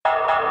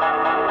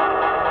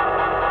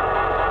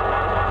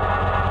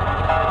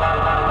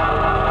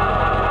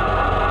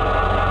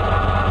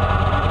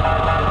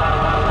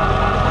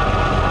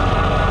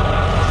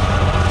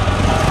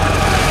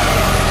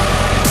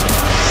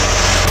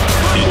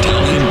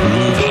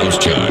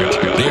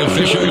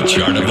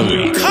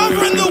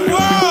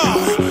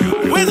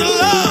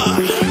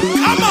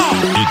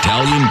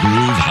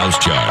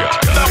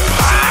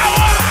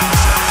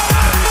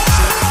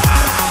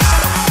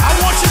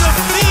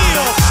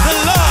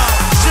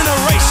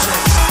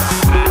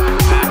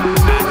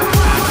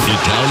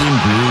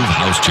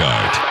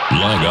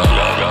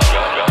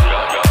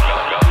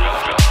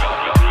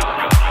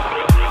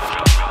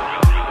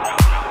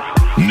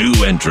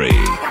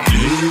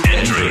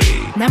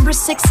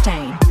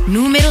16.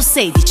 Numero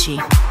 16.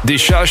 The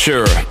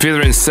Shusher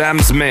featuring Sam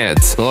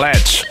Smith,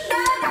 Let's.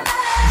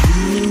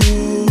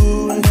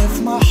 You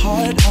lift my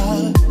heart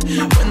up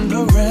when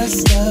the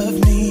rest of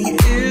me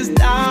is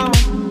down.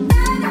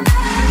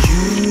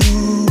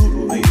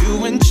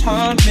 You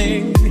enchant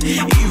me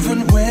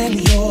even when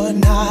you're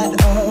not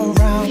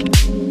around.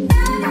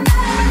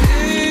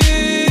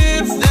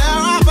 If there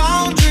are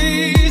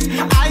boundaries,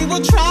 I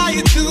will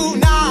try to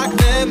knock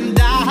them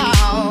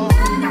down.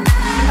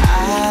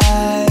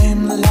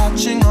 I'm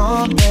latching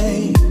on,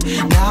 babe.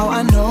 Now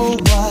I know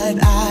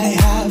what I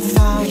have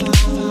found.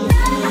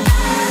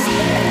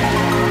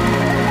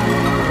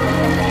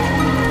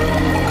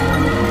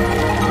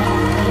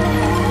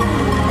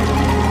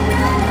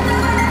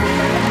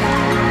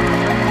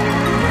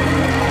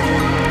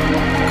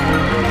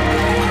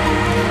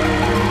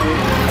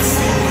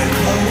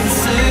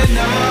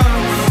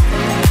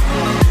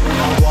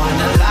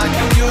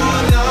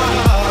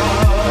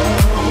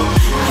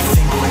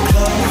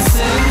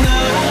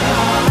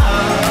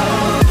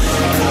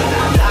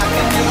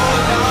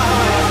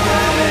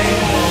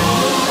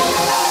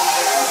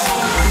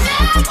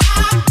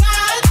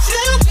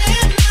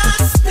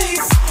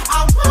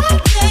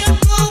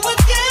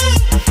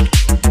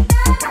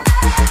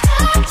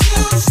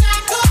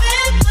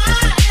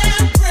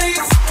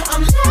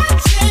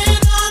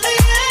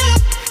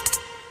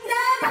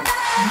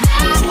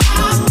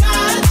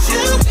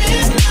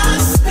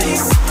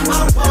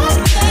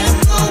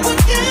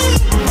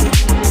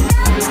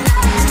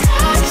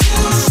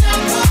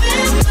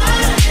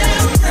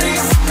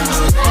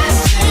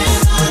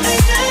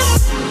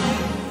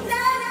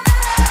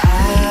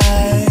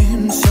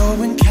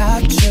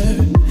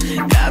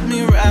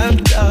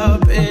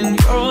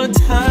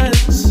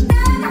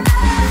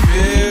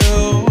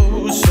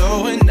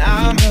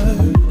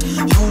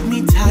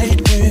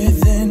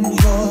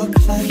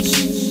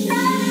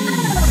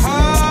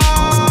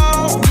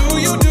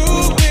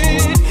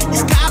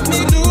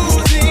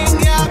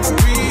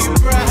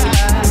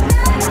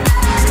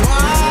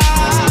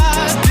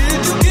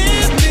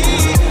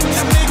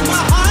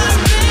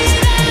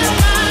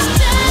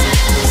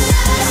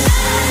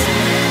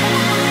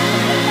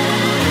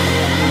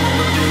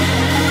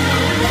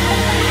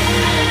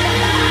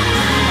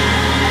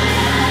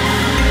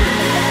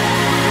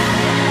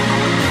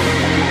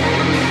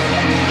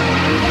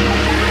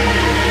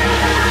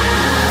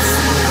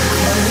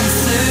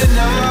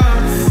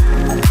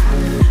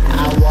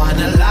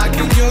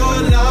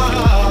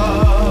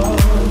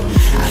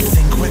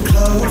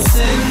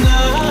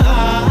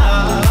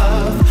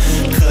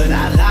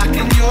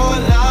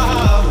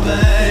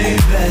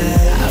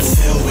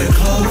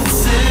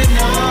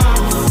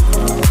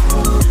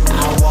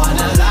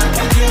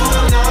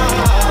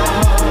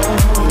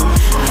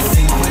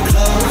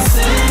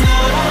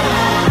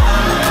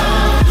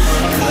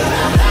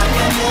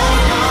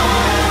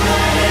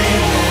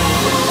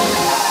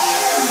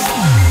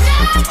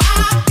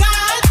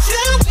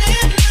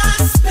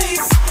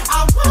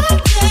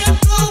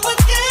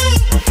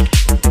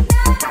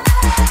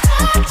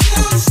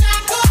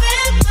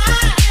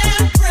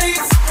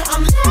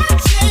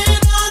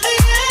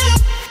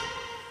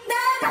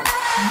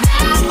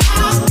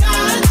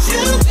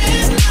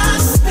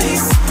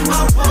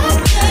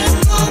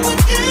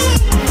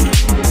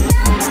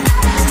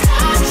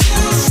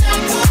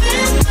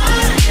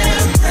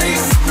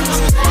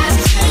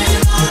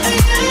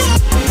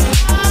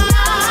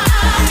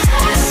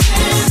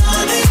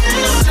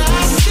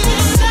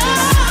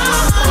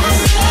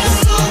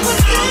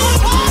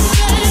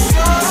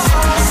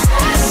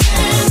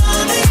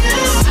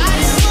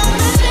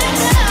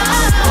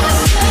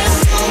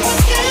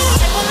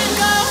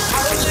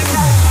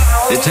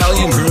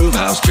 Italian Groove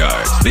House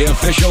Chart, the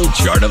official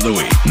chart of the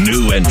week.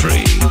 New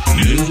entry.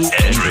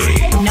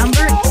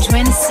 Number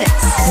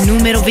 26.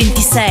 Numero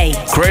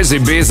 26. Crazy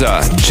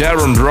Biza,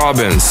 Jaron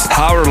Robbins,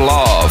 Our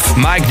Love,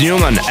 Mike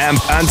Newman and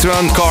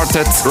Antoine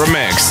Quartet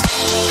Remix.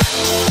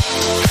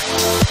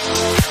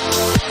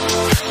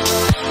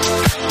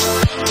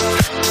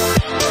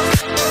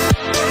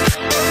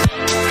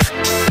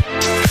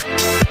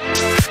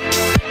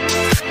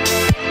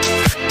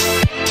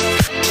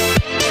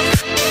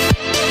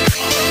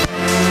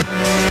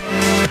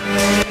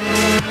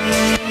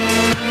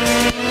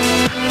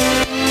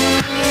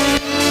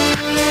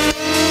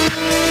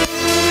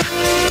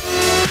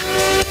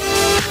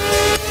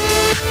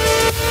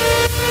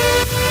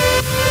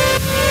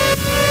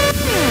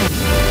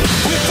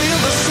 We feel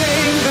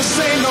the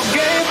same, no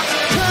game.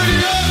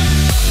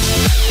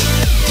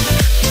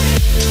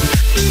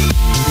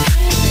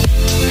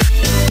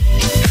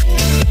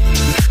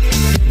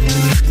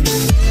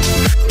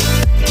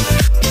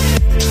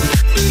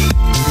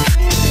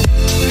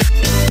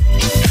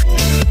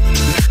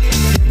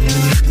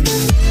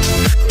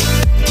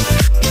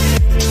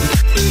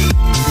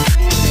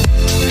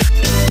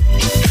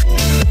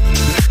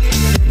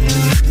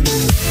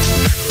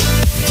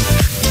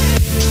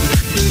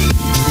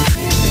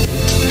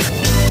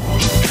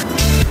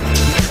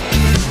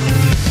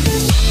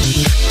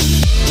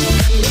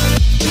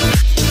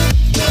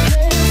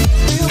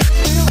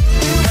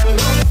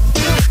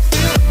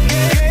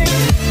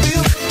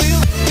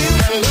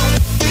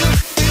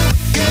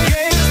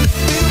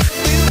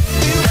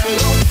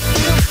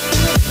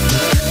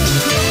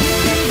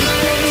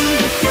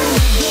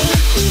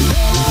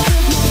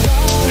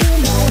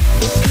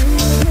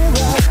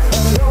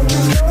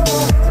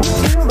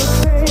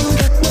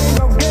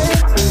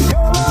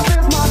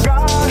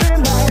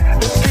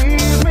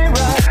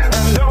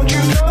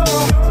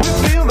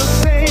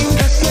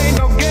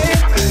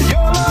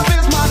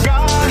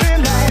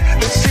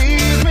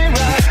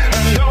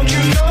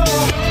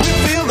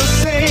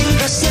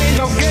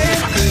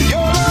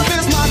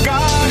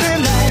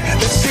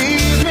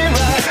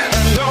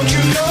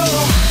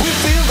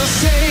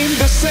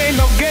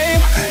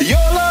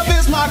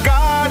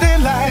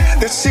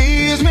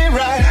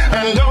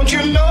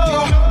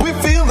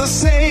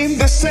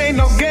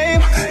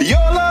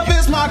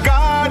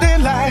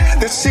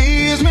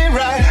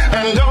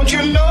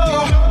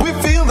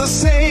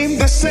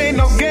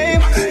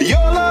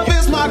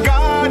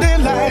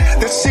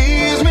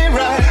 sees me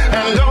right.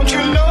 And don't you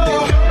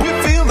know, we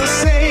feel the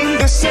same.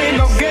 This ain't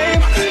no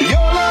game. Your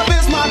love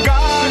is my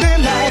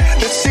guiding light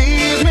that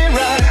sees me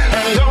right.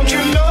 And don't you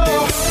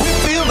know, we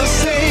feel the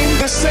same.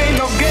 This ain't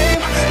no game.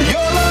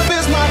 Your love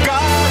is my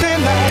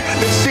guiding light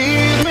that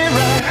sees me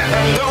right.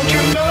 And don't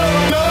you know,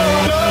 no,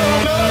 no,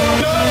 no,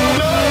 no,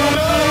 no, no,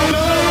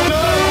 no,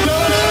 no, no,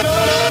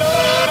 no.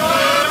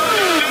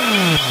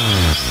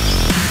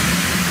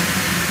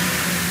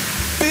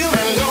 Feel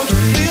and don't you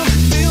feel,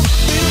 feel,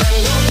 feel and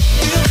don't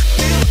feel,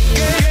 feel,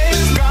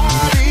 game's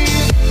got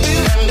it.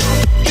 Feel and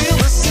don't feel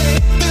the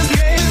same. This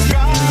game's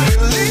got it.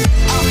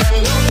 I and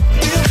don't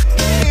feel,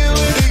 feel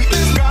it.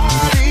 This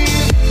got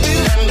it.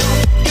 Feel and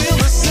don't feel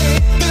the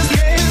same. This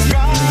game's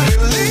got it.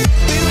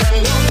 Feel and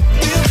don't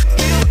feel,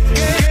 feel,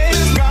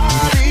 game's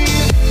got it.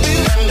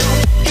 Feel and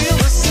don't feel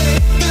the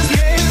same. This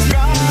game's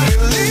got it. I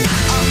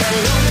and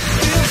don't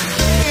feel,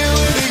 feel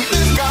it.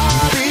 This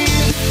got it.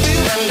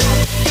 Feel and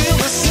don't feel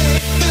the same.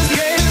 This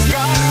game's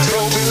got it. So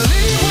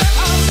believe when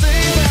I say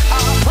that I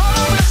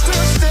promise to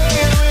stay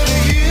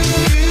with you.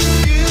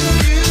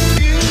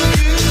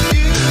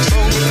 So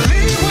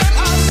believe when I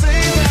say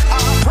that I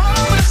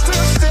promise to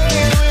stay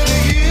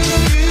with you.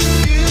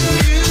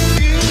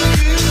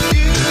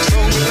 So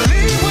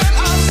believe when I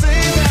say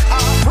that I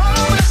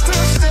promise to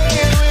stay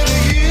with you.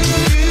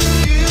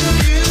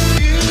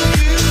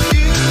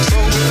 So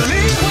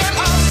believe when I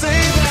say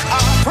that I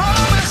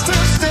promise to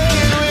stay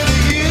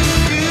with you.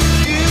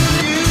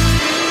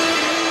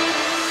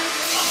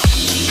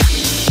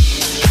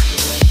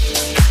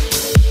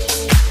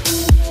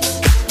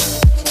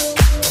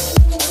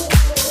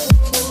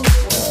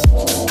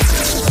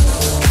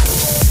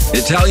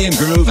 Italian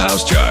Groove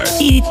House Chart.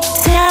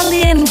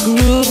 Italian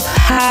Groove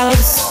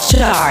House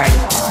Chart.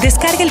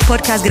 Descarga el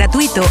podcast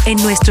gratuito en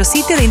nuestro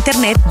sitio de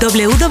internet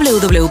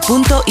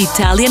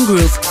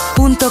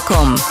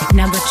www.italiangroove.com.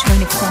 Number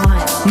 25.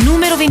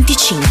 Número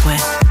 25.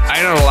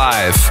 Ain't No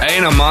Life,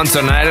 Ain't a Month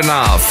or Night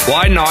Enough.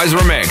 White Noise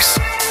Remix.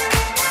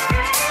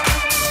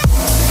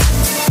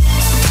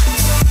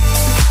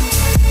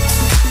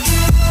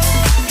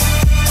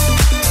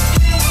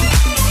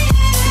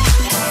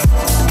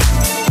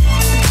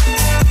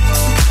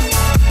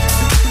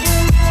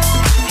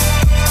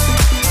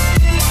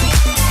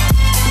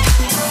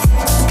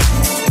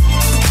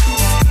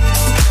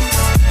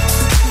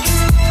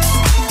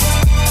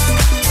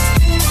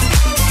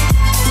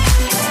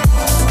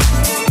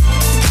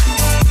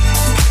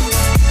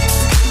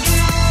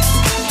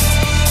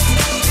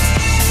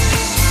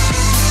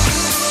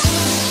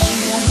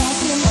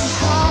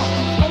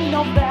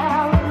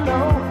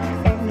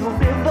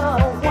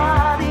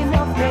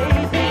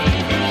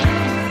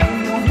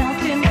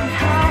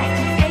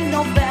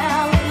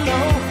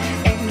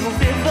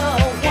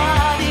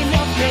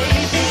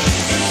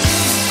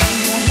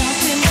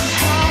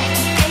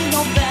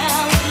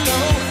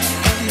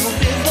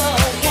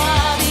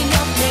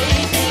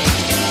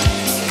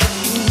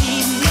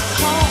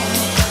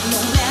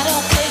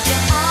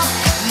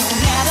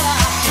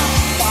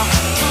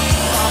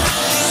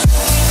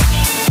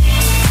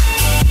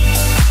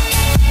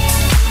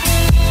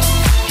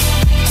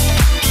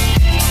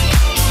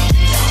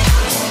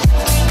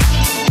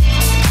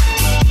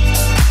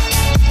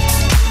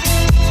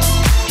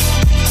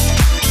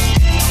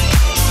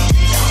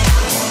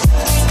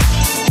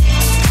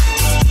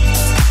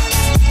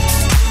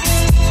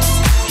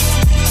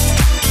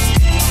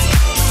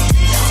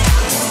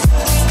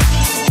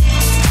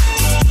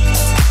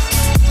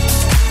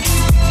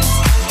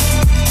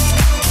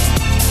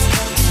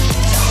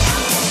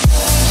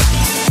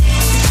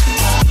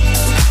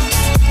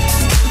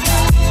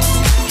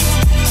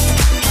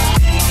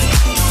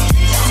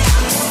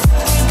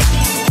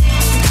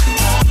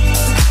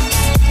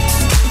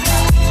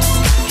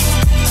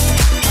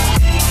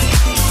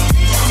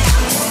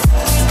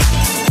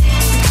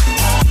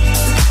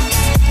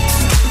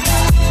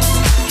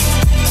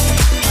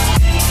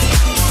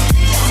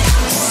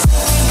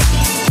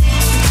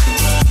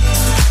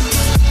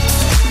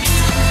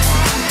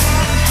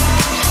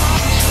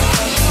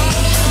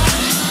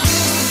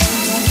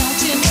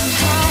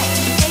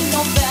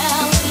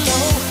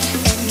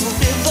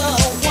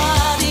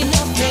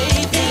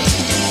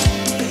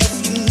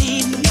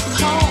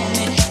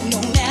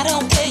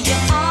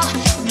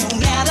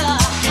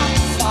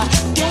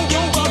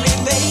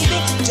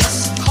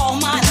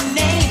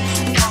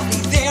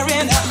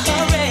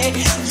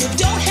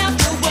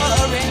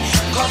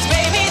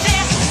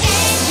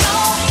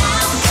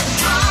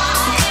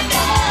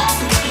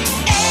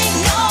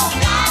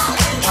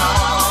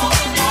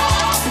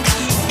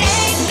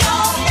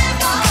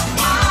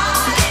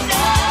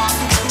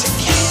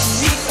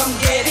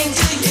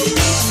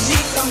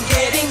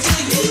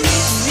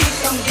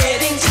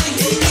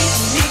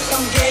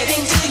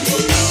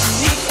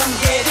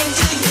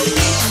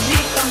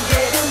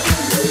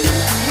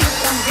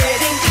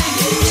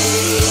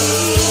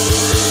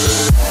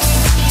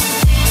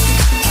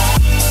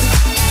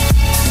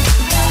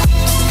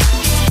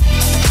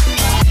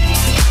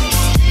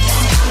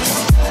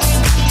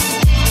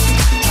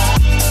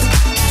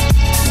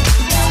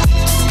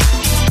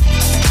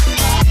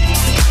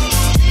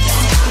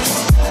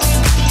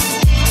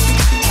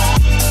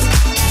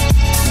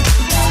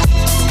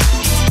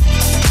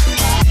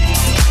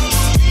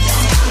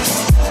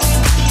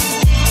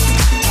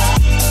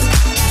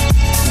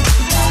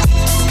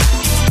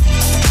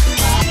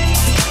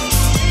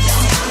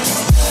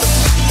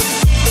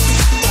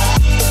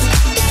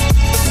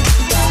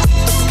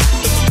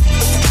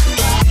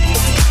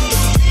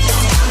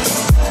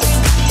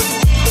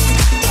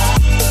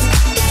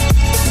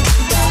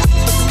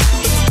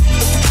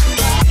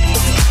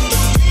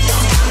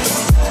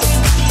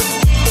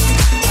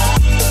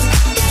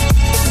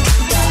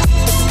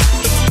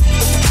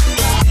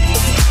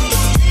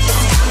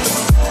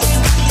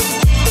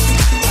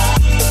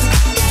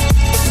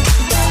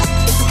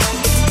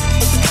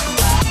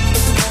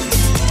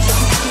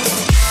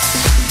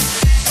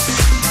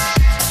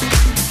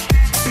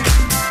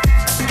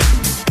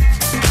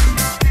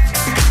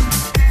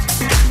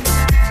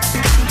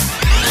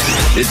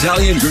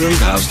 Italian Groove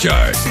House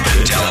Chart.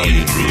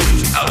 Italian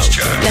Groove House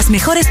Chart. Las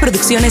mejores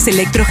producciones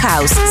Electro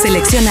House,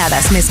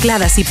 seleccionadas,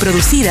 mezcladas y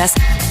producidas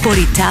por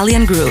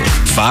Italian Groove.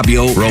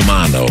 Fabio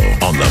Romano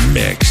on the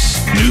mix.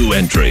 New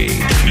entry.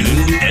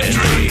 New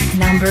entry.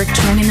 Number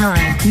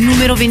 29.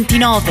 Numero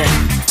 29.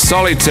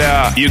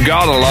 Solitaire, You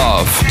Gotta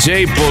Love,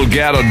 J.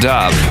 Pulgaro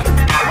Dub.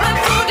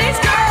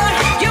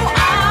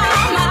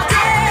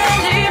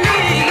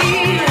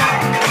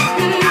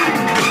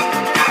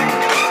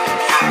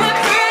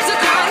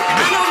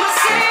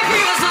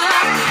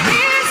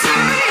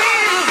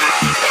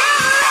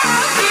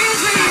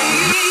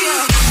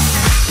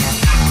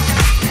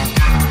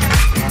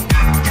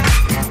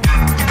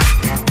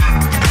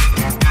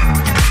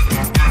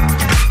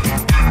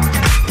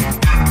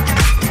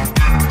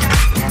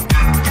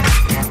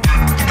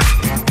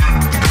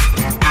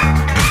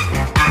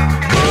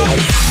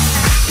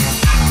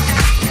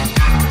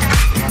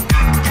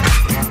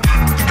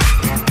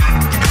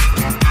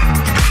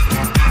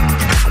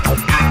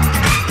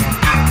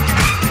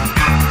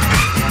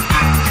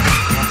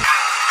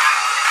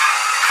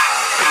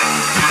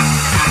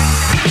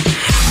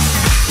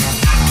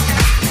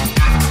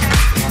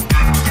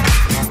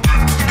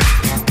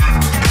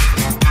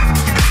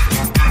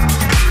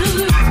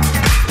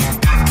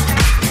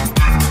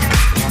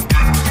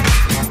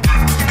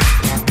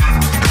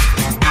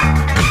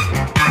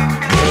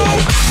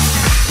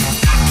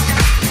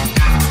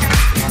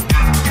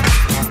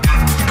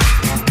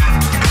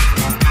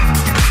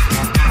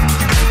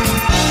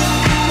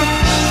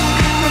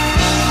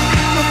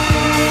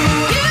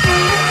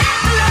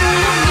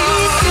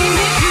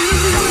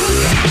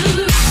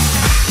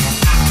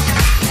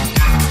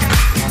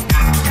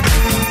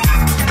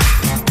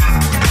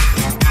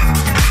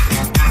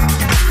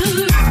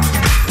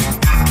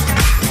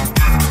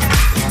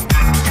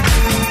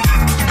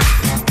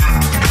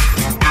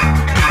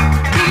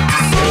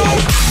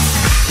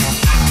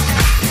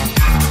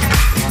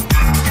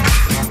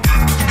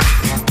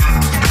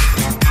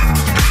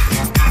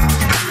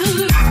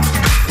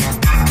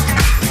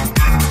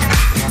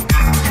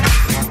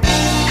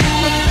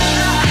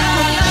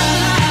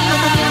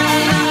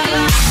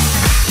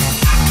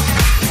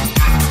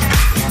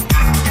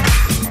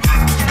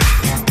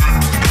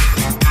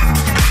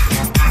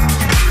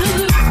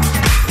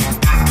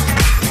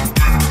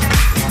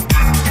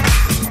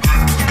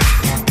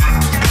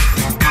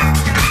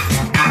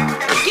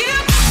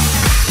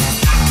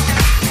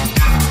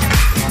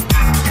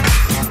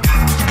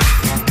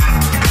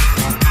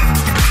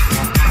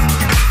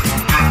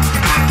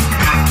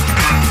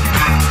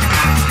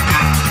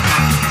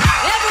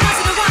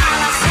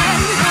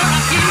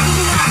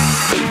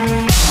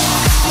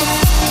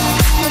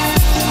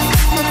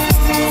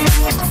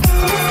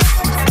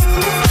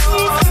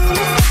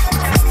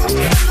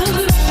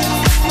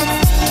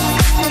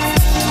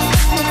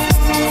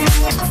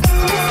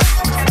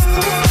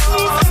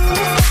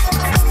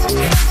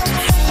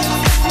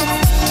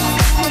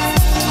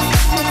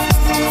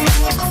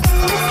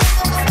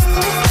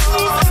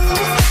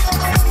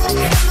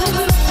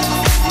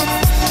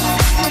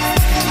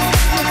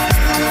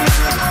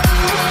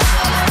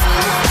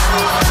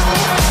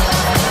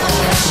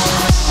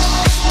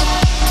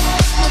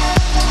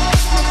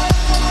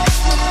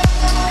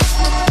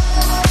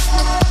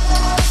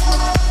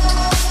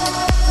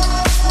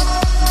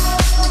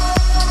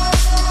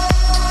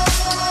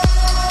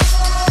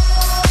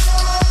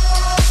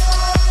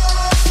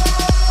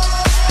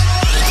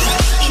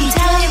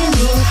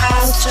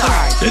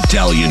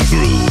 Italian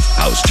Groove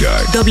House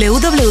Chart.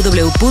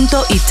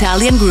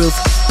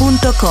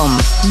 www.italiangroove.com.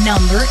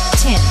 Number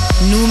 10.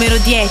 Numero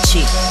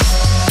 10.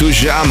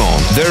 Tujamo,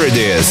 There It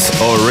Is,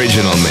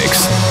 Original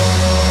Mix.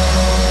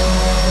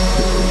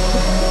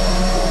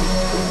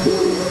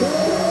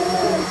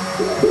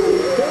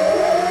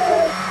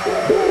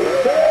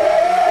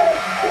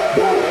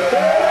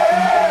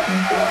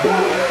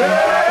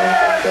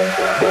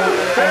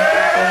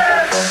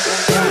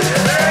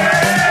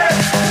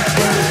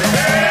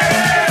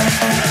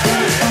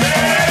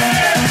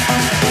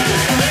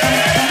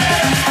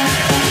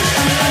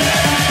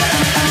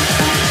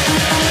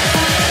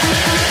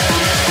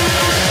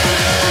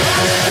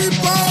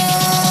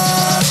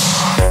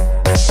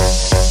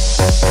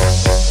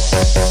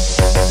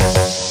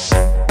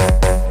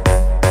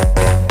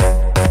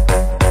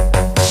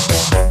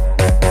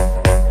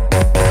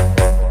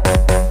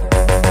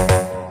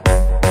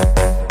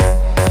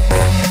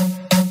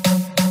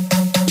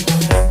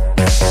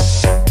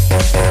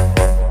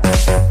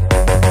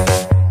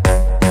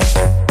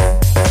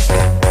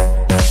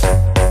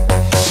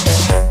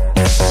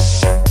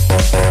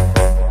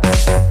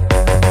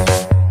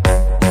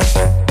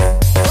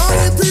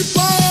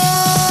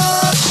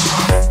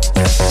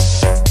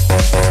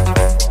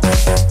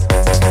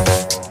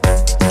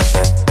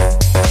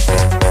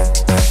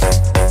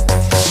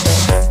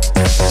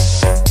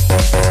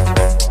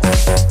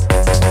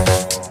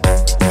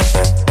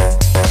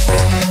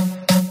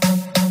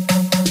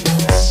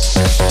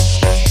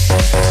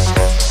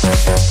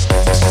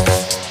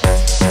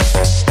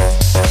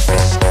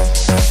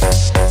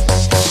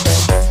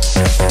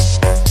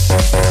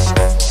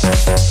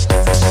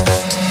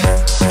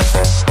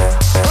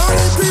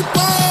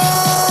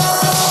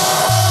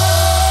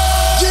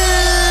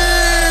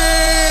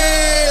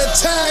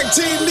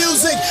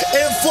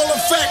 full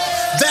effect.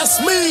 That's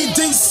me,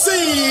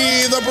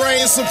 DC, the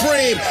brain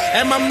supreme,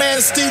 and my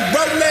man Steve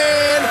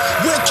Rowland.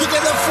 We're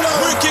kicking the flow.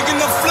 We're kicking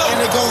the flow.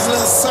 And it goes a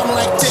little something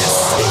like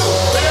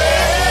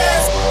this.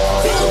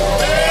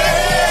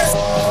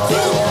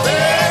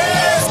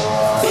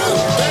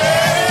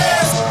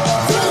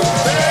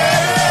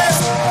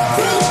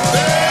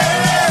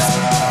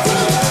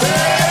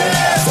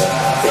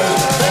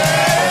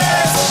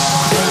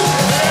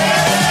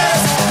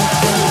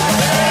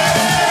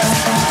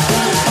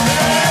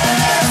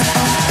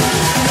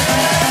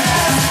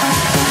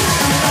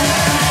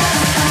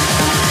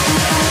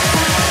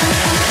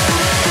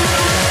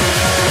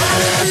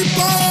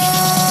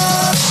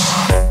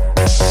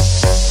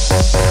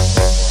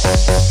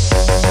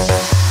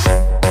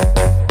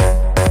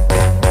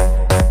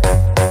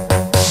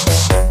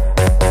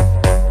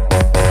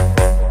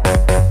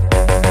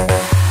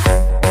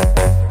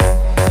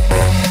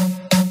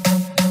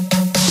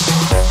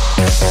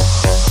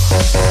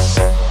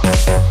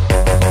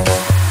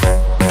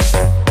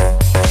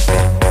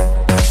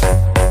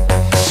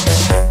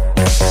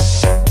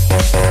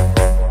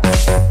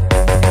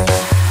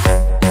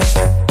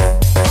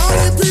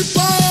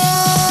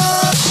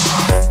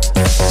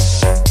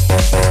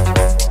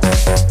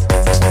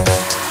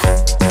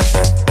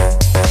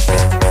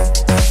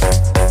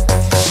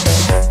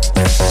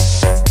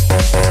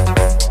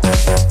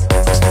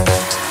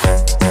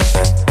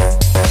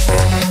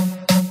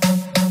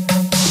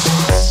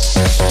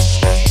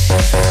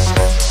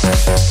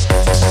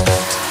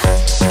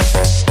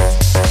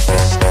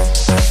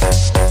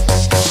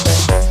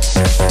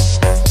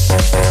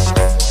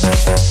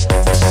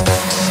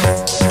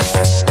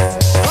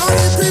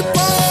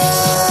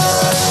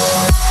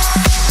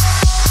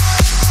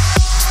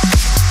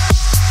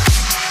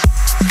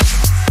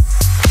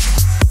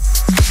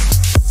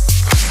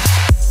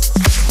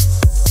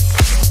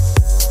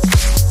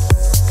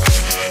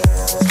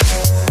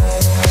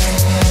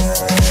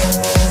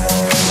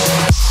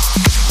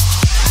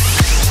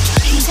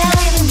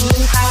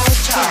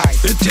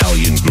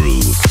 Italian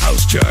Groove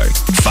House Chart.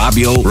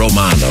 Fabio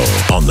Romano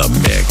on the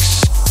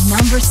mix.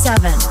 Number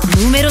 7.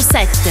 Numero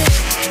 7.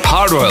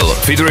 Hardwell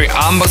featuring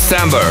Amba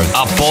Stamber,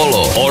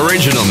 Apollo,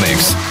 original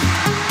mix.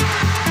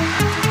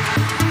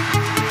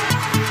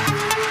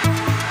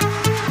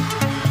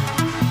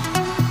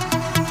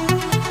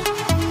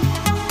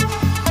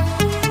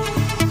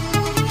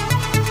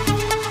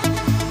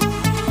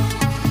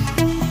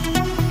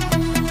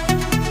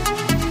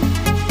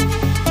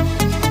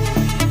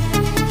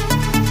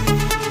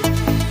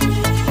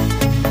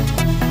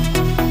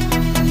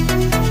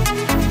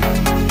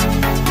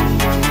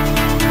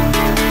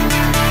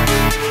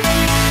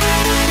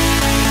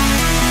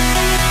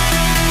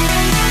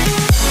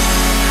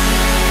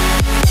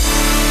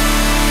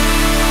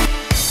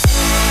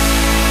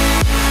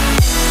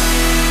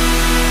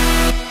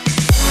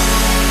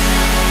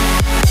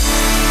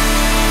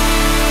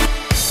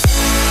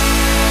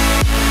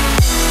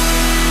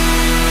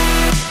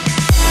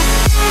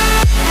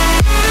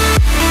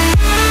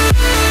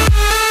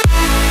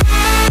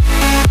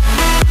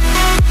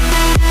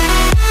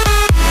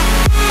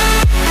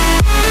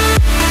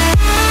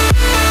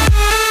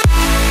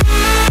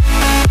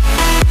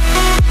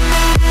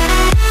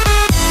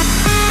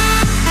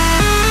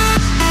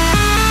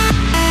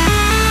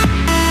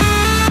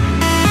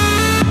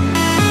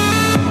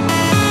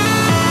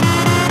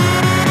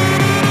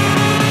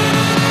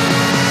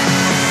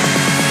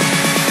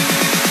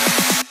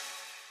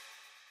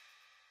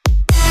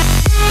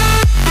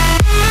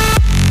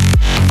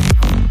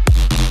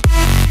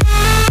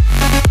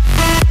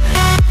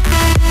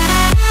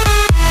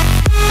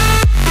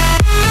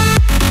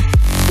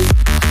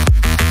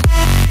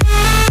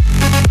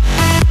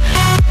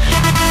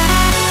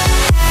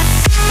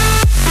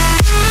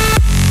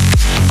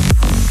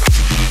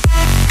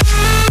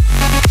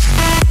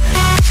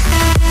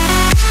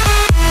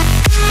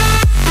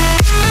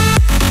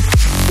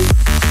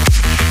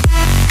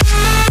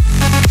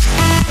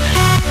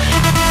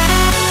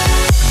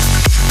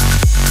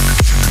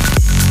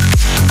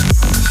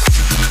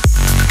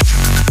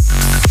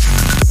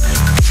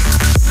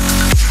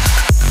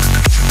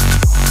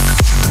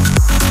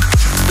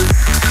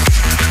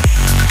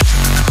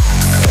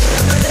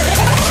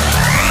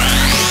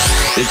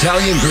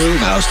 Italian Groove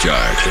House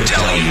Chart.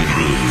 Italian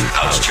Groove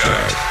House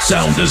Chart.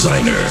 Sound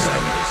designer,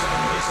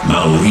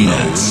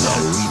 Maureen's.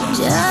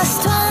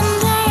 Just one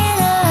day in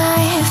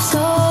life, so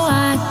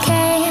I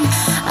can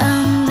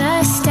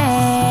understand.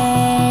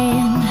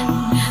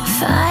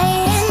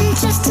 Fighting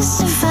just to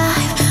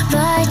survive,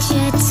 but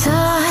you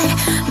taught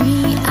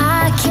me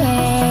I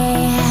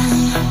can.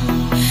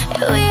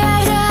 We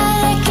are the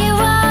lucky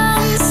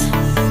ones.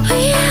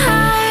 We are.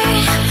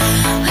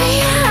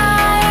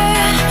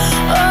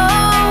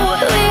 Oh,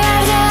 we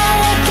are the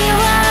lucky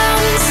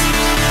ones.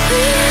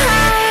 We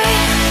are.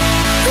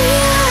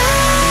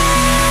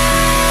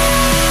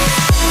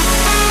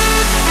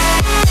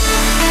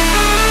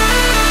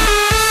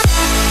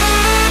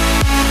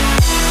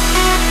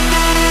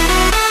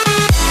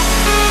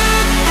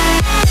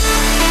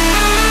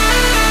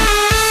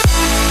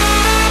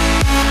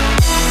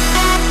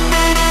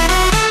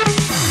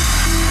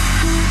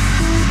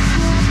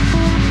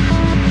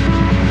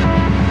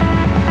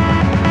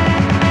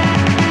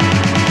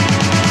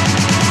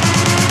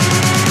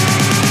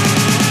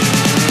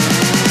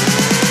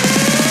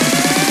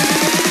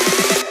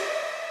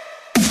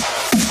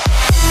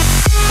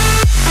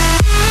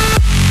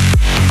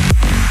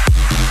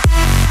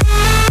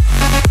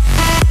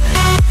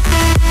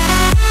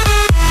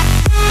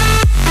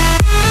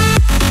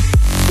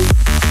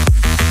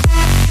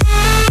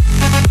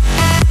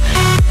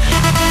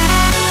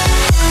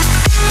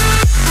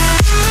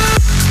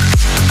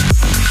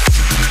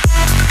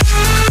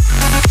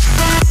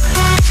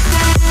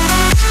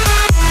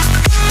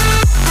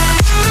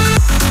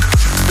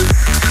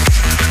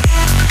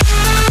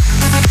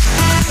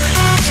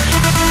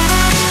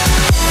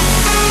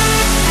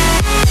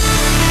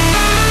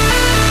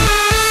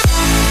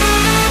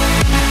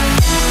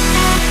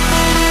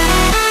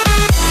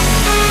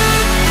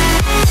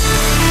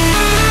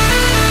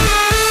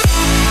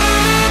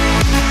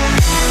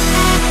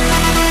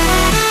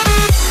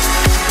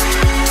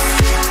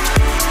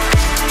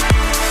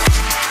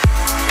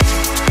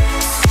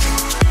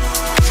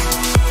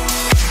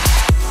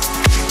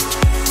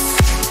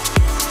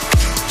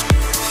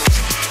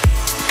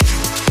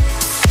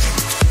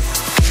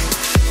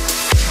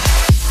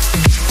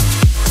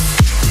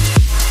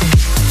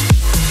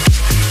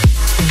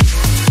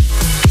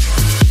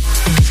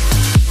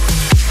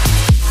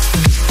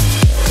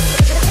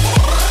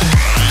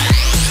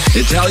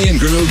 Italian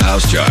Groove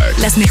House Chart.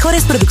 Las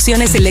mejores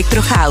producciones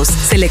Electro House,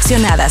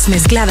 seleccionadas,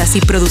 mezcladas y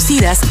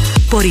producidas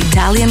por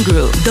Italian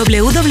Groove.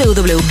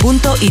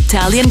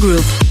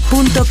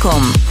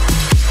 www.italiangroove.com.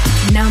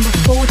 Number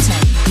 14.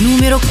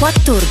 Numero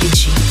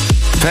 14.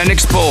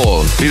 Phoenix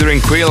Paul,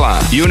 featuring Quilla,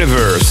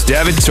 Universe,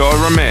 David Toll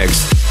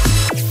Remix.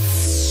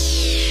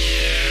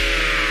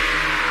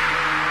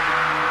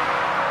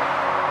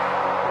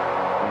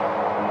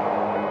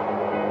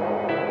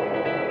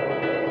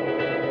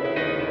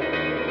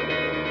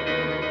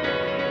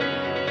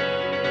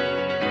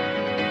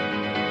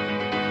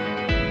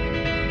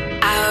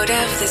 Out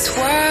of this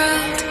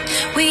world,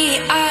 we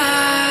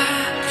are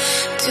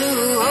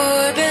two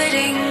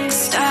orbiting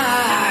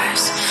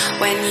stars.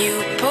 When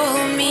you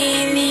pull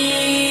me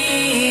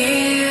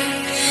near,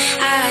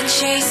 I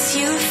chase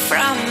you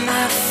from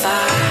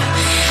afar.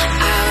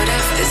 Out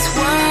of this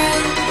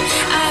world,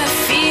 I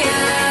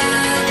feel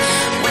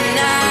when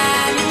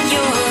I'm in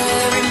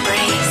your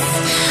embrace.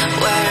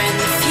 We're in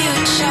the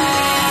future.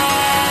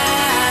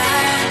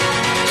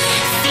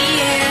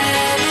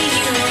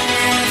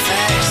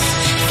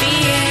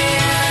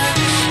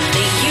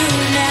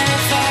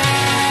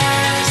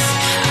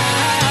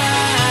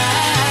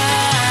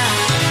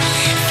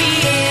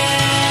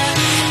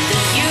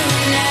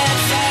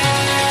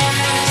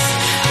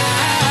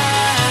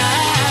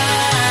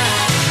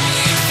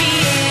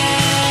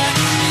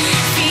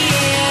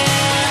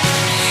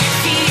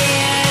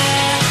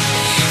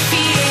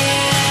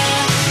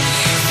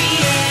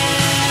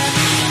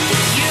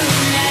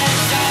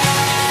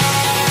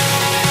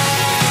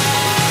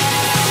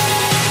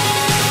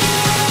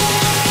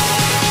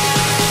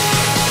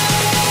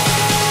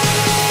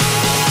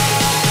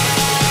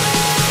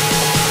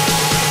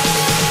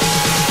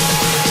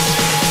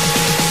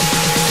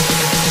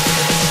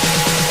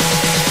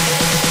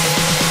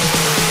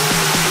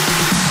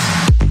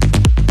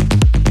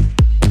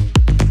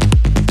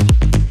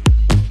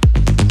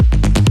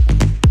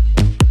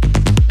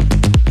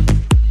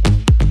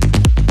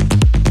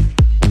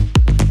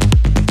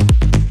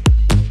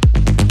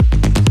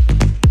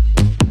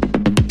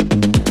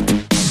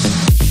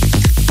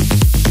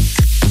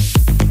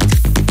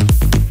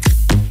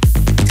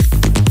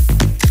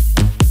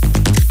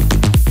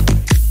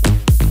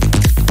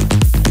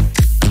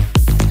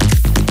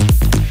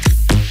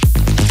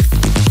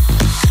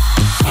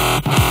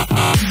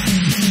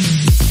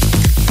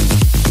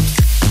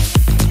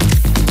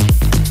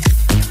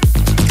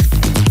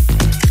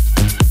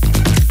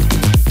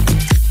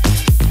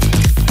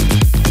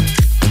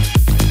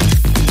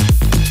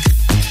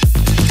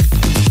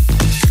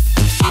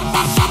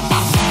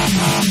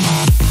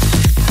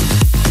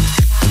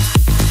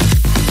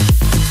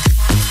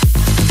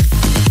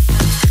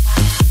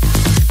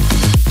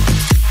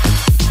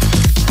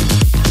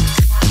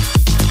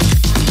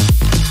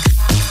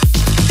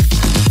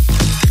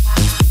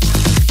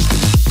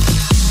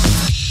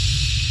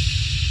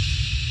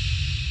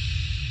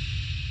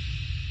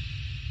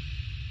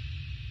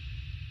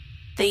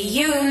 The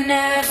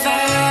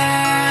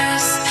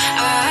universe,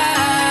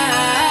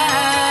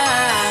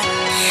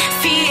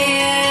 feel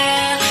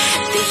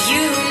the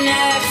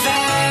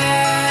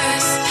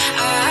universe,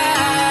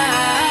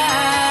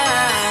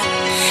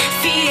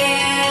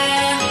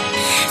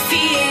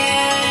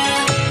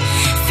 feel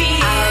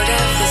out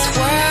of this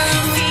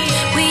world.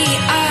 We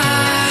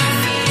are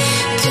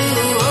two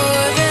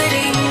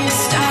orbiting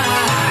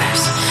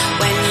stars.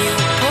 When you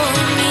pull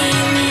me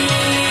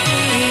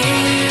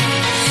near,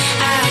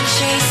 I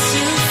chase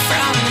you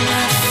from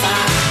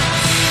afar.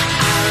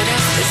 Out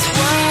of this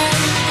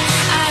world,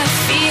 I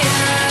feel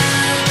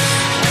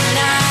when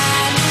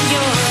I'm in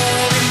your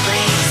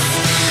embrace.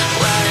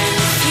 We're in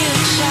the future. Feel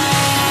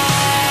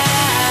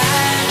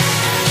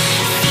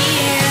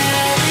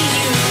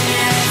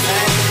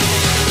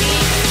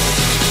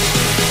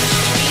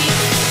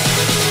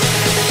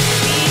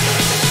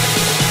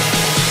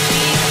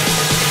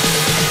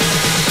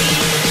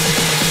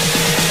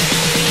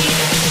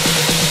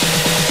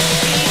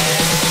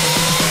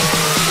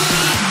the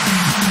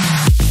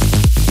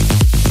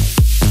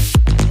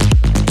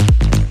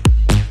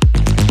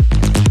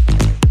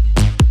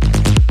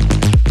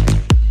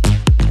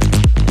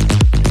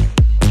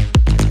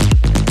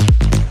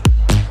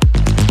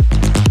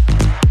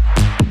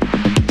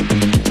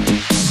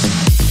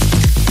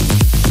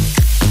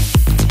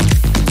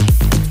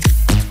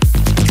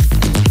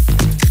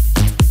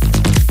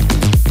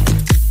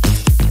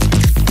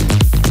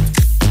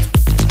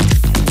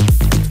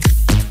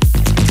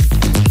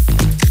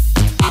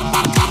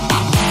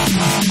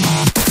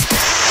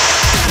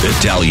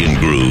Italian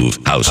Groove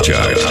House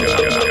Chart.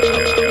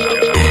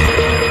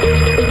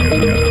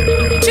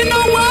 You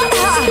know what?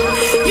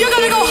 You're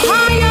gonna go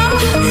higher,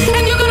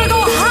 and you're gonna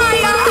go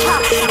higher,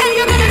 and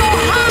you're gonna go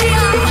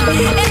higher,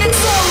 and it's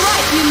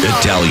alright, you know.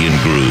 Italian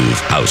Groove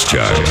House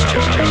Chart.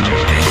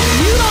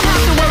 You don't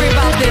have to worry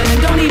about them,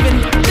 and don't even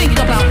think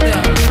about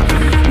them.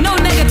 No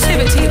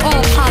negativity,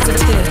 all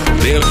positive.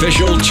 The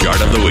official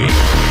chart of the week.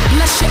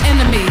 Bless your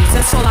enemies,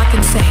 that's all I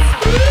can say.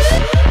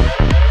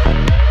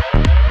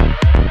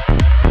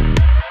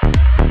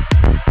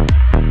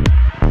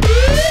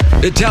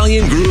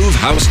 Italian Groove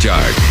House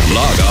Chart.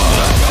 Log on.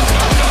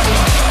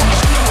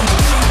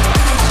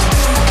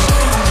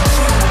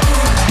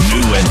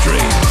 New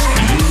entry.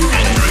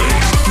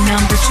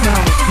 Number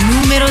 12.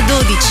 Numero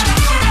 12.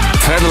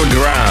 Federal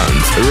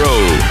Ground,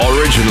 Raw,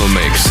 Original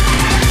Mix.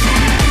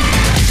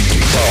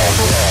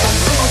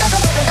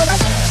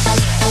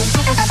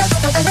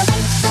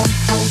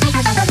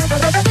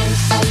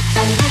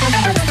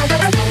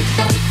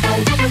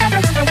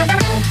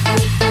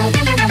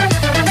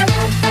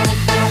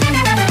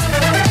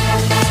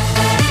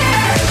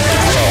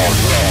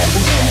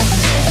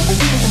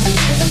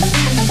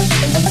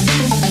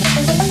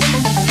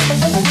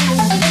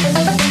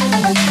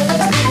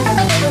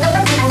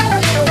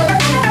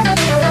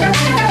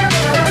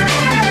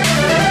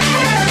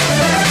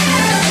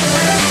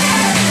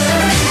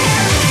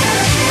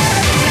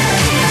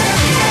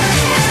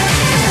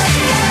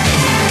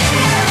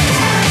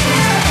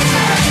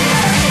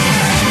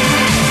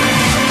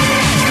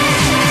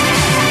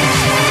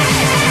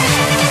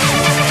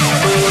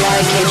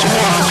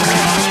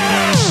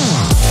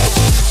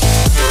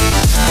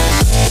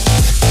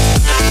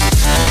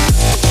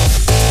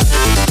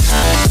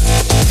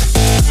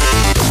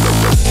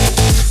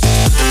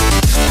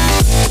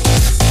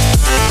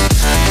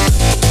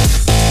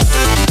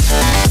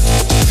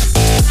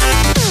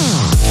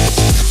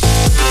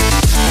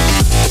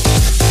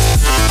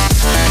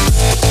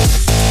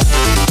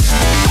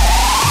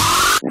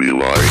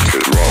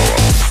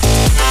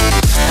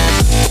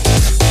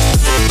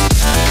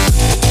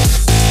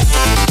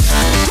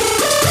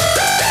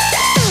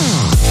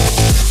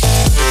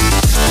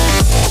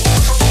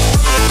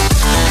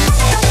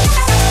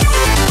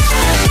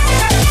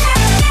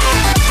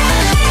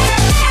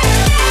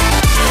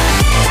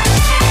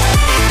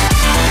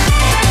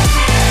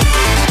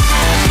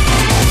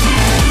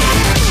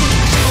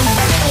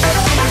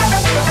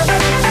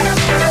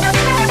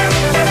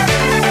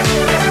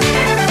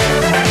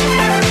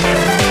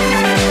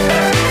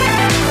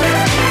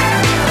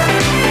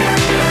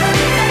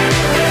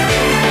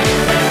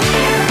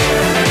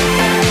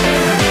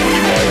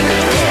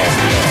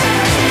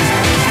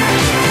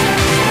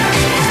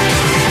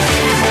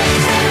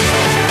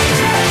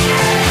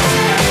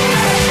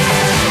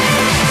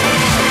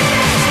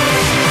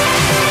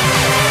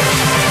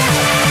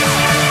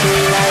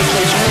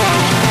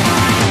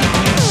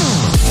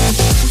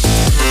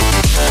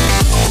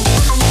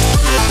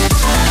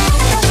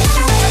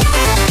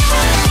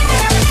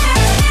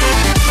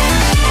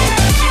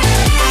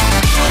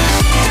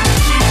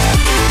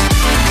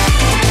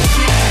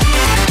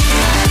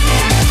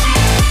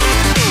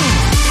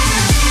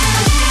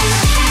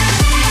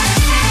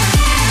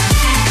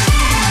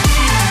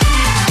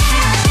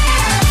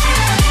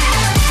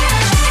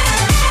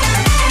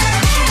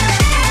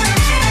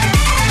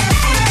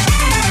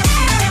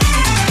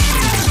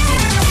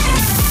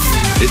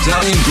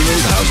 Italian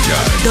Groove House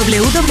Chart.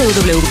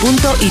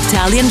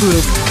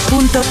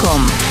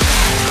 www.italiangroove.com.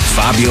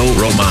 Fabio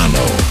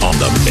Romano on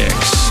the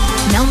mix.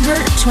 Number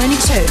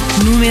 22.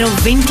 Numero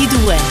 22.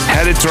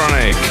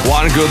 Headitronic,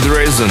 One Good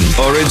Reason,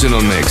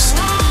 Original Mix.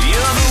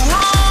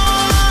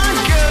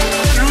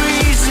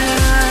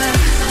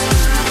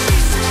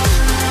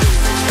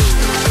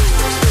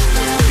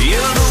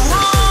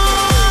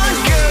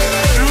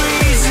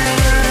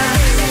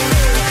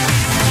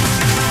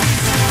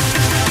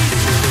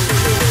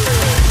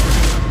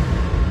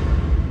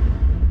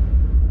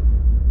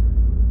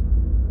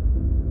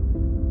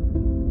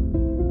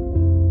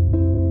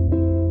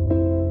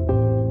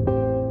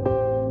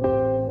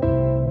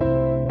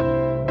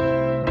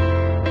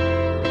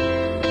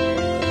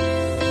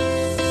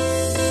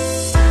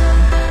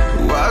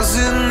 Was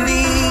it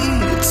me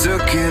who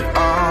took it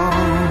all?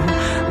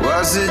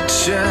 Was it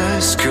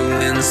just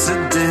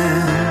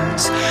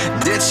coincidence?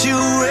 Did you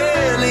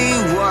really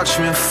watch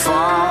me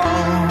fall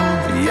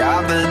the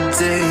other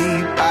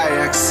day by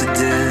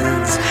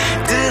accident?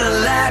 Did I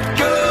let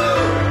go?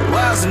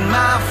 Was it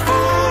my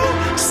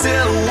fault?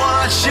 Still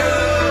want you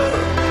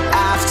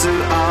after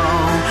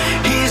all.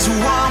 Here's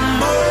one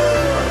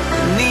more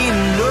need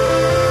to know.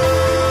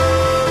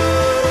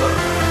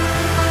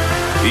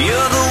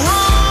 You're the one.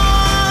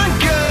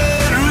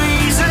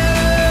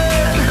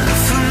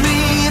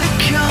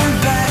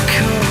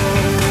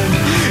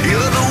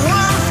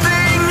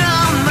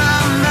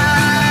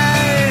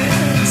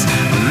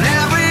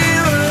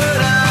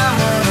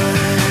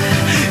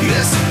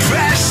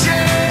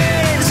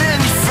 Precious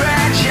and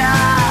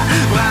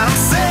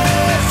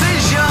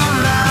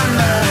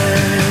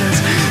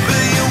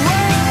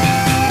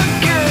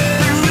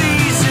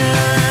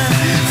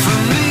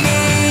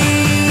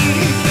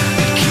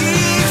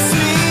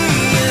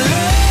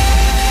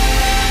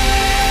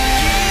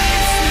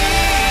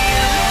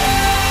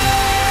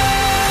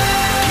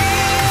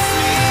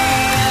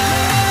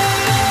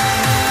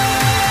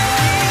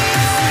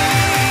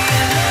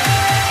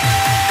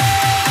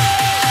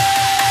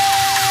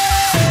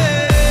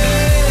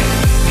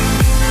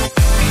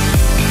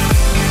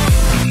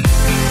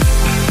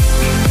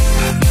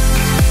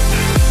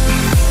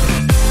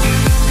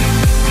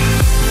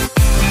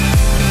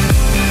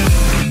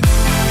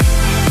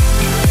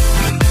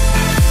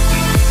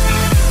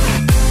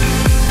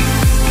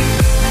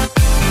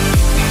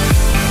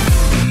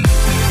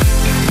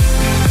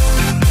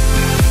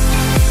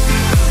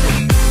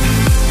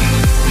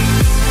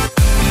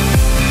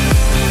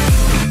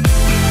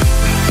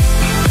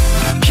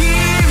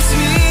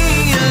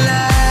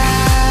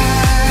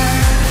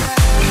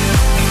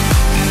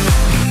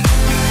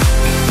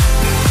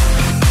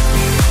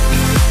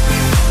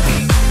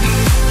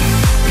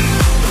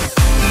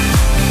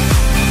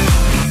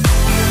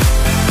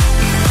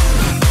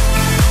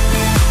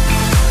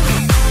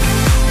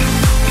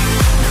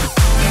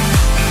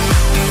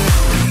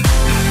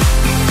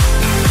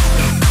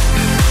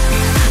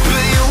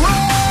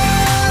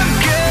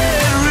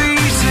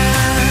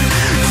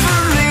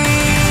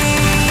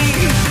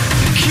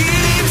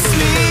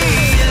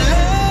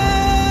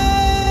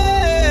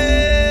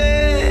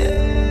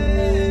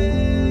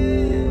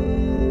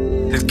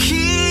that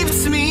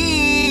keeps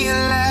me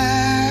alive.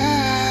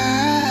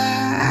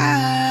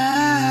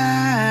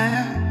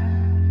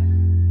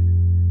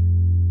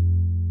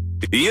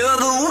 You're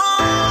the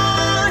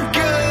one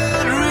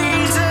good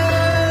reason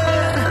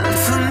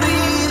for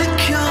me to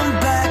come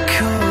back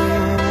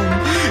home.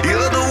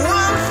 You're the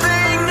one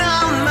thing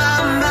on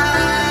my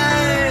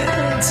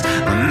mind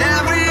on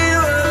every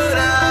road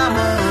I'm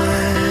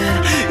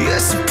on. You're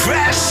so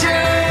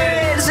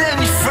precious and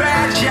you're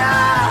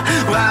fragile,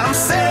 while I'm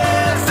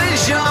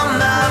selfish on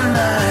my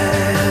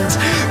mind.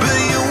 But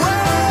you're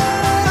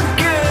one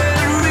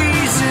good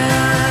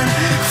reason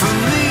for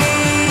me,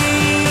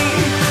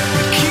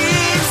 that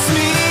keeps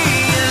me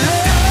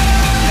alive.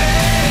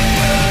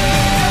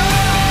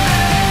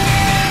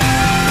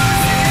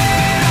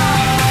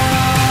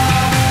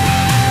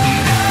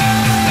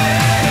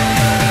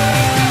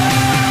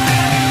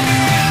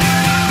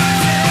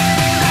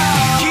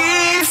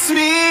 Keeps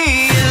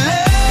me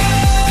alive.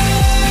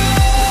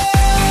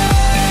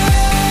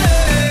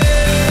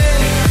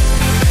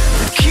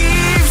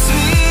 Keeps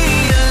me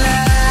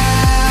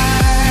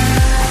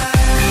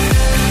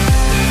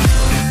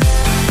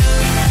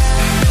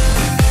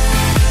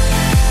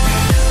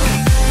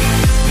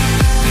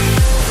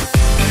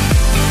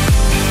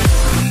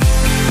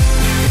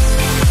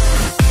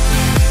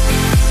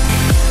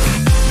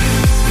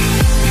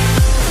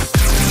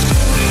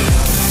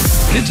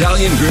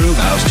Italian Groove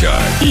House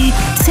Chart.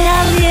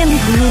 Italian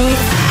Groove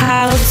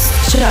House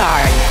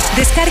Chart.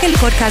 Descarga el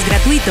podcast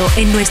gratuito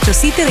en nuestro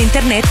sitio de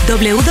internet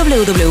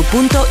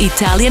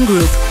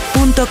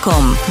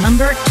www.italiangroove.com.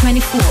 Number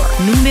 24.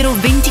 Numero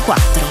 24.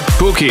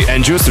 Pookie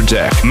and Juicer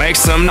Jack, Make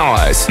Some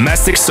Noise,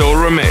 Mastic Soul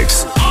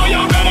Remix. Are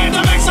you ready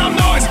to make some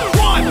noise?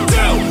 1, 2,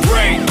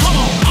 3, come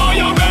on. Are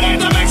you ready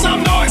to make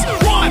some noise?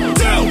 1,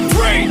 2,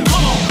 3,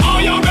 come on.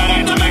 Are you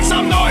ready to make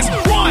some noise?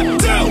 1,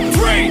 2,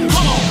 3,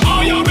 come on.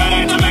 Are you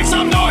ready to make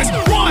some noise?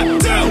 1,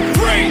 2,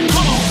 3,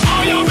 come on.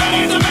 Are you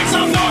ready to make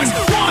some noise?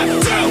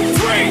 1, 2,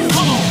 3, come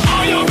on.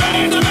 Are you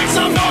ready to make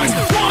some noise?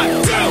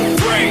 1,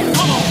 2, 3,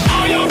 come on.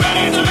 Are you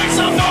ready to make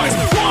some noise?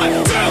 1,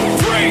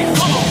 2, 3, come on. Are you ready to make some noise? 1, 2, 3,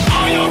 come on.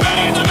 Are you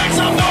ready to make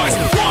some noise?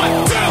 1, 2,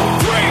 3,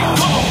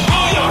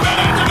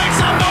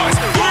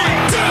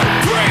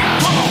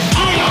 come on.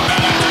 Are you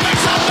ready to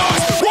make some noise?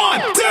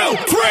 1, 2,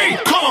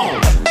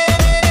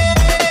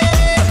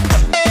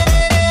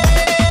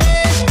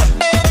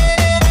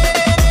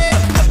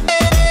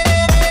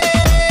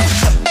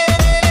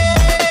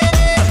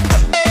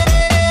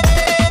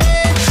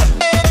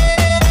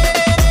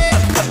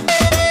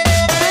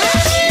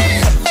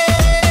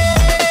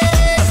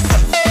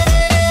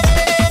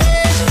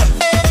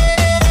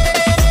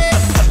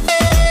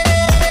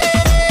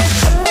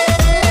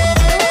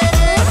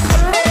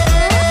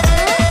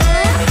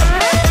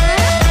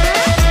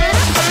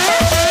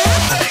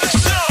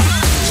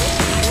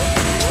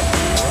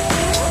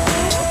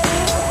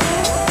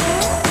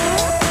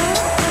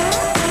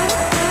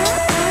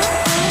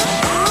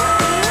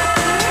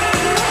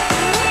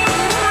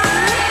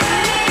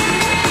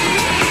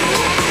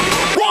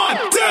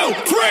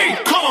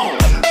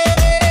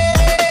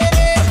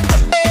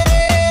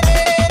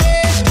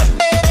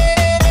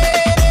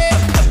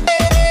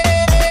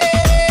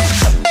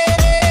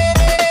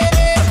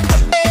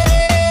 come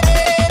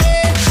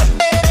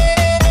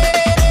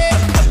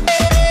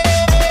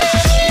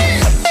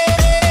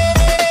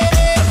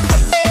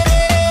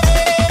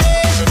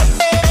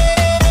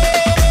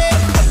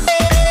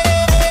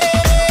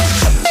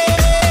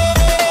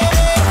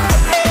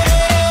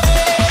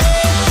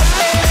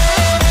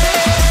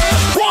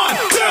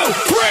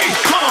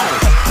on.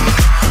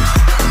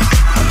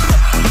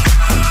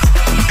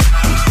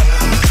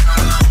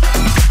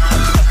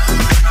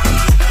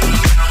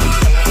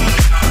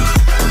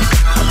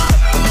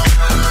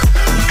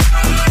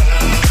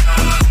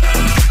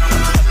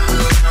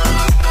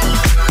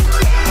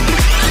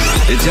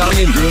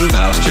 Italian Groove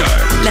House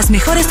Chart. Las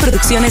mejores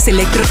producciones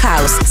Electro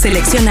House,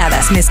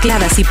 seleccionadas,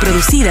 mezcladas y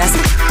producidas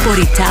por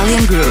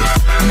Italian Groove.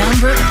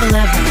 Number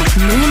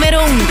 11.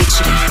 Numero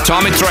 11.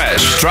 Tommy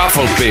Trash,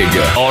 Truffle Pig,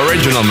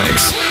 Original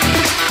Mix.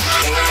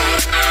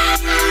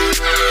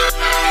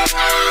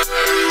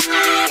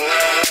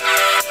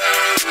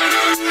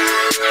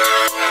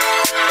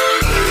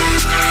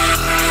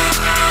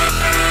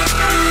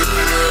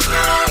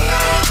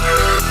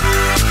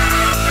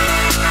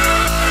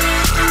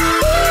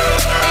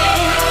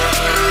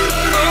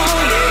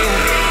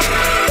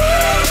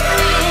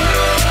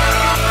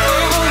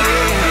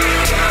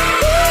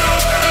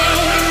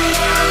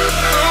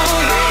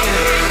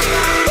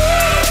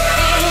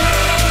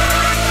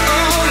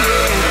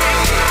 alive.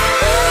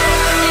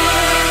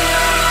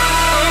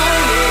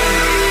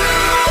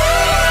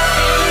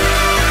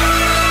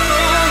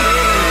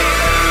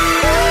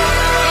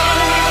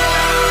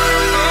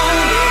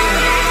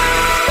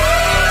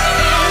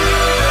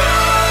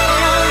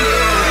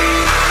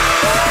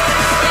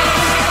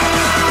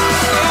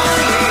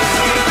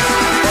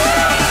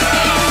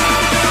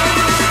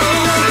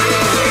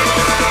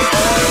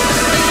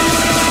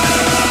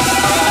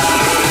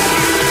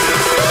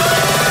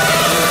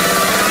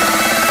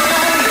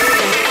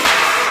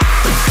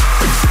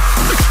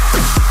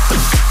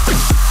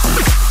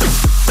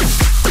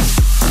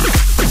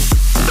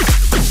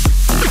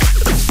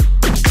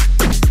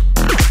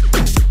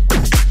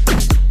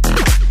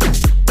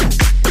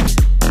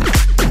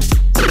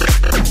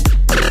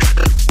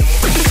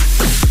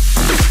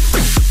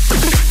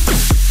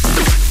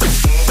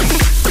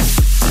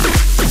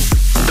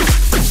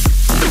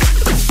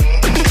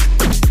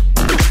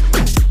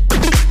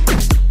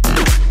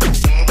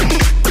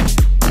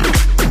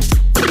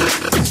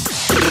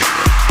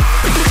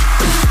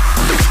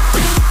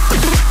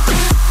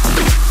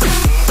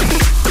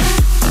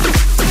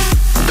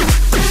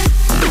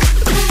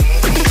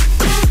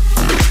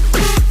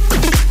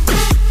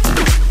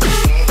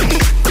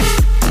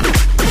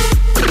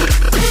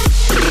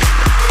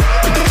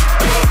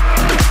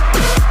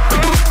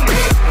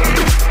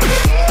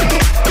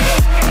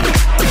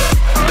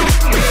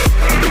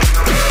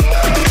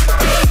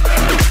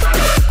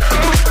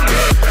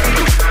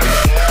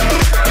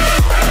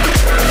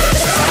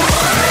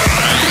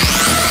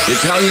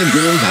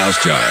 Groove House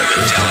Chart.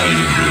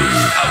 Italian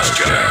Groove House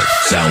Chart.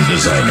 Sound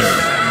designer,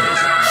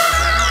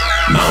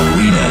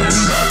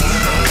 Maureenez.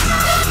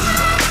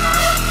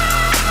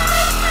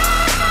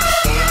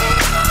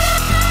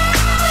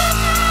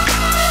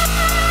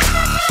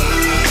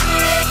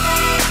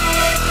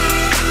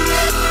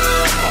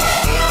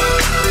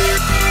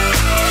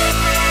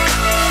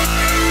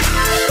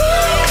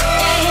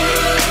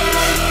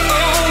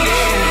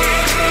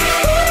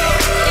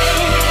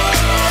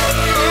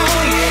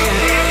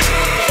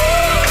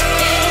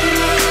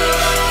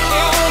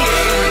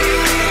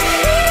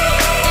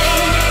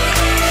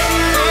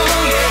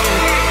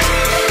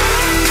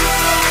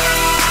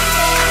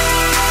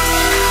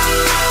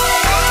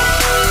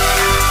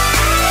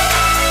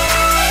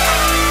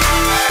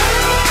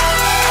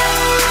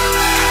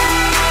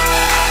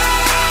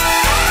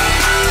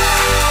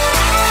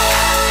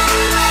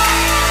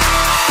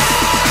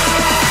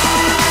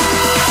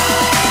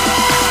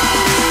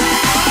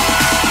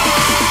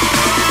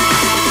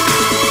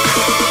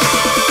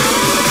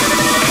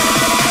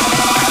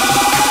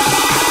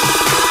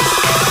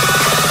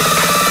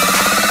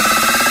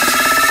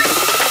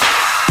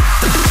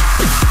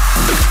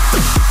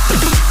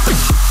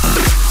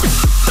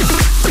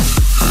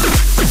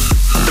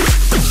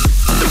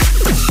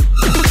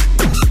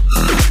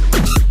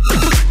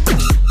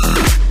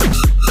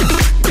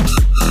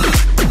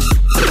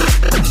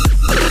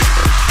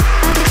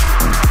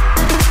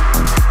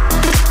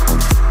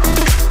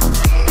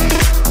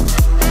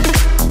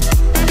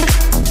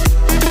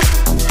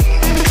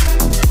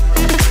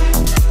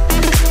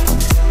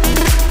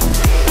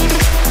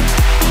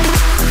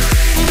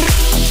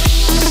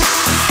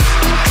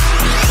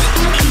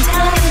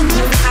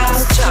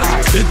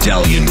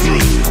 Italian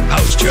Groove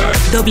House Chart.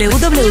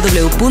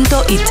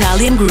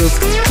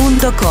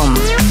 www.italiangroove.com.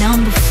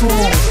 Number 4.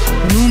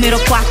 Numero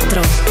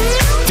 4.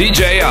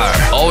 DJR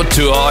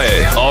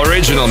O2OE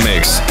Original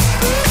Mix.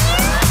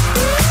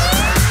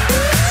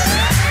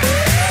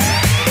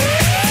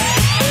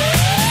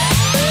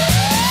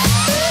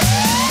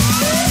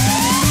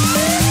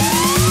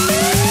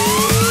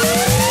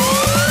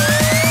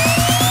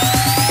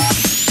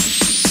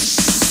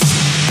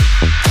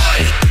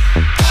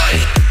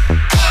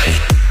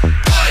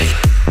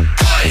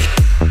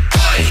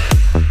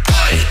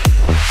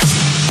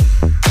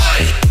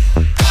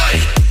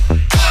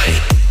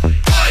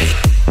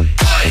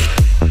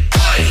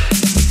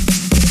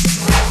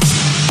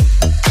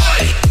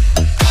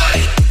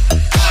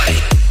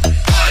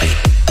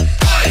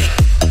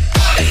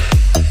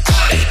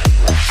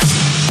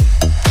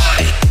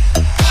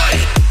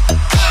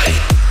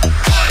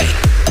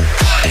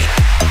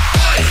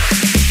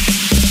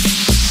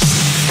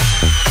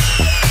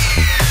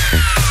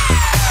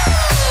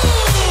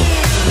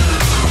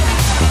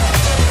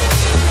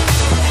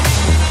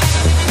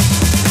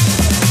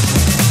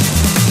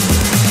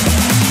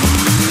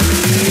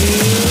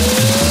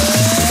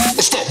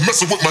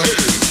 Messing with my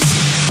head.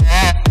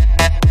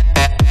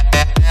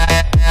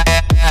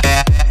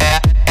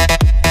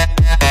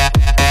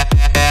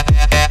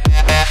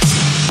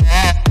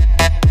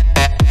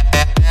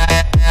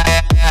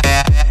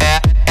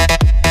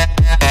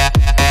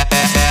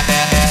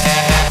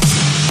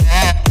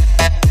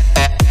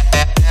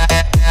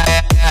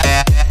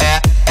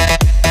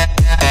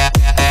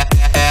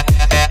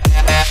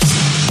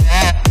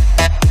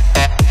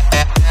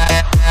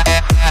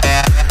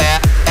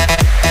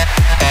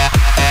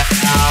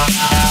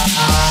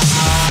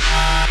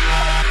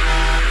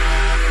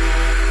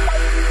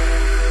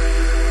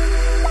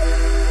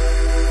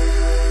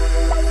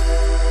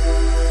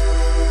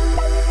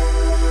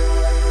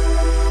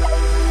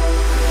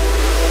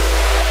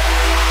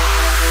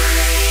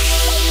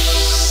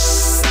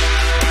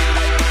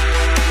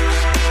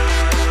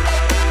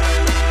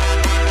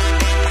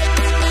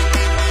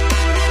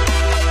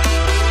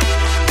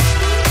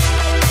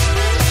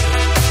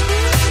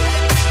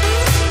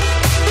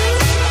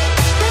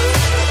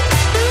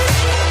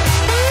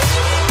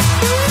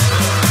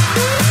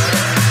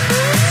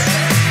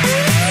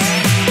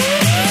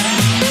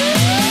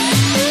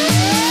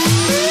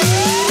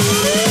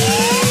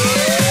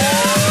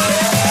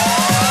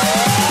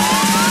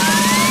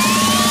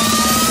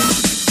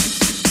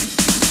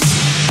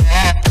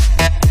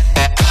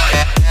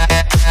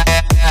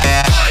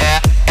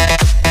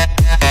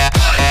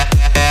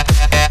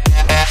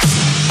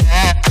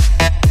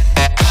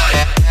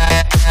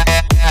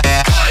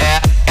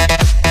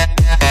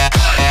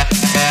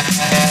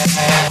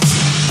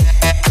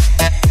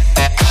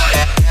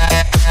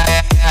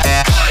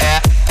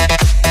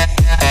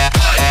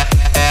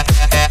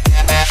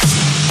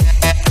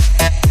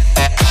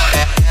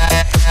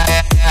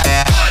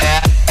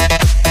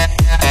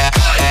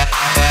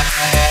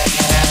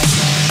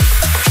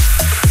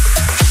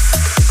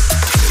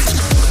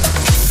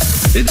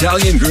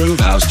 Italian Groove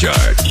House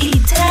Chart.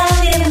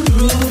 Italian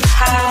Groove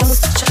House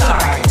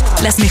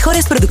Chart. Las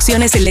mejores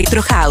producciones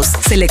Electro House,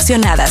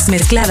 seleccionadas,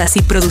 mezcladas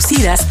y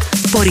producidas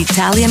por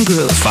Italian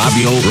Groove.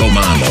 Fabio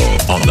Romano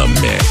on the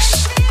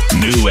mix.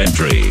 New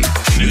entry.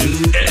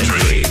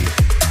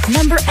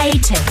 Number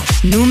 18.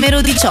 Numero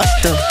 18.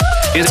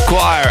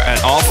 Esquire and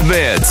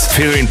Offbeats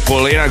featuring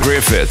Paulina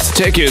Griffith.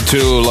 Take You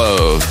to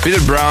Love.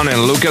 Peter Brown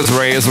and Lucas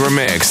Reyes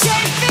remix.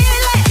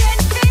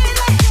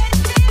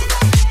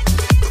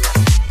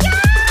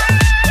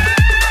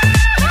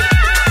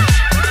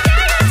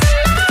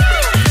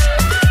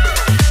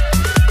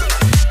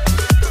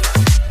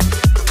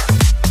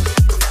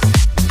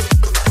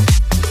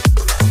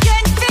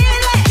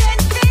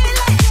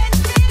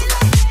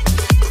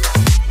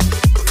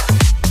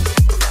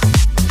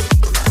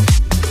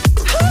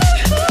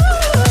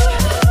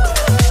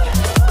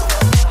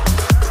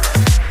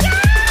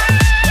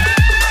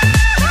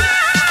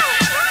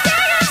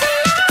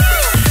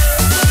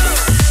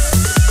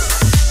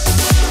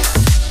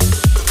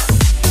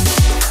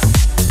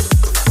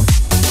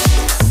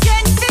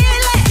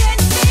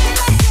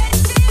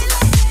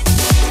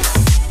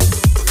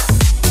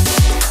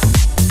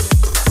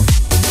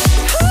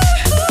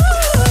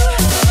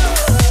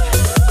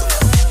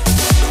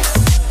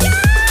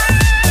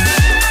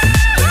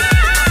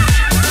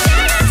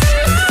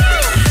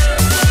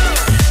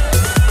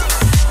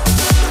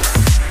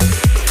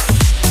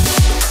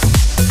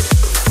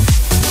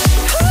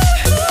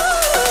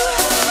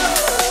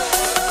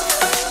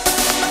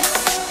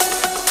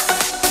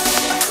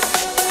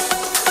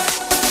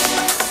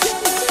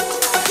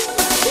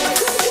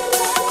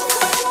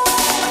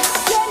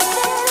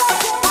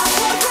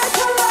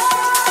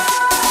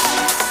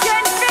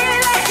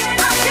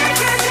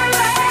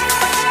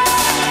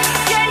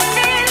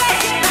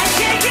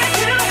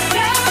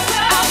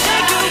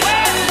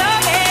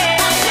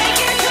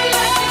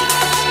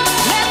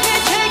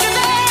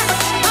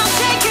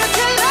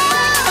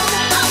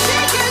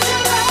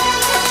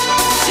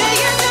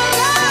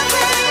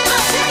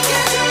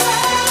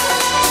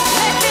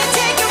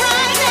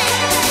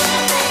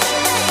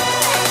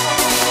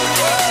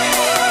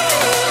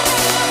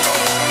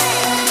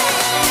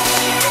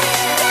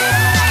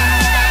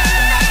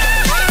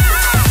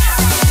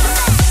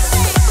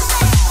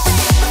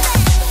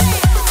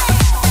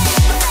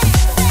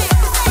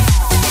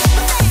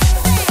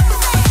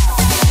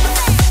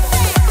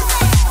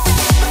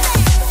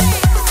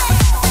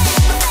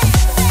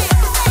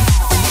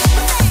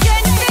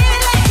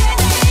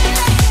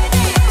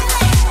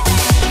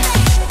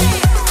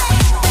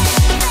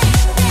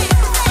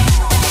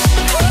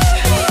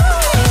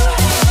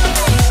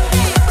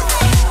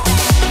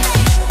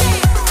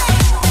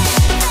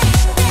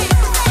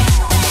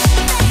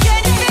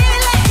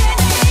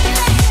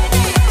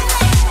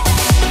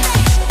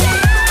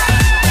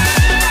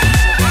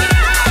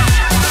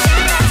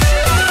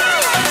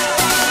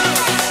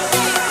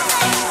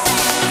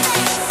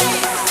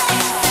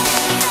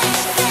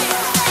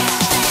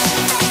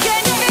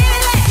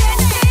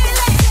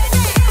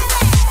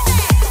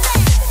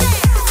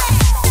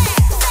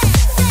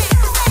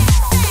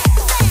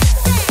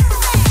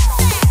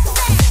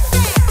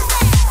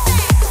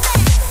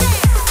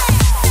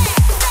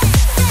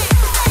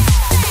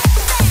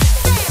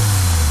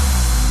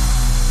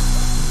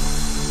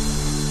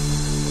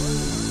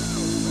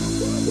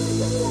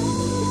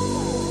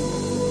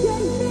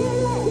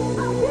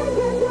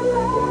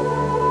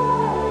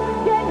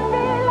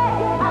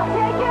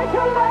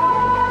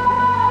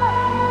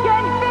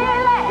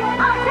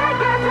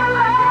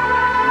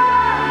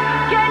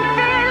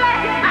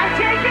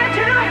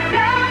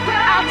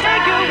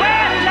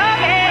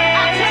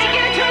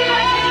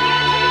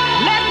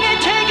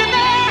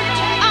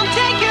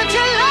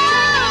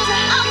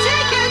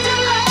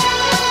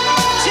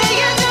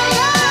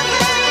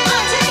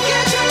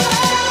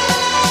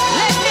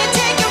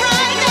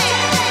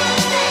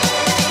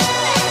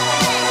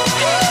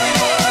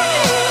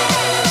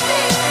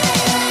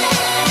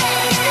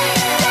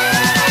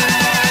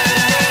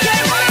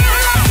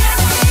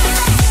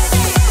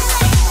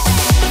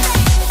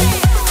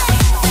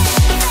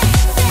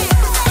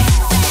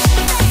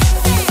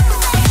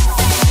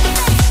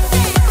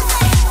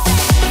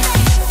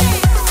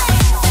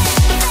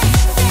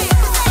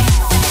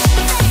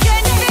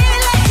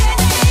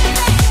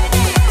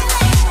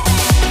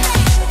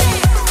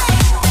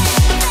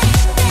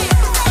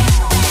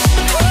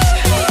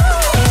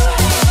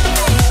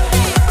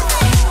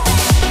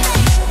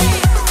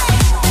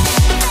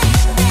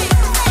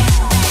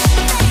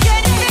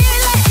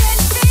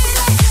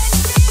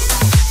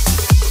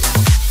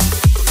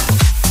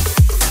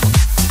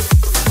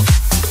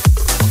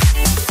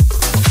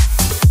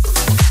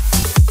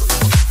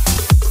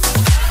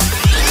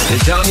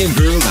 Italian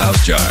Groove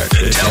House Chart.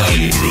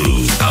 Italian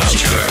Groove House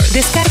Chart.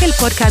 Descarga el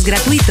podcast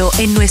gratuito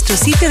en nuestro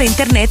sitio de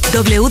internet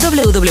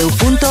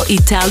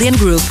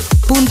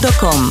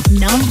www.italiangroove.com.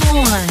 Number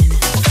one.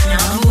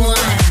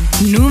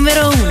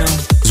 Número 1.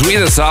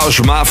 Swedish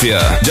House Mafia,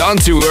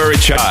 Don't You Worry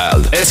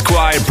Child,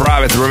 Esquire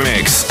Private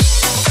Remix.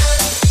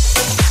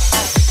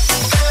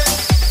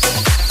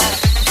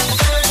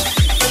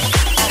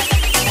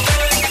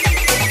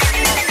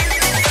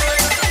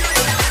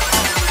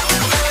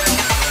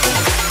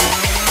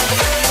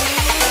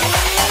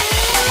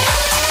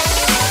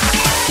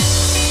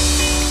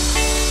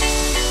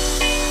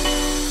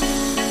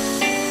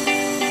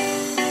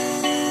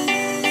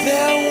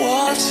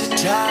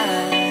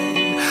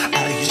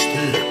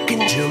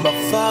 into my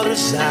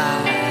father's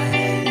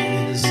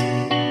eyes.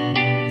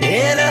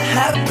 In a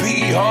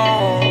happy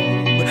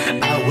home,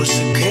 I was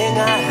a king,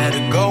 I had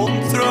a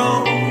golden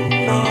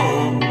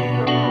throne.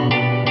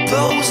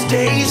 Those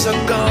days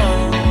are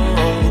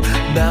gone,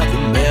 now the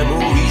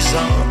memories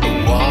on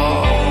the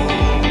wall.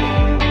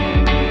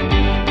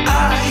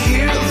 I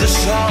hear the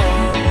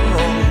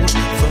songs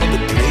from the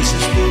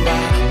places where I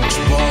was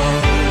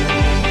born.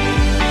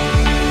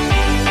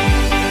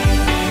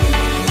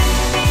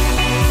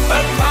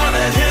 Upon a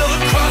hill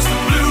across the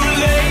blue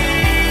lake,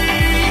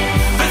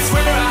 that's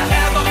where I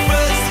had my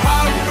first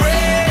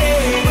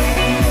heartbreak.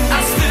 I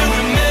still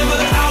remember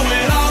how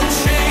it all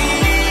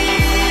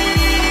changed.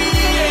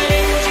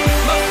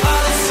 My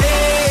father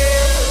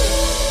said,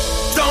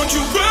 don't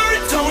you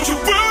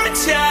worry,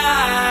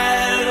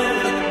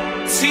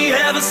 child. See,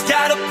 heaven's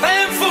got a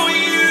plan for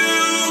you.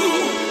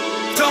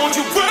 Don't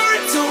you worry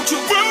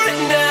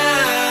now.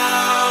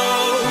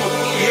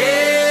 Yeah.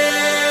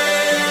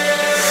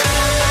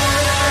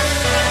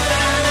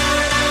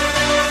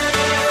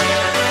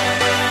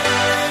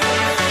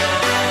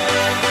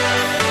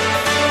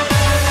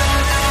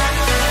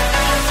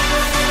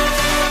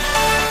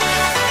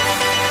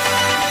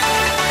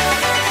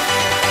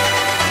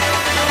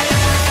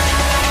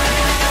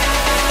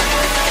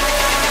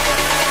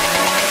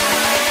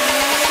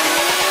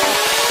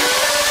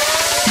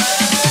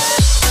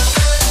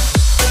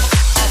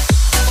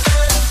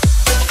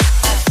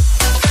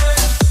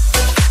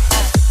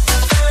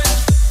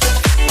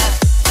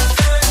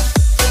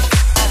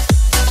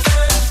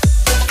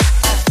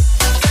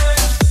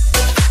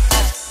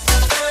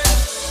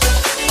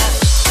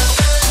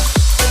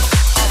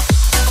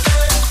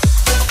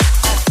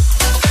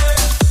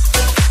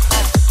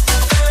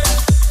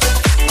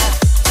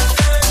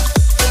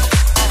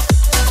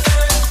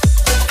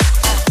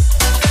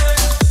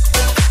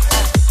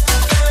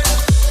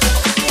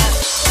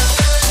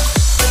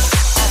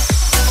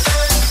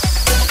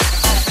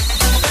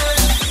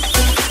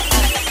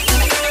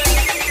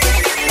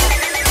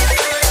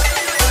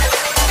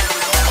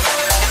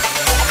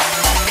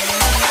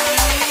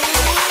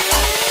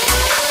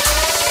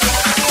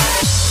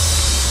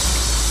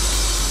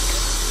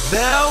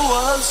 There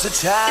was a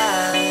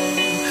time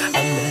I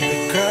met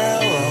a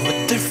girl of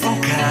a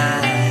different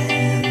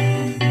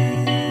kind.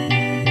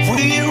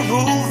 We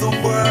ruled the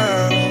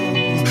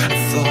world. I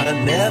thought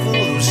I'd never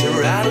lose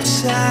her out of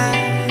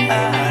sight.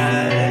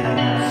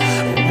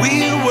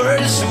 We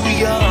were so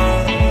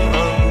young.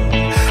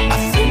 I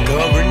think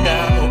of her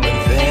now and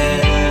then.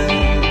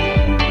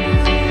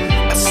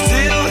 I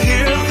still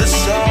hear the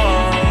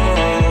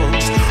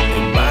songs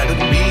reminded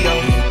me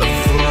of a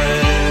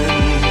friend.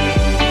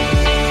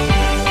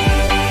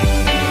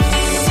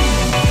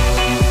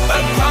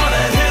 Upon a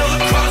hill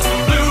across the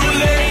blue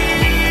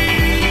lake,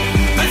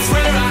 that's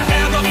where I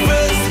had my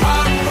first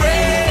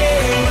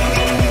heartbreak.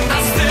 I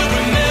still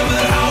remember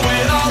how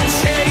it all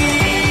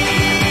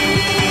changed.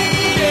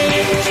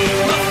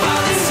 My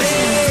father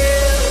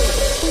said,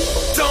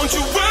 don't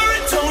you worry,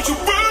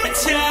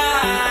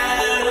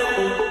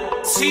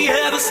 child. See,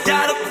 heaven's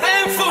got a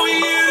plan for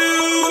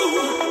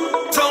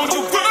you. Don't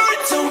you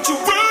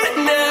worry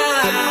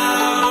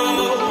now.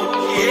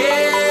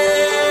 Yeah.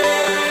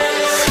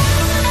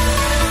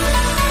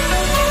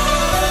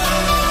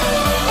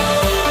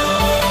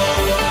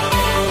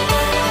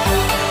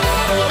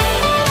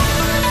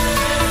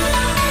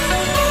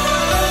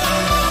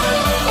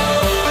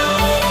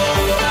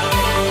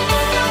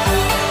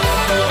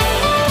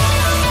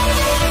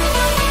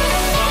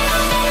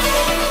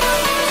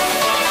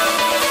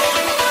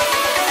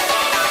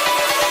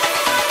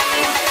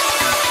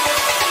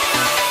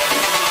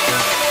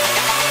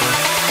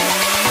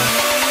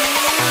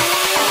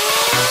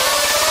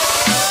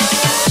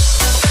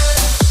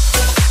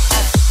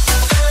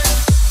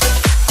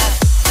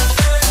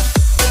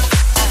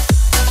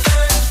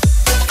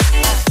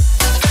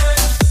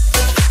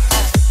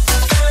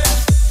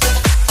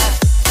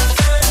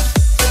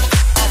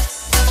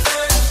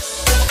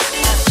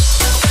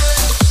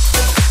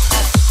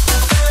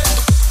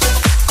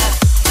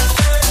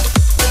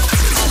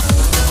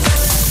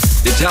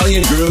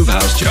 Italian Groove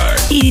House Chart.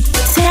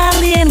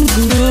 Italian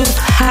Groove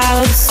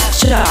House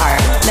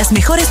Chart. Las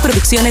mejores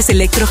producciones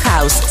Electro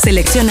House,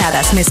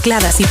 seleccionadas,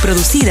 mezcladas y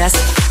producidas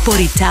por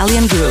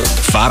Italian Groove.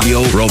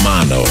 Fabio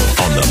Romano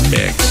on the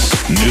mix.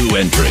 New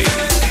entry.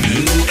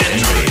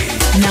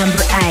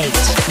 Number 8.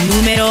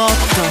 Numero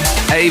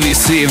 8.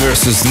 ABC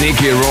versus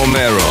Nicky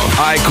Romero.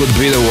 I Could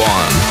Be the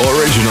One.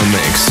 Original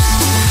mix.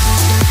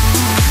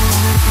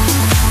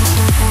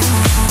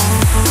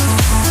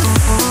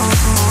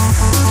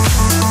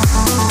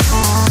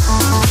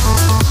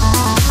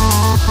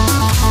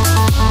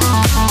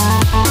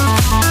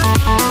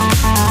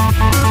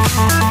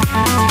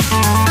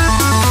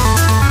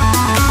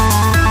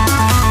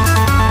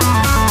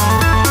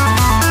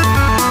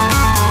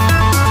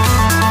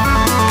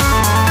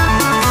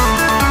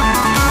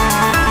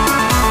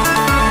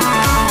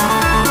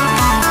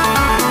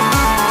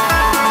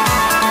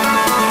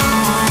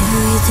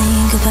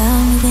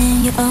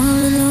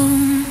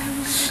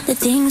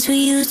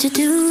 used to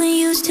do and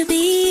used to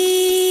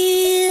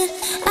be.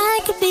 I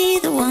could be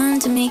the one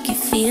to make you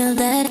feel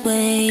that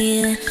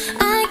way.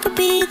 I could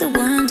be the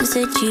one to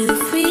set you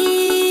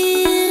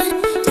free.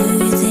 Do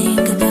you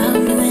think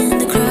about me when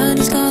the crowd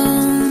is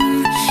gone?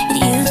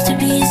 It used to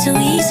be so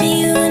easy,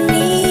 you and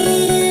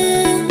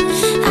me.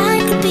 I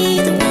could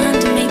be the one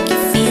to make you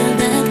feel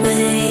that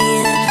way.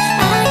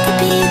 I could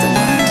be the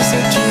one to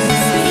set you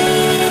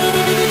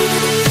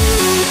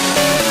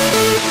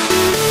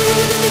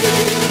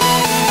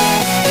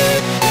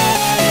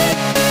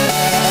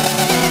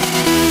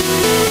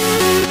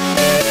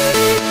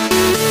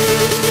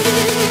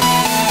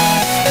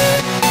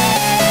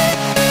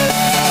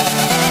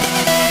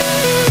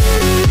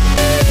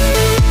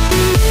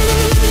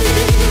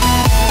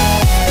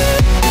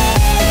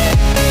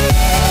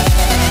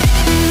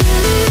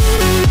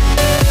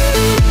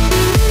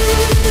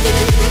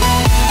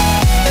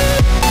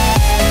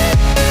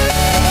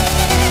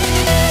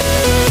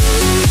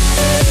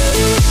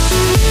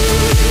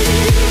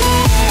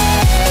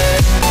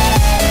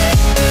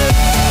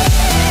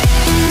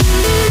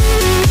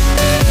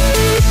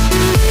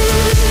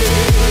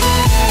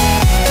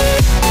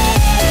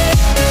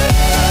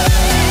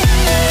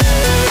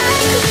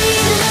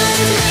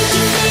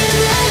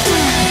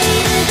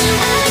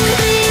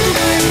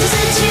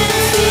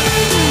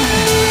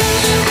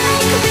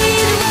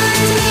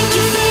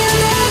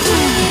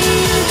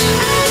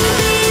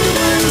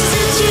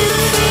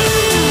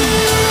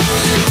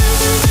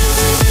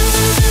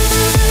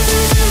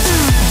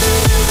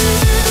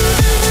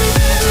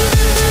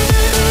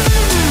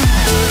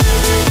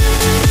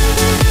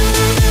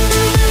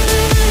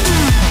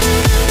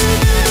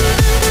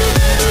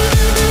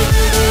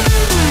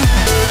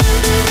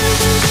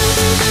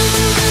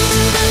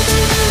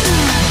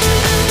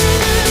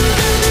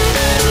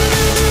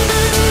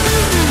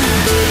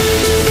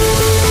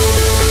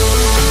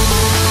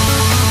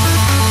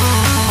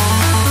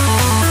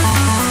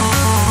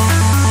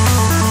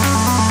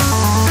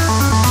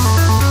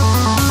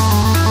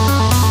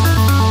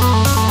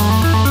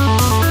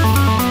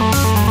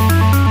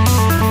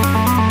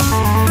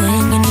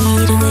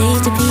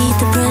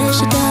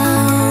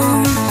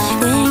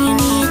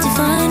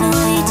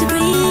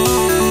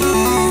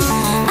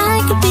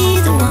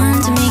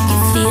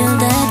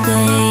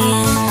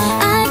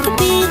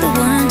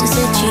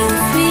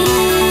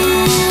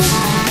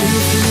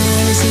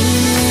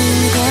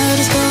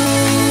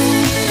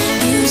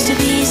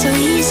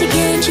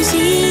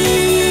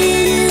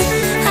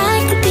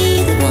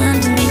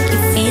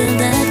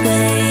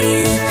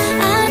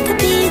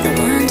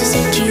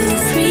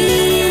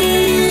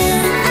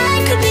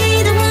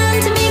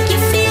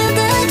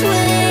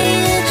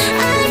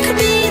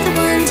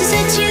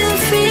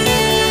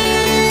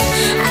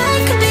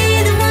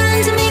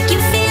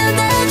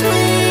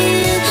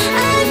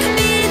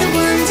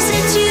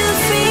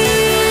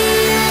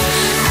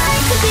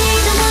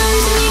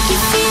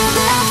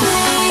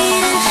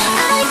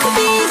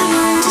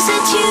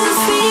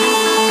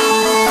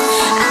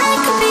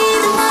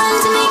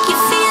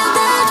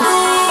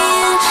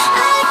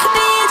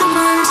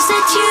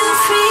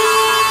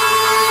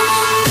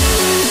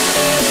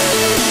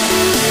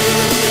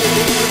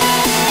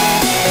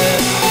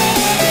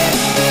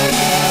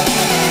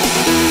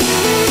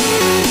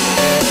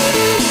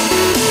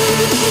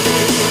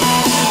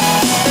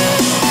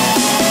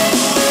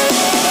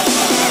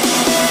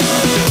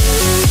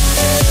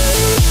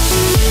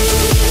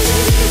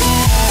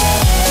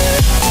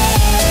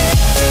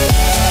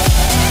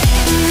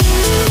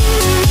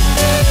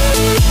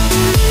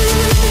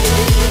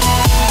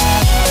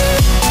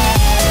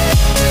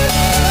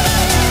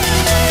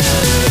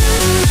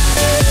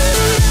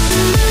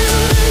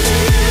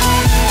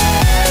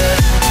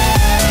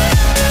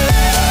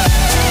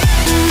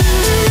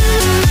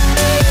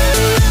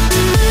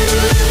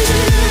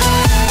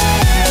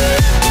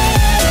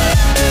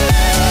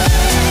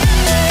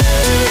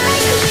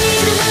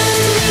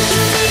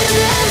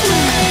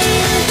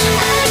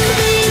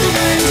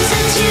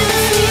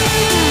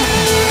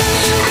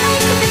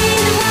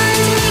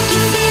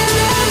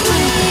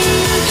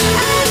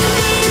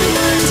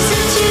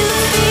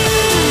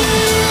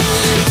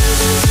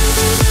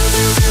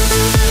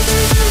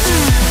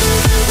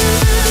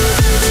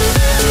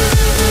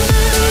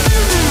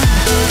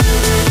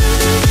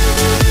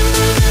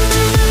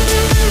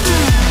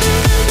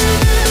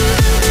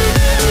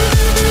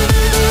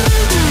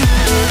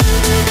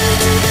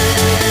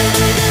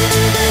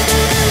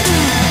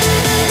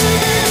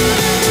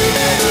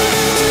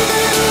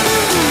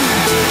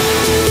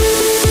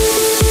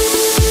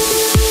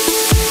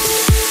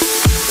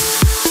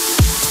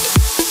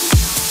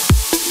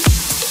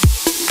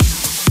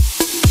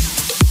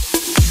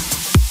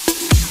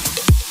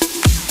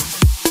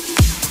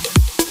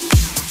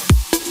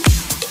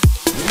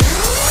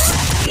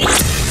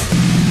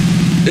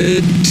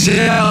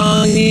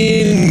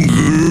Italian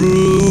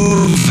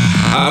Groove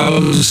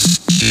House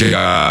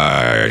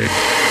Chart.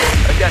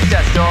 Yes,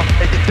 yes, y'all,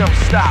 and you don't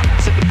stop.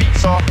 Set the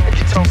beats off, and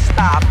you don't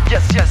stop.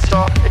 Yes, yes,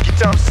 y'all, and you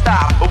don't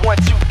stop. But 1,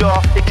 2,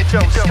 y'all, and you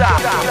don't stop.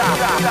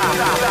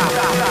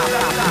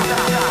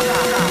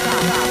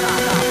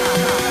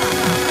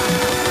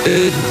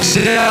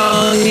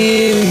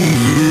 Italian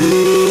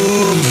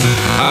Groove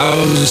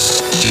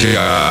House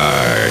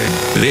Chart,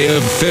 the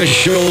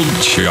official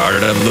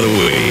chart of the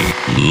week.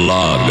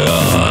 Log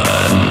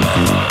on.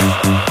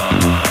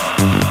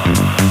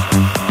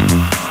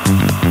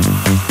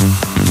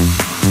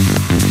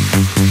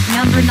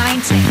 Number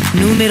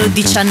 19. Numero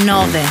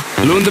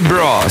 19. Lunda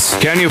Bros,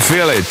 Can You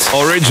Feel It?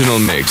 Original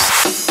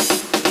mix.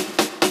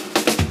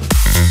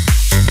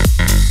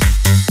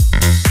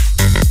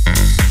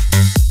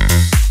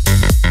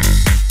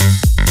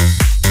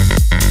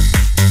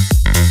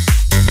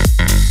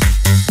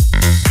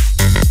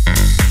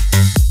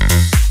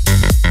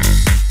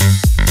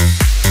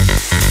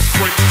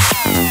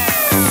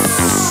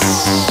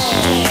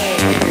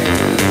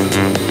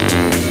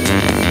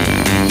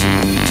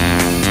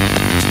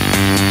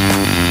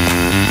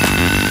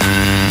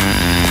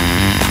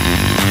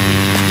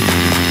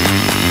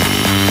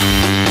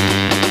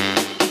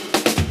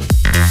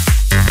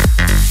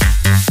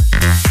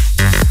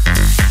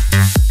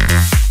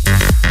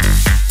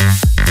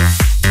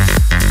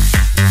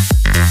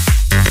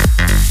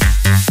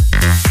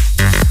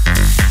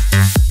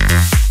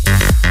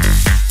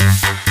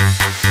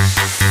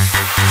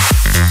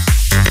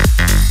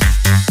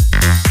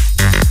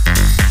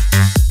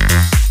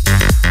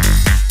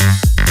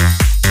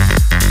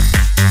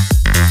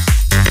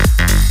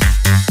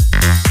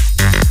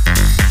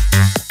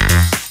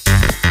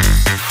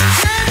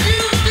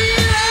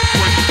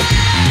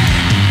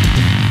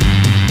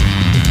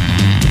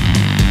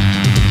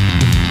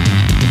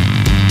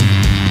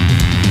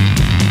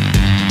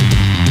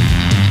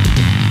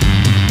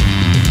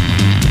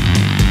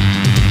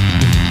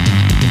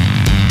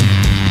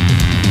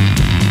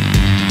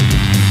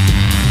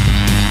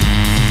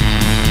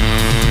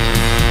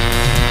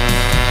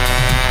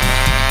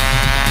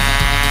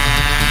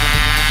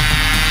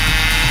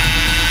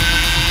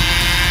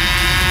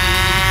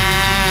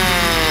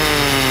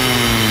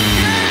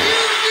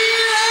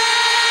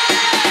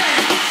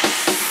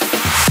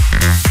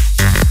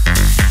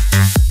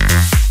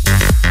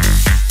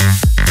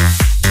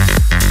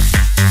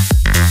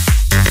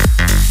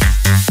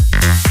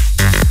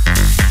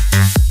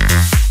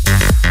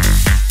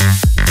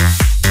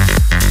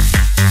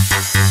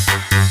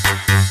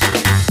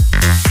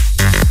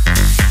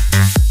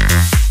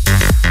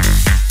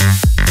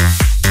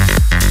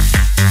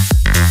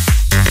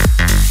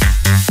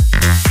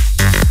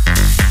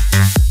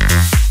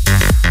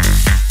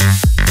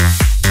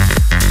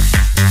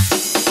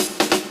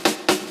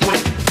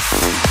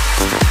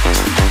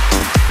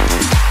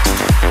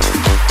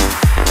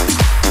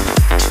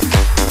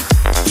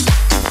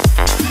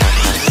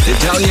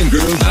 Italian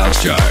Groove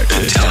House Chart.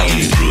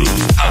 Italian Groove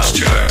House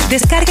Chart.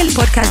 Descarga el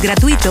podcast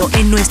gratuito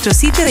en nuestro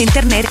sitio de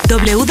internet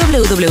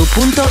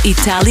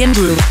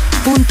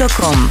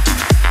www.italiangroove.com.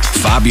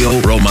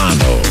 Fabio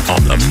Romano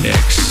on the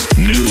mix.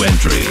 New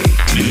entry.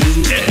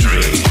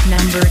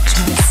 Number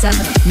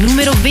 27.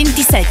 Numero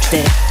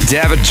 27.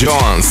 David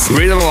Jones,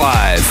 Rhythm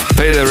Live,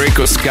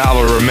 Federico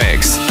Scavo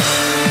remix.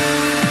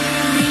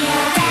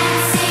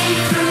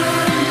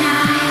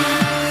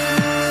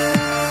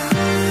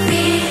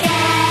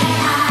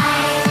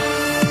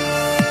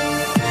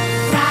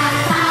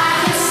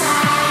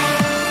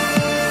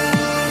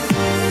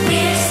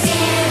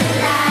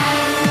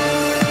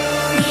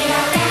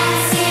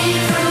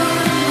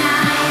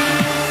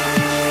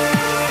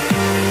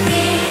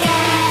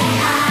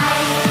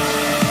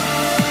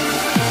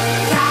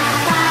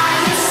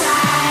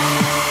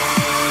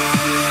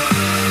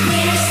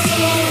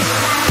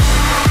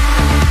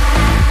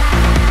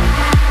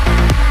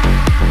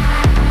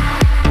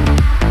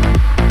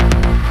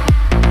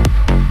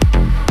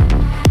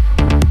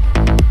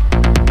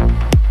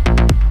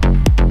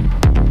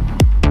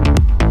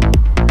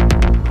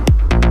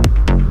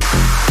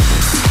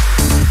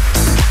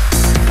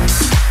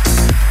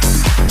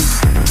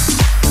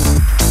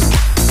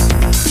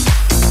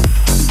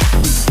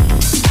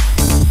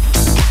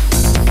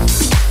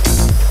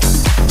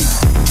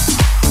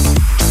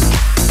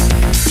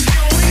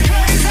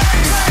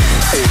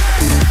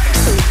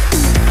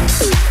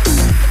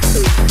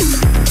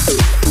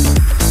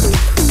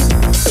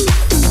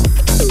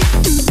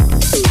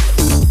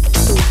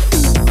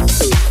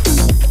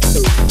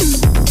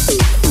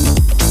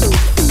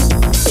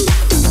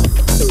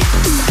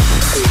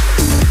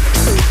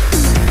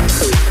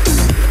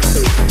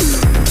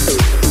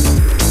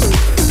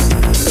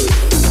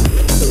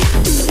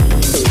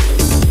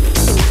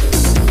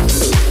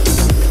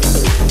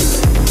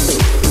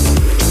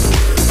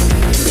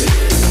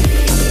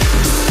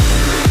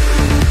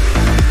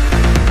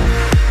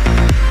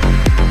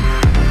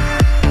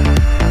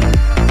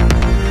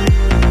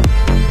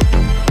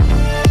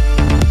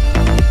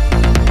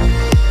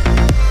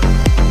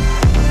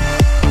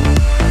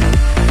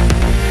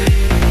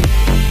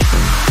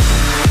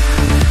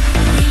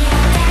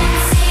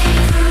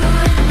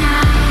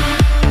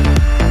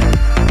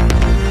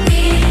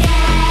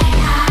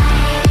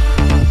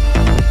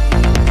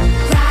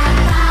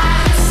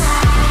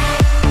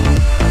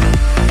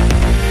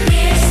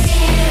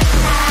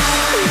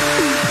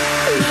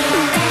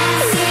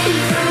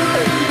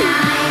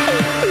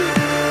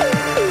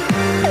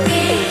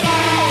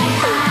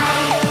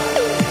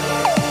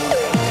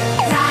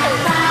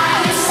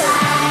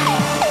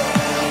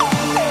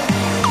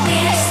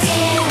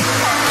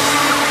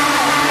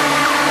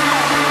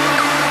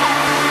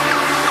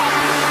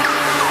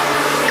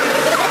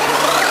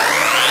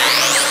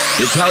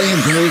 Italian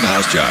Groove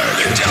House Chart.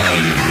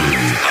 Italian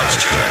Groove House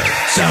Chart.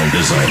 Sound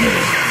designer,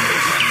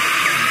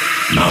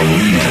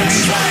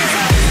 Maurice.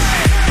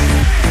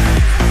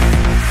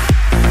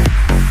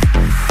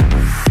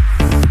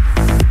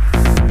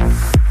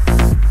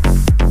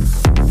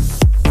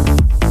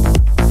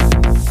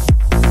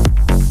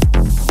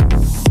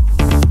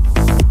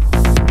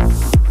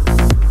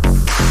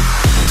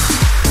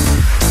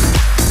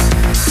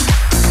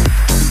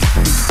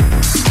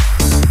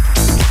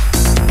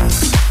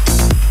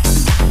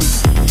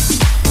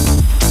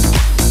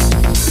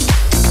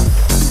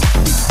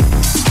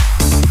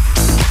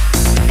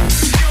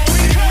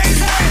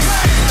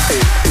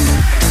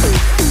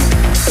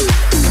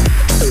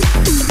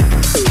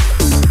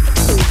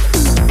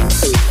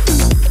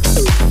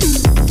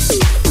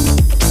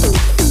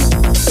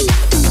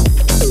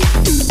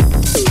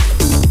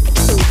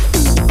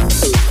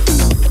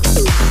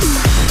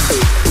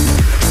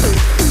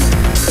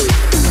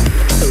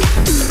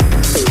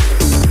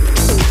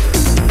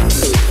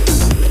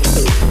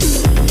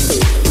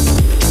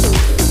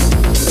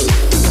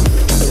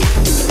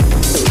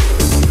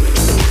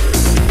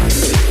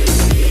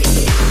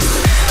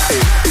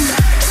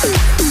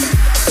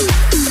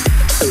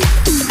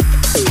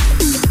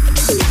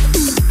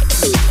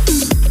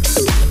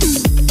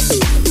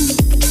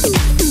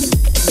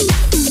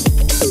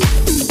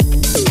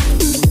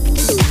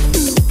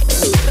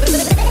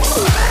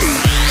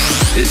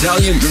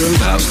 Italian Groove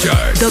House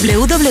Chart.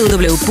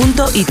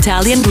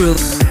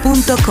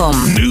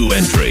 www.italiangroove.com. New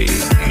entry.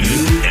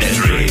 New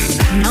entry.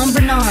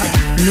 Number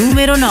 9.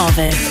 Numero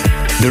 9.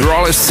 The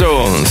Rolling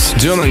Stones,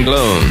 Doom and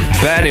Gloom,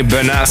 Benny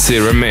Benassi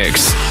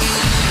remix.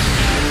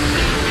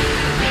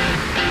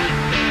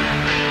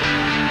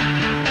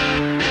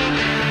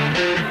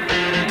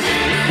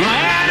 I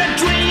had a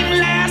dream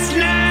last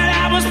night,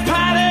 I was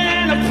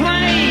piloting a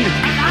plane,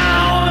 and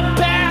all the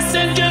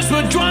passengers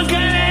were drunk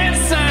and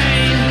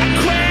insane. I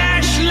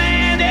crash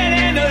landed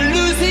in a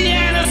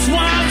Louisiana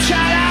swamp,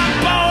 shot out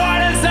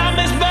board and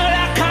zombies, but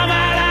I come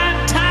out on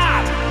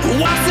top.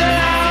 What's it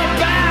all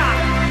about?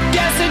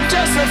 Guess it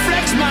just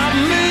reflects my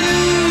mood.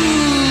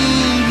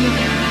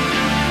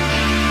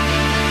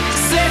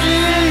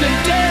 Sitting in the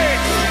dirt,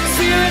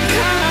 feeling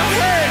kinda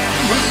hurt,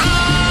 but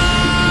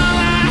all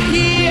I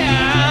hear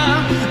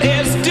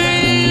is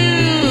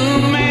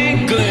doom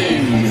and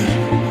gloom,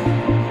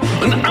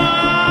 and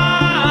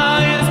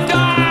all is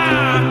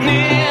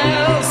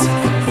darkness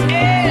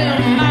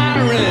in my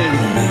room.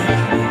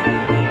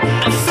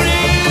 And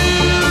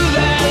through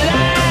the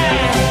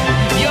light,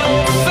 your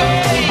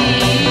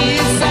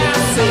face I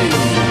see.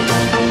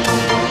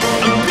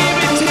 And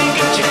baby, take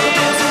a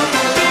chance.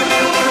 Baby,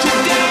 won't you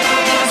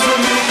dance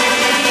with me?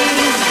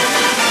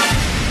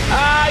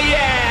 Oh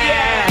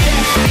yeah.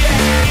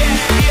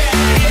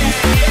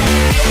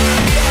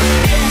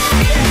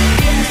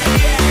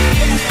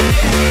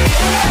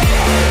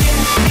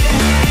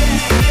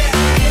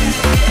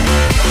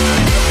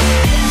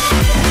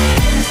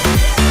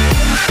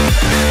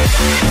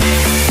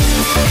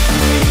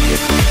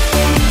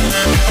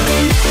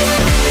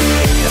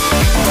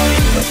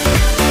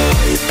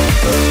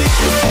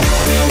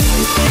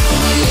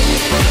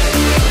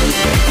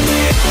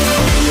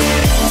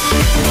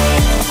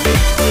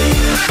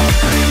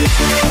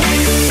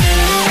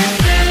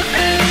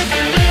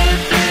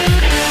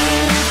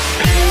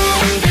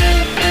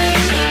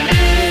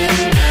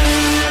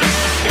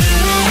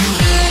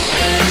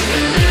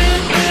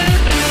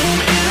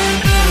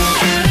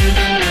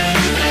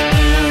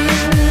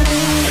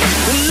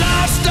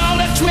 Lost all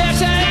the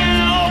treasure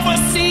in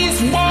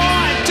overseas war.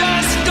 It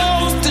just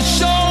goes to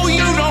show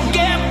you don't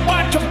get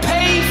what you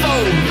pay for.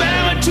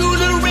 Bow to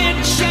the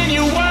rich and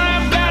you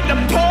worry about the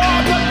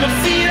poor. Put my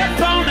feet up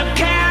on the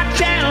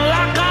couch and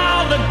lock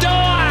all the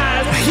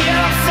doors. Hear a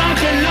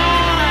funky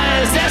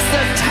noise, that's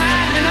the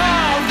tightening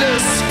of the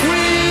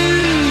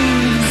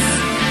screws.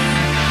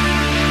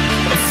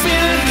 I'm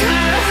feeling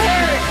kinda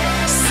hurt,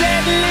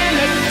 sitting in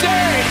the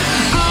dirt.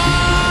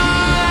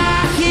 All I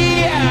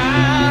hear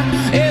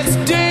is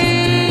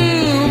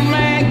doom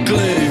and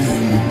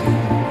gloom.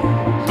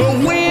 But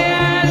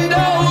when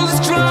those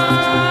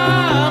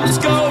drums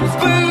go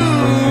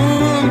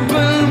boom,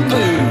 boom,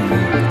 boom,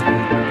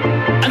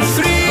 and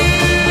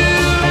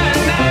through the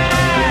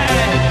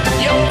night,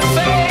 your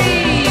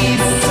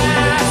face I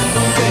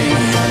see.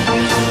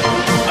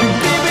 And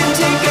baby,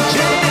 take a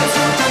chance.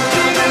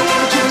 Baby,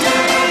 won't you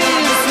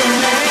dance with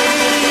me?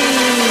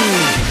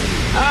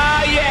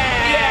 Oh yeah.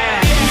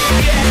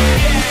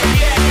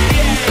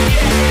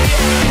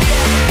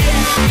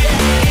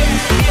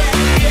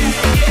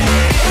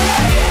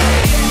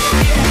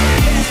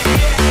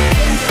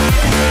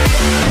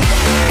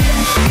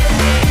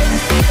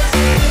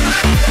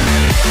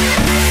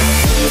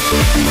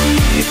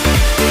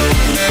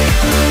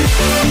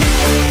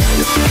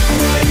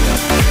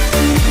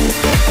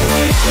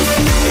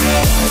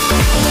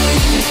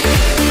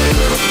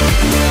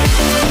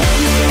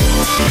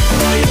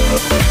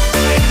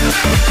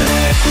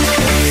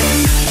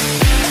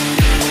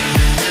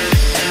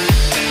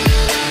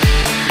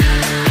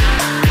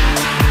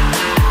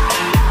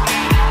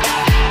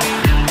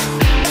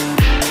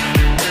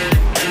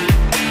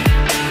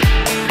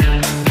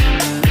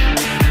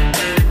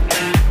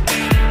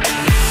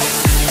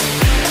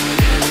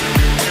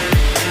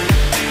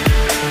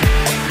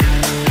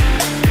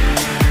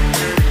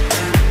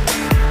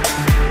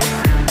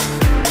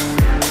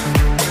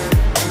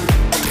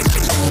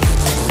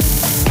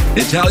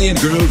 Italian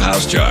Groove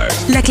House Chart.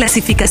 La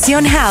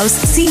clasificación house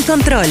sin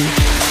control.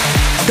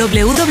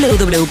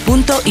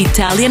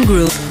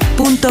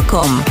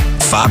 www.italiangroove.com.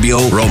 Fabio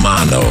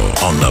Romano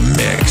on the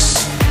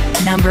mix.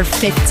 Number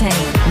 15.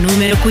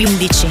 Numero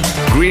 15.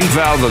 Green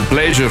Velvet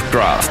Pleasure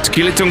Craft,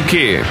 Skeleton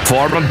Key,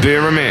 Format B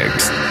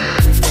Remix.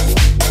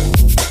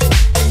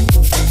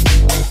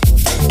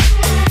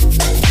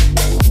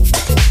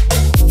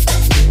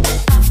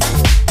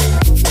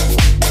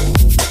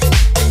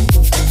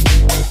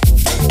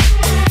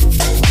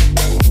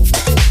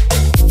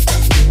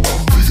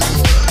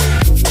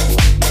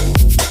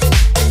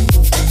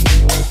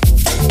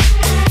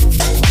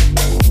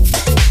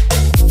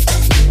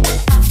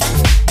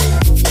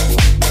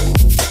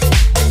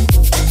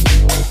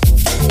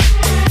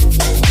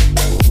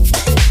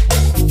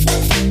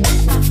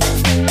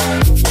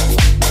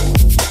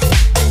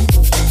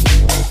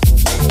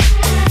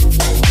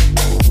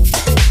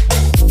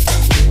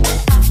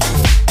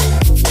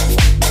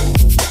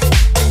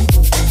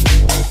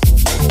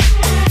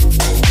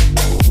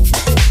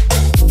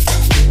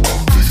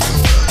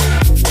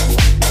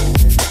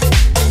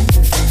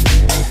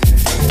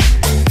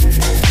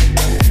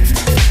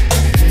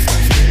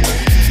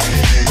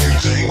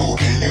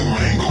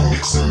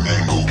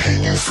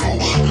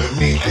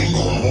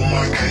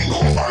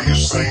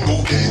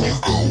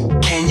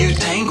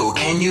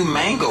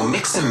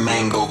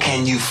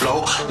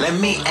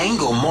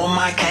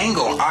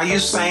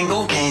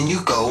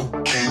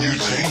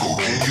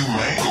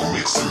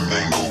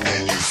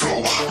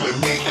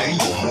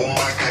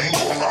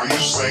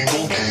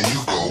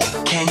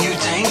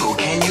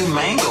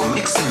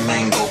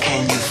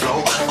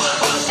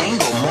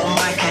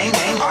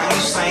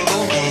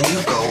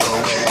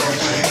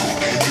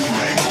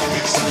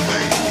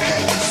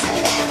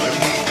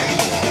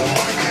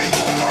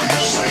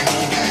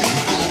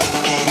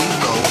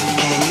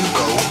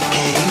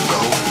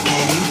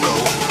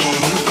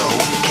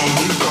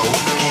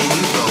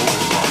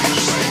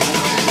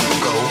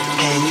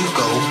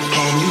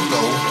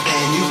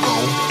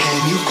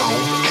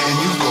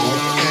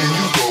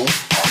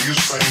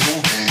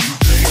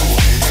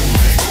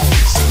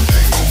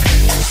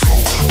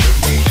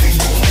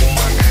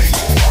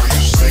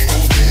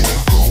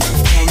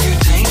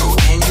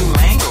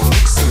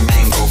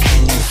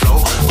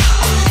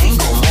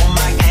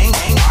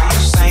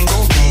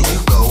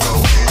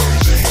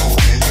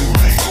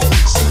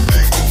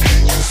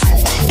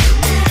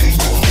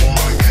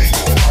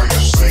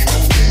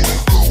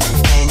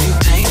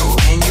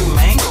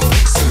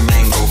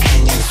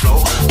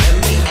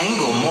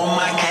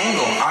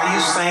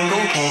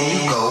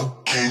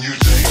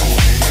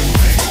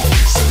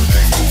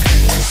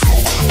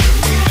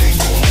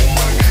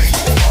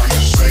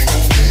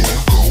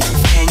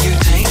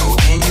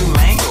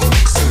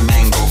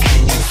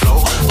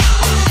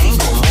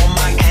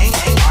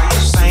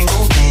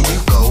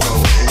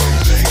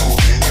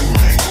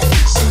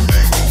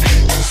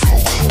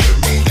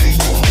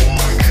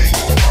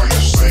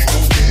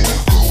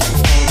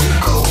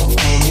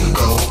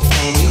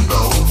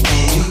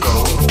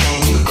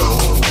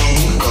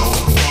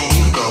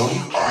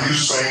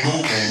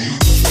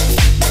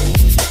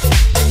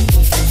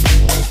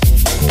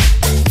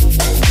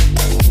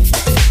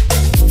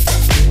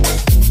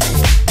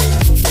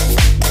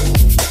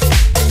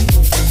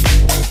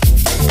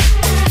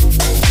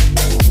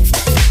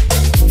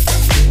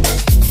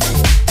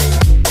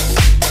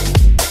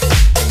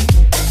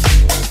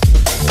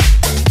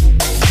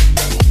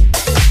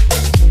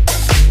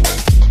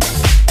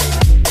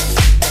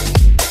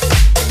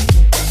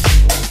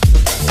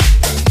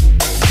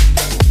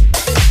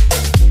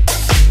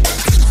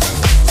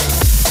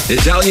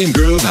 Italian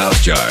Groove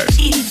House Chart.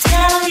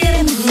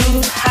 Italian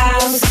Groove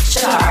House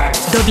Chart.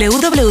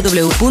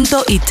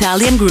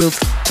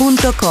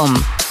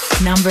 www.italiangroove.com.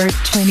 Number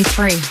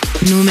 23.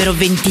 Numero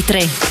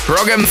 23.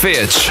 Program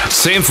Fitch,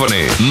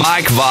 Symphony,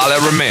 Mike Vale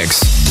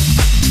Remix.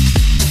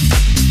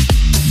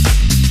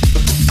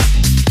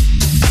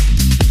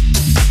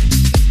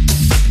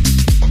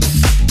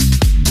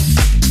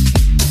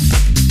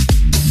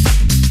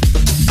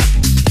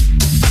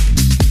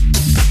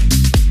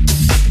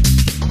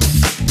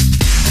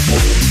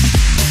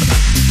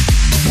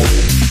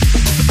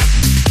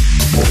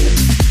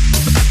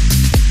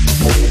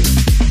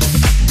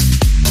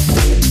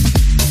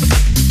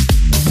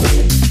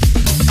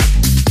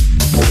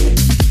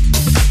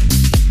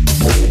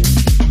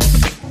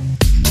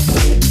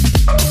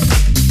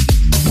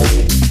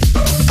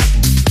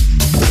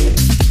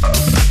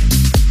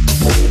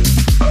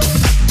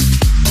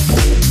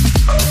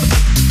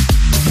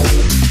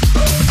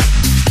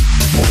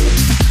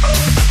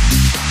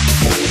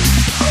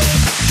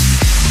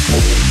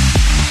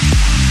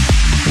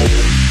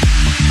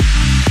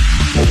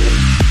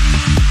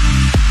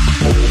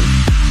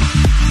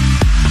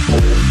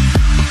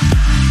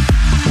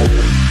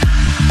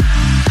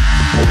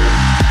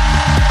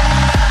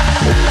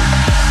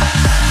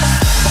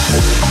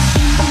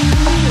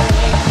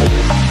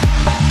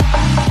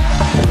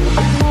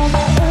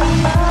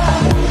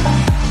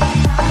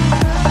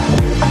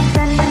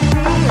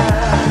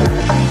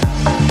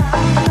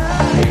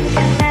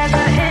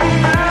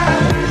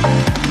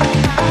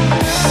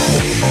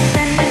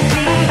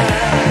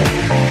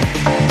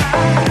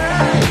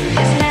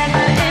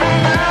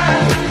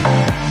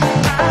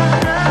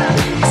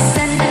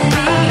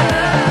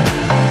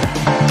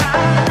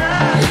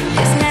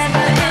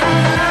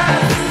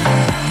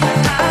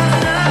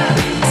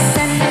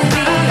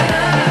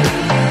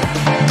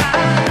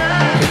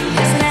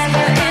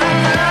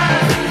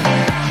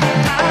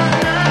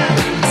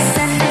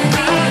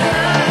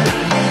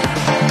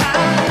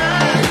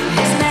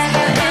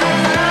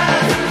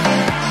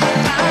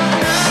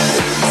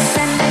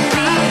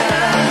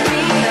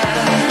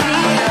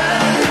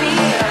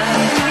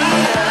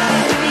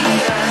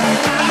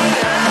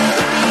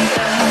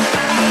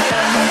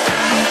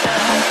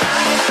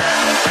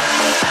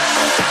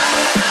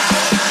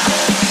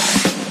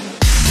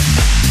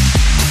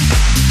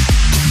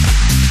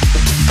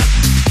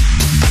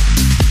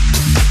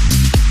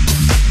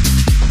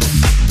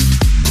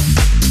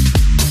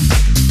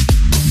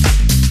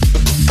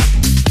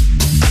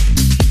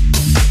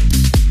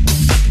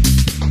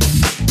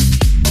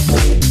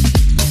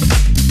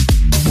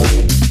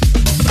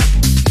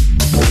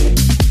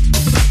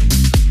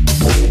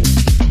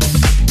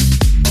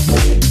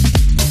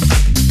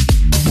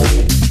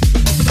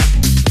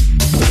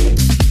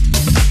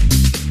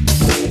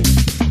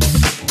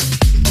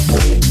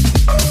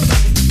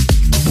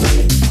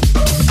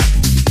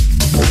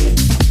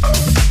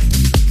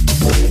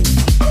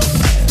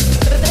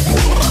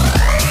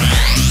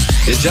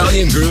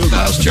 Italian Groove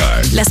House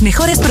Chart. Las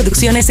mejores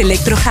producciones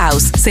Electro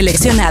House,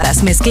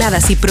 seleccionadas,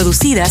 mezcladas y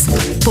producidas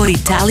por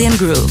Italian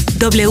Groove.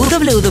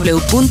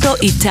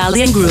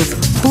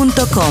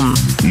 www.italiangroove.com.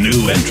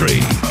 New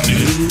entry.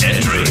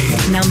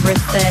 Number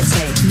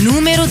 30.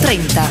 Número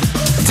 30.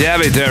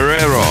 David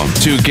Herrero,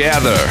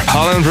 Together,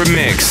 Holland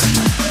Remix.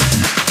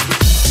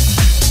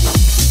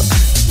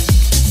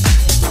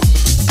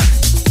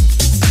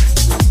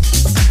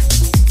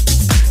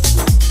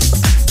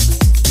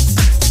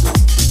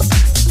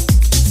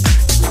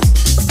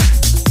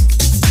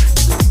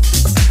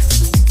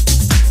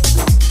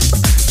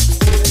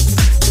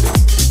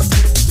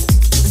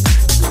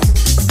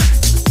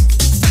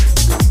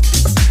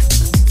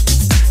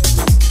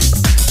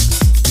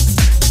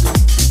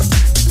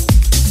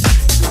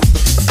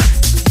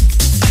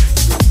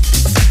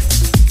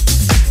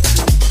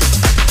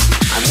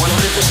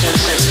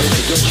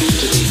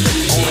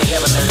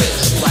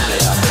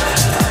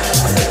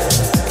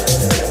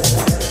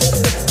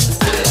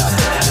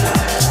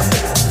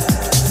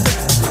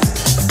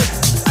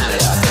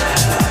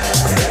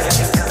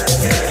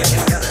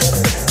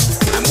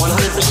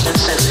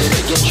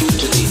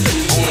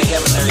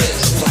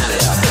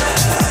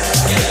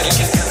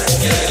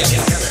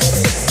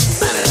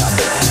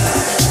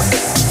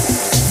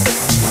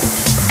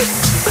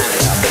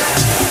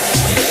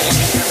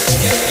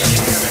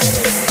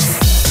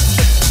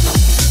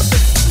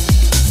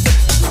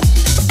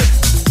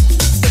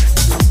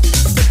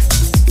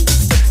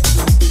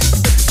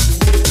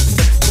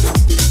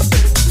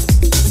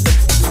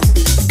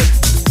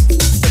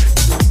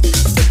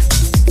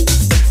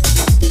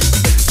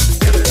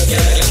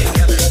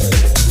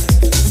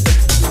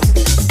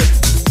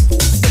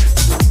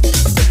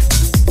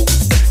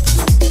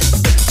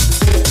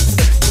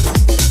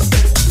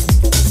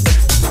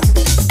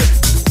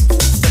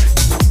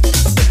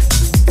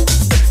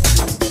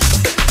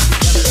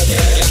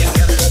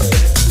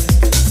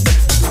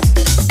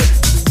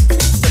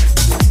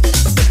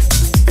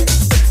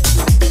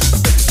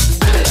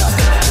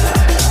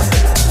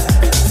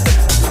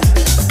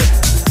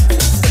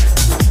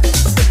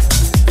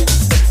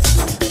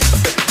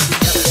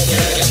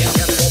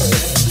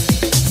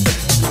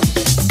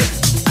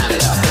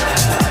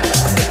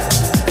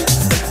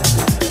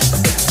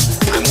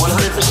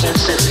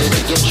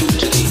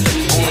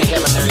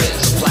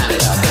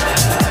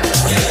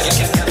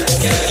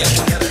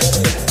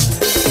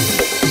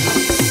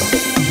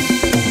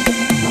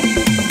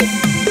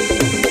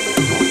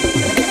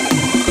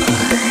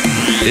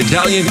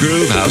 Italian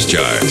Groove House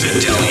Chart.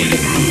 Italian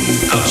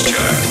Groove House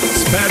Chart.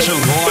 Special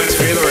points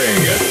featuring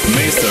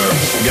Mr.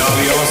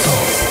 Gavioso.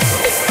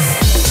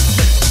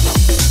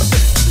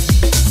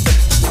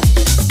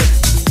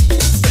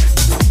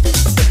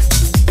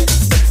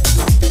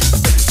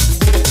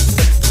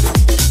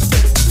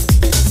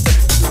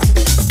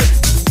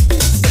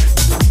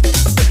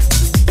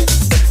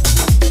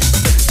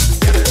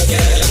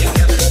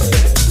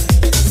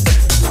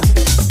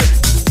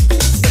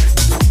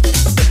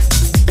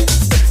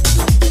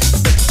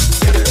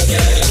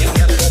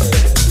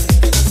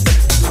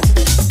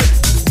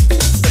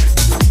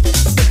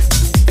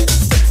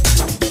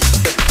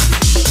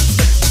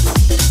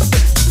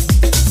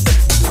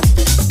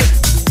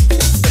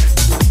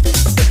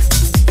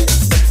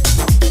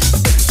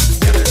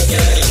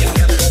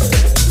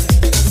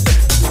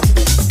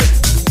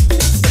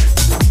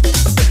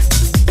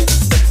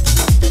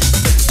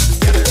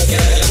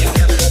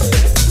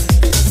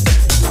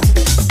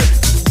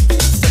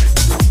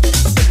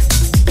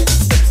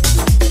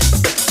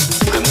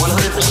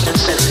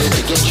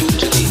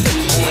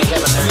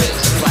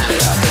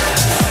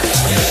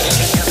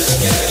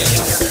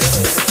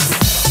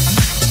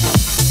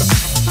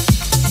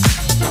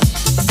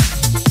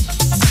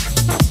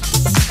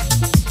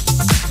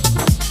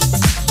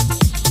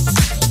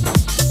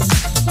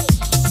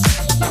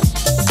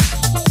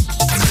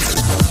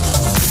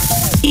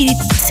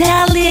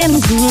 Italian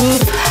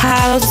Groove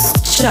House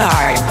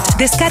Chart.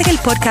 Descarga el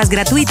podcast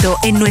gratuito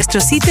en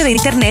nuestro sitio de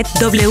internet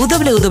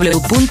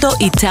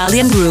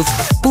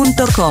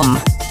www.italiangroove.com.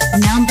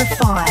 Number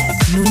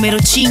 5. Número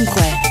 5.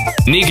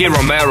 Nicky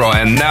Romero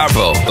and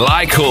Nervo,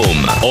 Like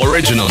Home,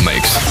 original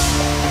mix.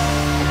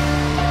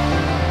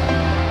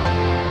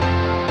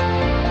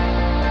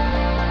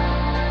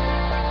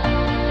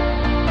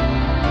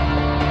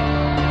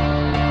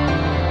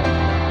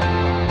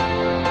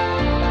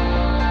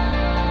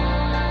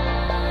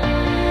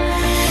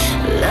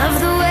 Love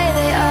the way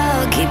they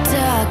all keep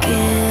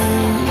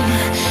talking.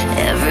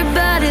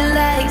 Everybody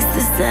likes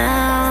the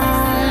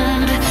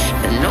sound,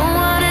 but no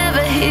one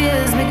ever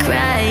hears me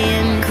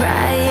crying,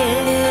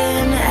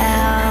 crying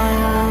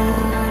out.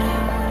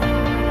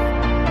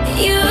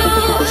 You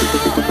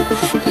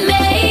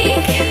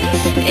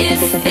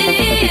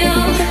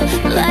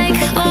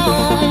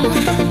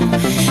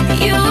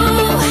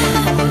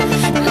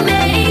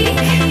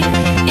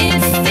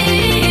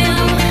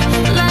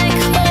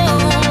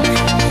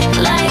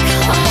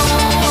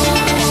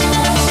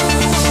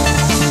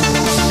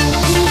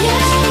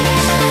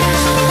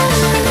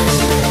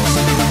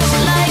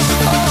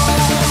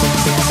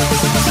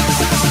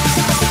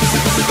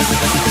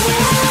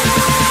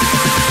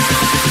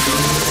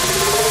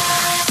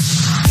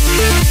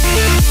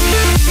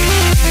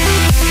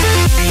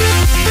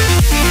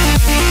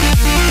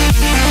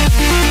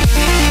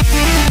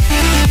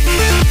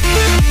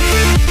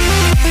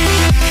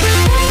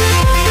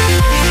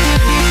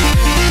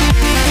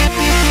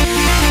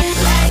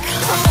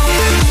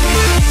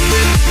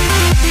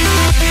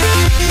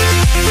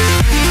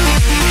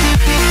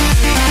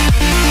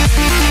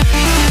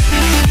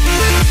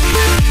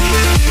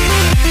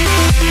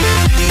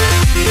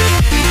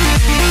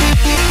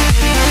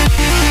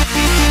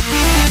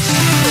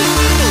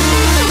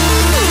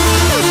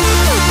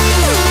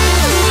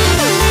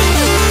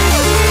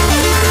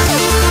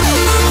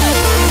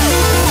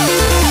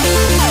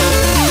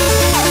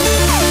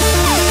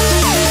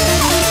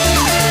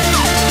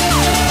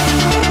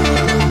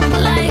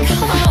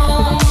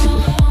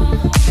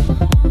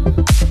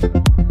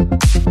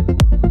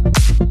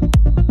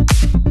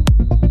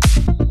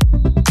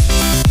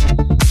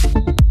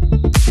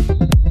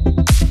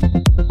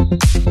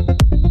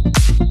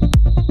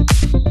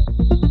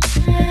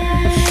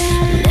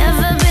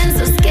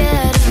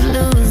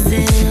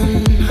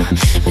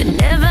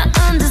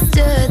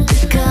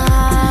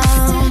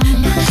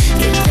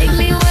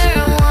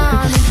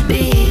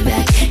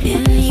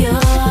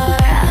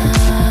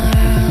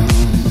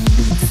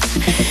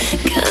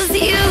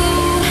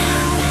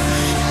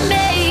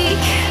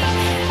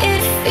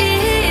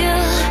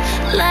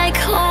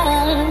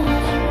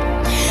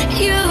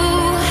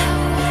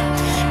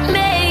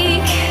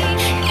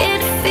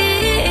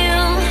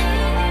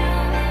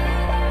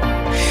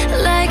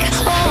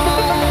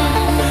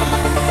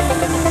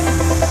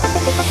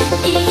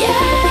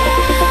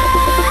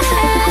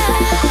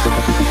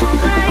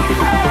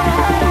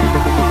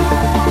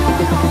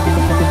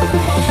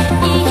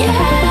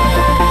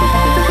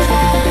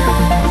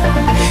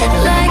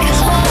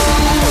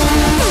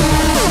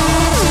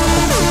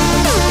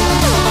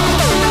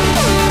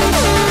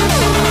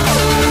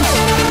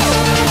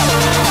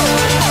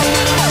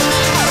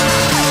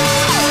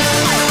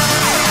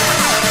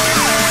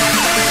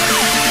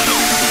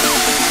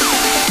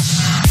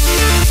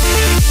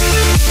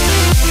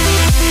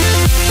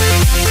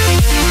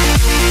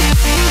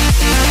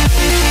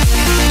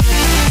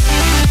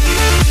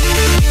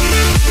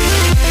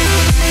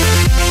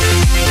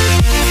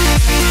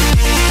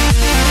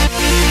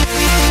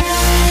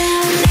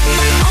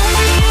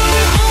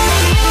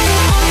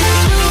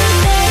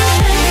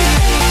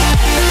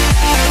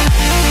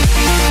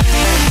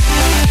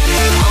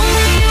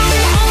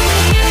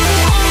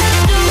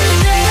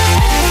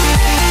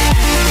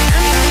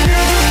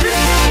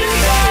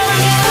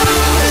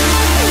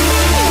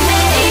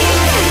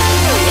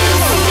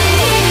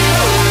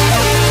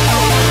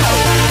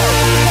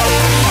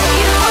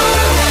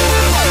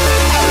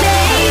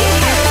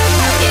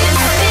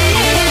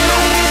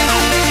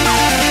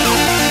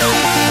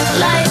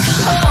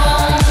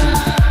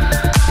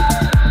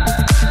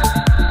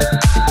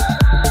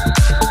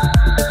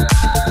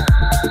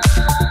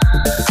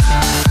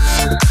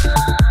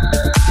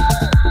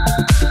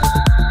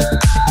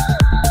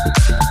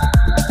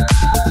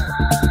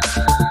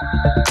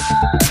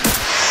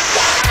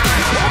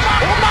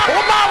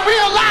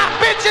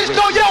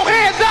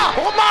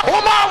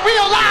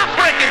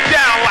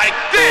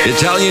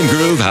Italian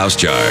Groove House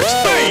Chart.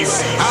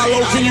 How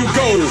low can you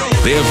go?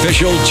 The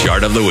official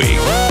chart of the week.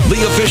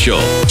 The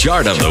official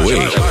chart of the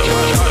week.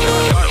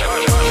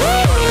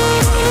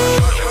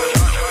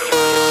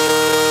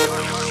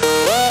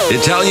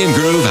 Italian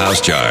Groove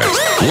House Chart.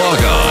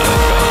 Log on.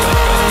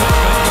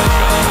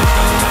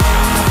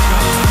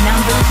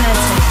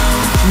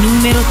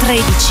 Numero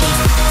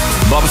 13.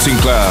 Bob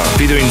Sinclair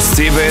featuring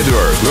Steve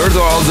Edwards, Word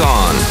All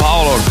Done,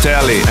 Paolo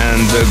Ortelli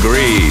and The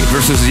Gree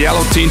versus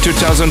Yellow Teen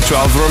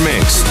 2012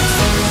 remix.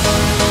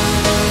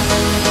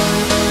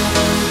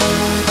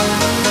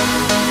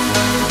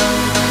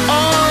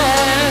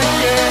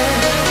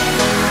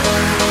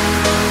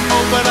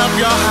 Open up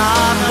your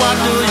heart, what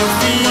do you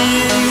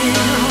feel?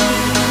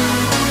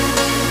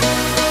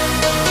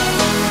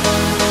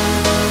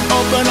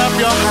 Open up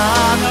your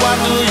heart, what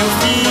do you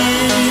feel?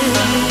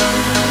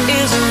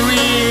 Is it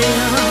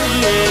real?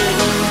 Yeah.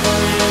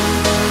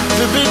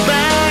 The Big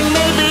Bang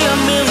may be a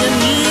million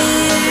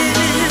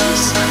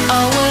years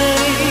away.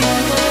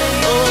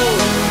 Oh,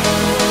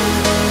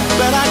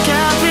 but I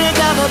can't think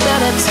of a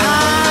better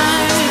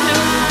time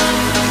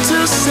to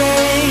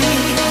say,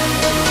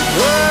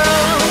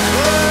 well,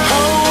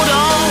 hold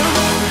on.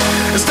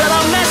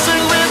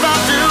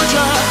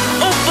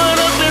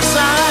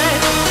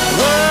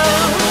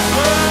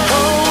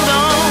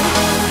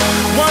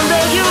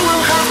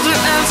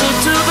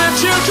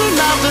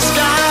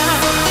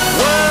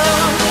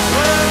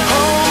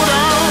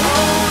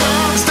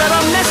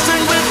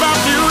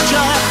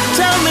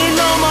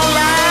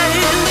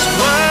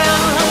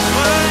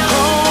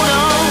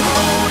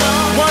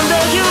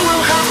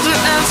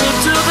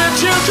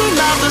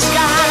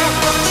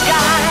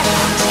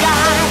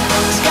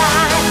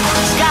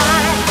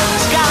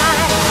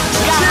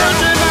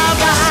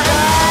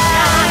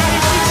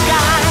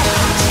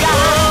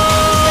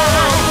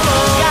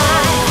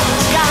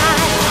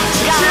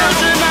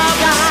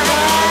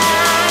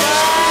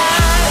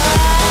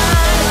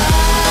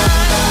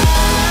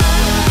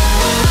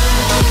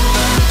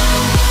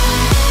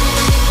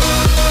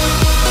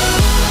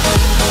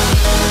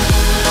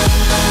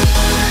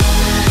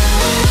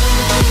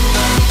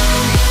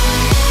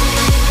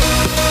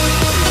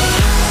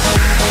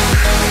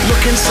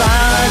 look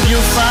inside,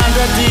 you'll find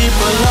a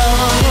deeper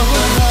love.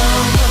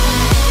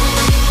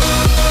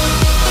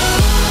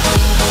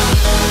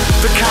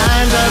 The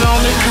kind that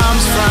only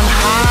comes from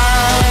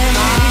high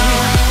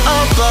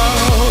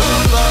above.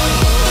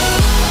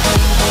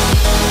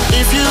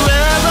 If you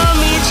ever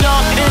meet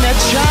your inner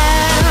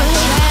child,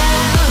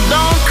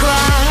 don't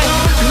cry,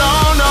 no,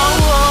 no.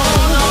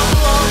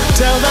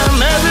 Tell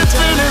them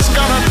everything is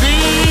gonna be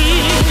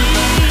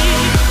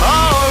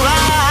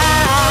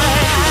alright.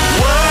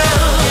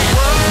 Well,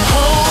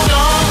 hold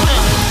on.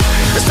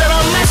 Instead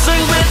of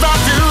messing with our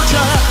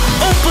future,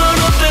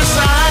 open up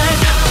inside.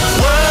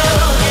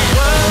 Well,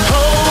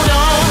 hold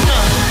on.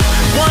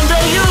 One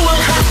day you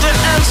will have to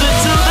answer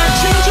to the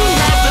children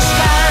of the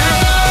sky.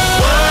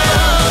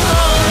 Well,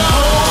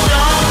 hold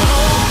on.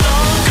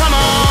 Come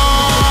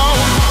on.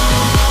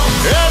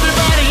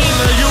 Everybody in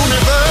the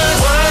universe.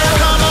 Well,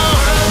 come on.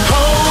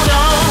 Hold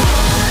on.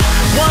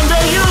 One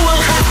day you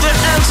will have to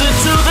answer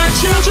to the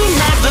children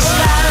of the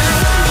sky.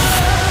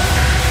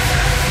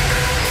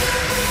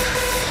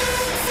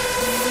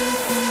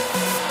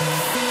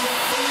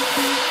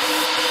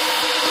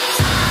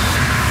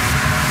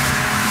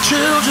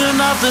 Children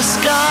of the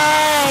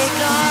sky,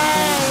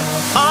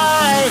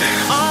 alright,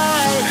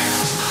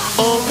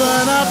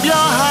 open up your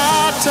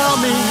heart, tell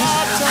me,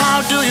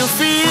 how do you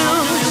feel?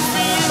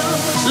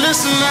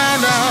 Listen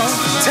now,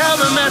 tell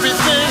them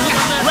everything,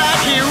 right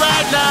here,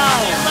 right now.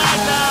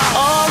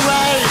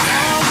 Alright,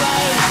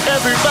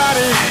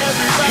 everybody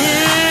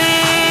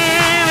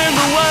here in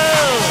the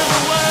world,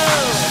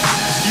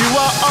 you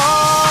are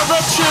all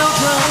the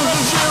children.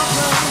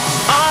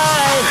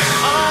 Alright,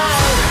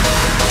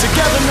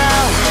 together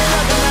now,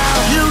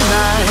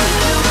 unite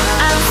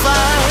and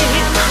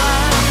fight.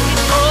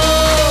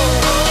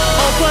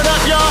 Oh, open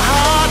up your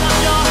heart.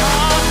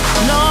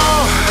 No,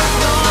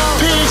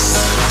 peace,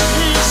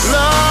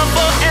 love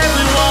for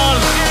everyone.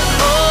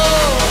 Oh,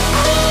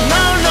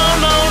 no, no,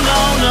 no, no,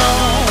 no.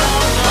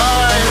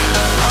 Alright,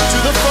 to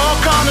the four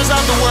corners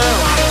of the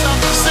world.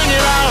 Sing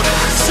it out,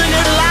 sing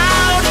it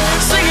loud,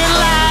 sing it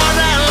loud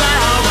and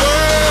loud.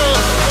 World,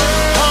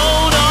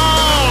 hold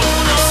on,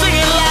 sing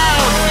it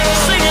loud,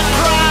 sing it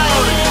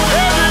proud.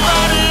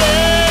 Everybody,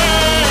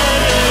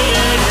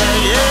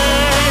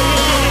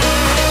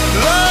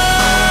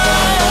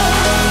 love,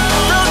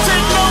 don't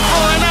take no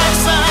for an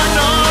answer,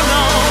 no,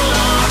 no,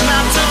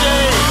 not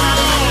today.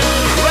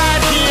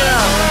 Right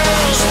here,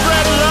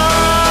 spread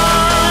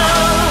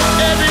love.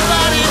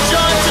 Everybody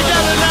join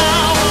together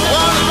now.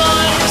 One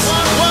voice,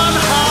 one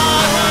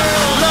heart,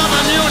 love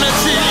and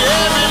unity.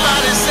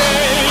 Everybody say.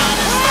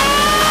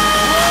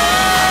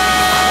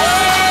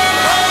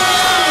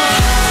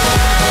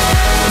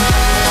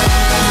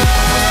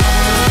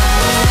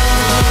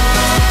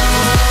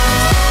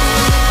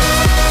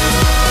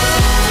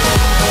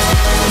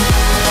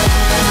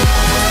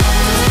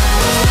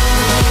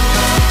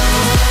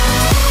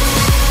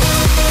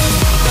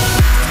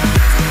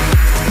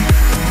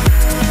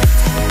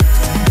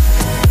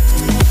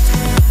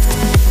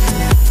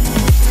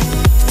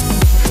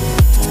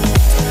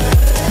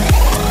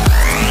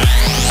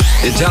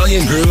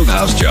 Italian Groove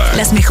House Chart.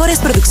 Las mejores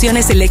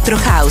producciones Electro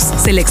House,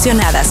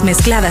 seleccionadas,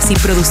 mezcladas y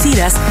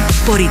producidas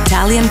por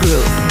Italian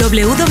Groove.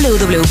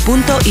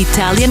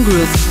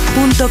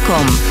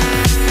 www.italiangroove.com.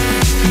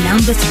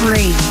 Number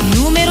 3.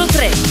 Numero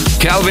 3.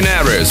 Calvin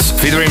Harris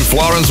featuring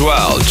Florence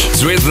Welch,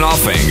 Sweet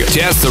Nothing,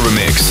 Tiesto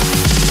remix.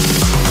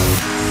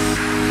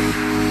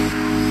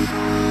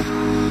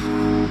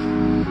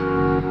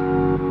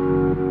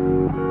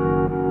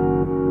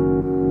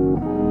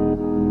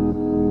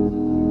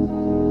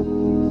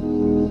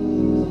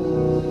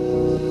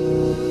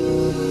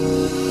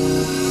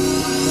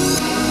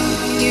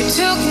 You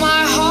took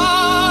my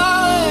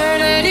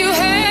heart and you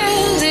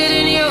held it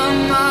in your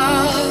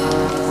mouth.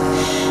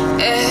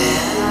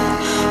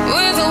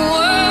 With a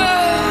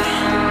word,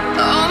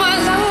 all my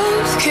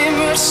love came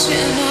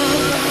rushing up.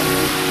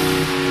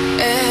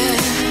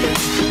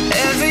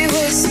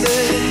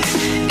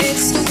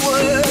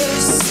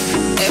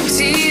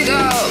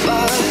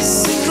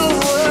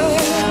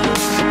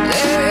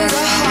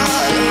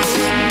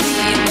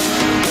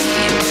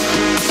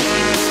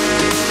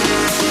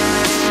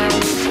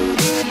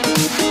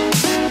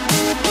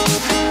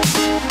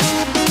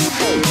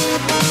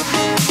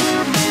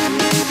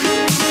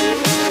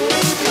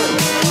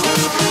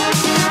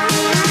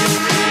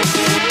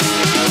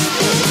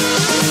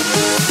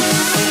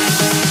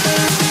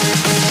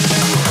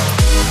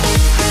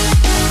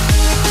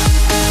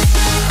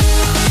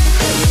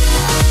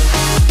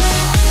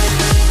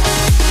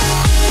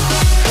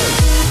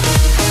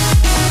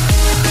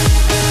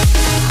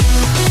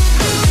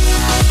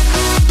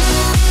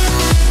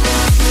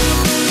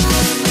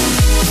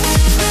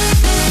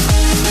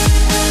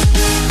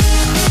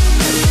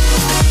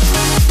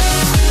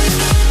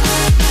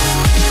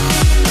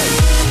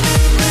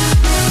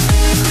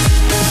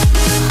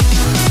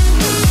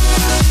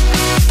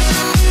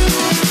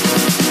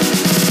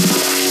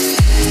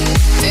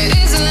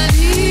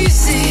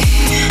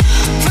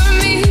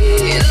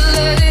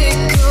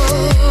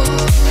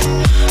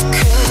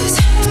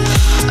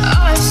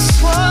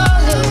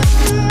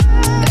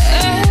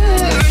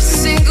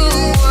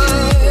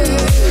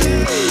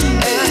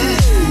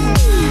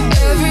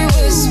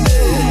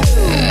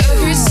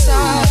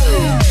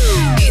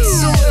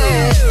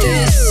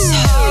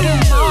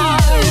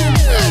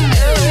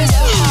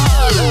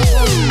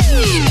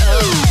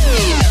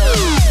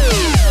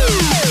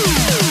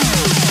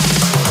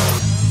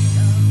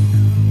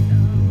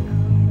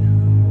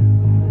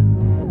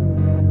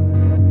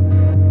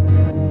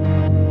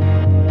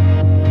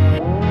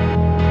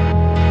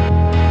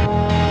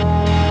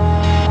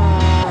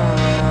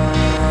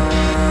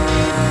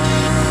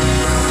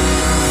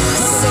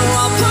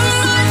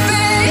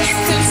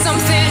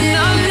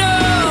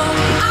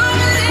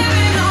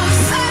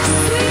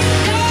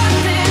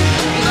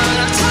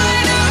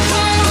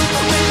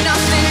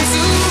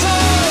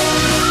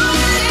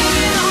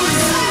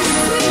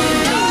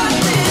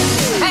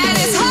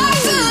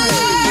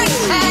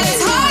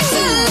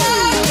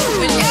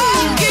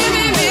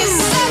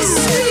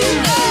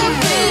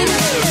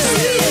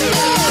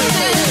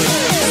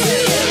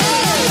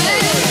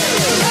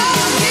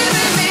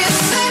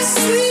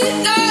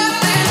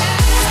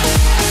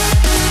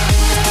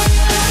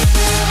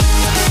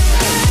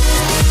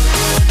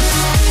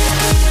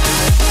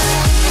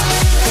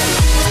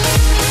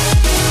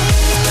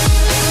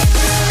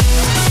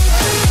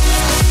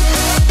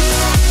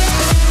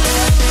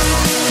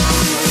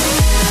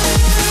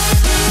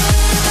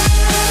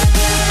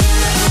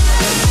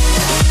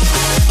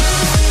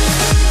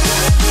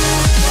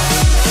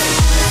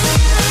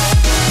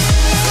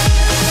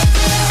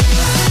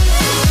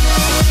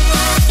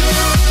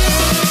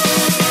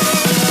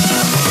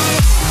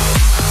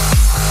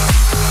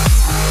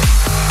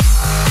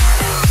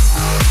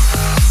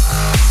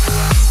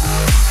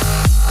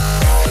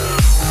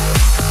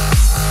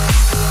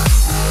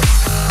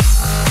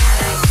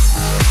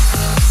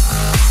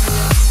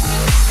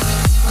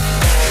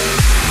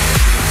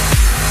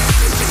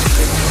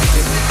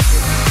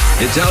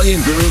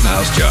 Italian Groove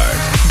House Chart.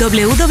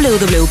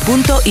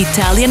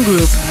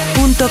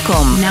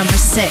 www.italiangroove.com. Number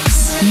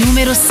 6.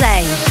 Numero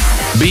 6.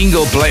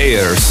 Bingo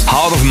Players,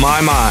 Out of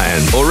My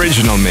Mind,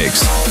 original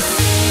mix.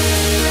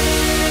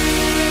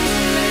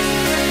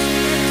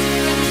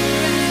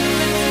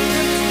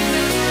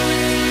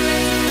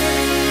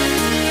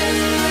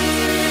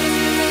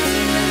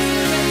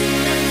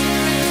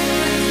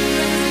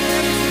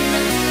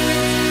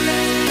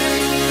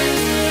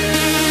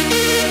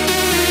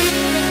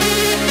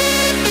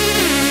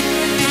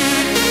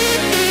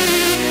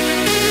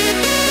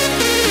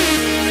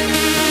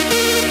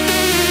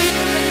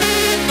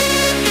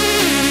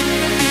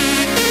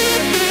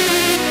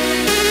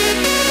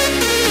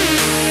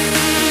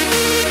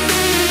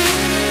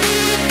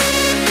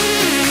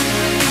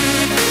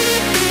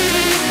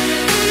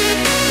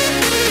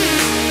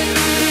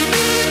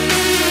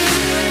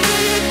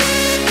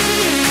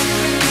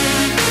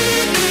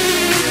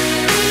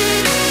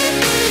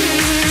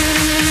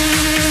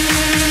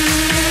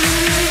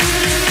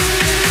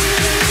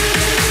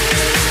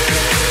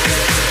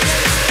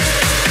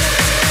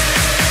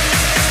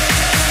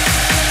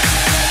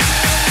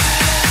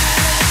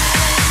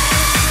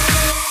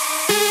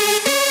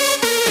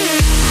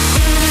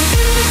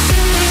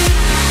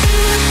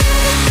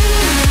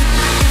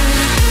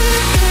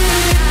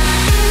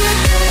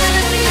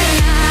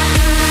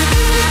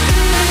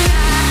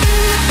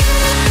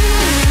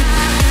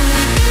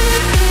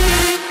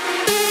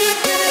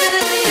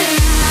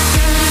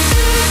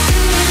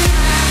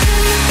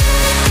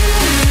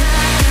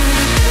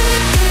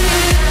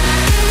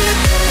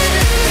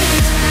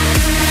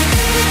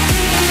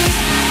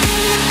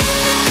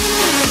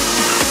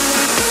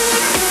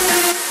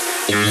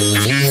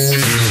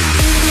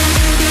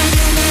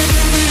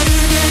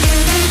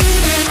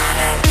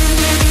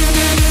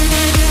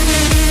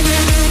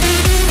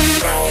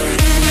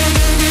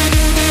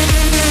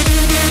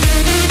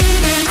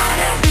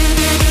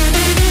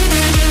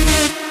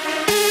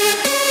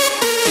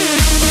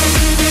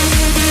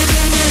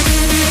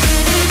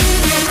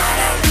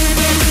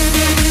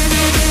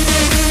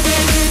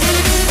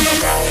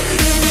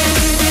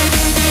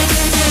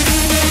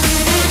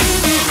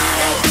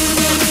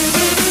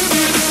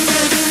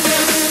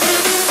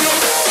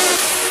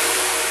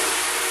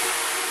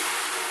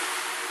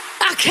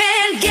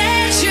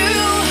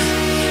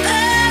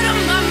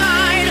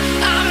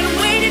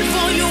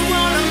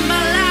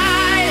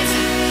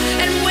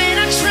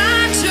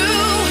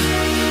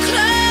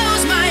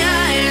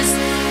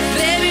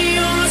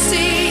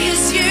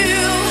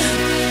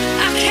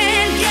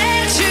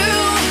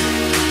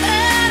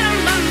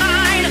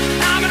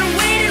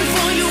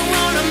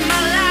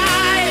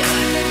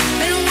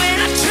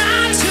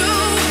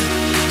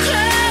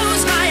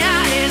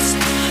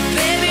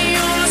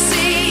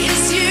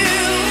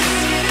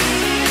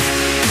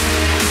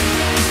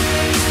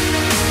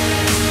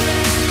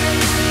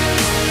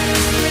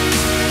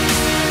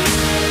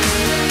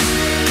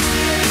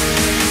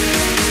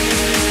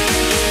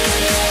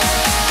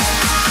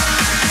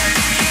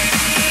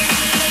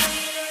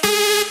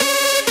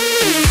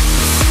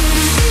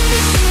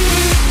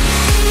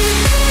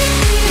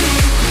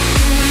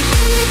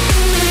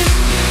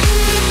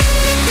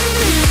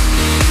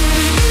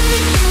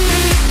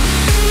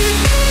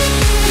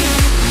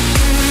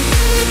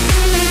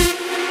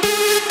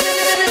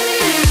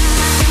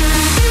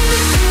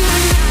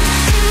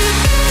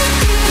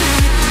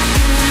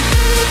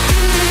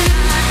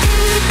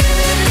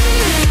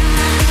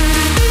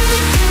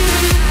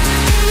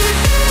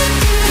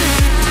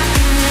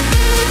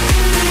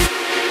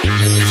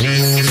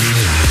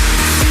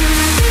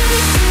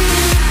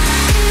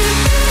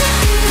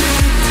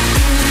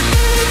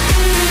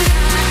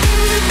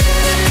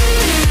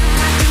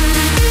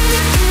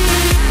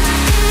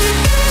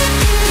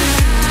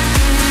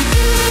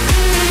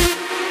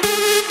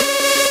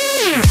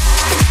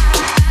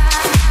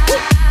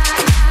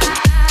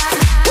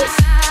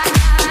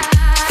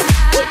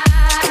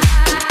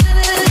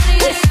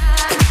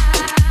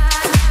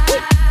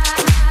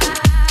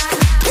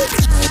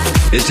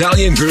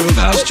 Italian Groove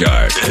House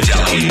Chart.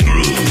 Italian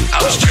Groove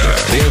House Chart.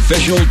 The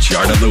official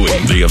chart of the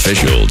week. The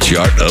official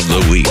chart of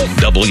the week.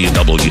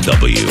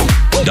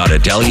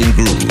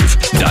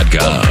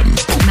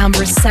 www.italiangroove.com.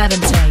 Number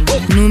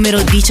 17. Numero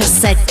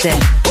 17.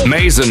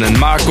 Mason and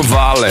Marco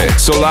Valle,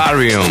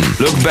 Solarium,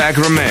 Look Back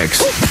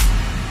Remix.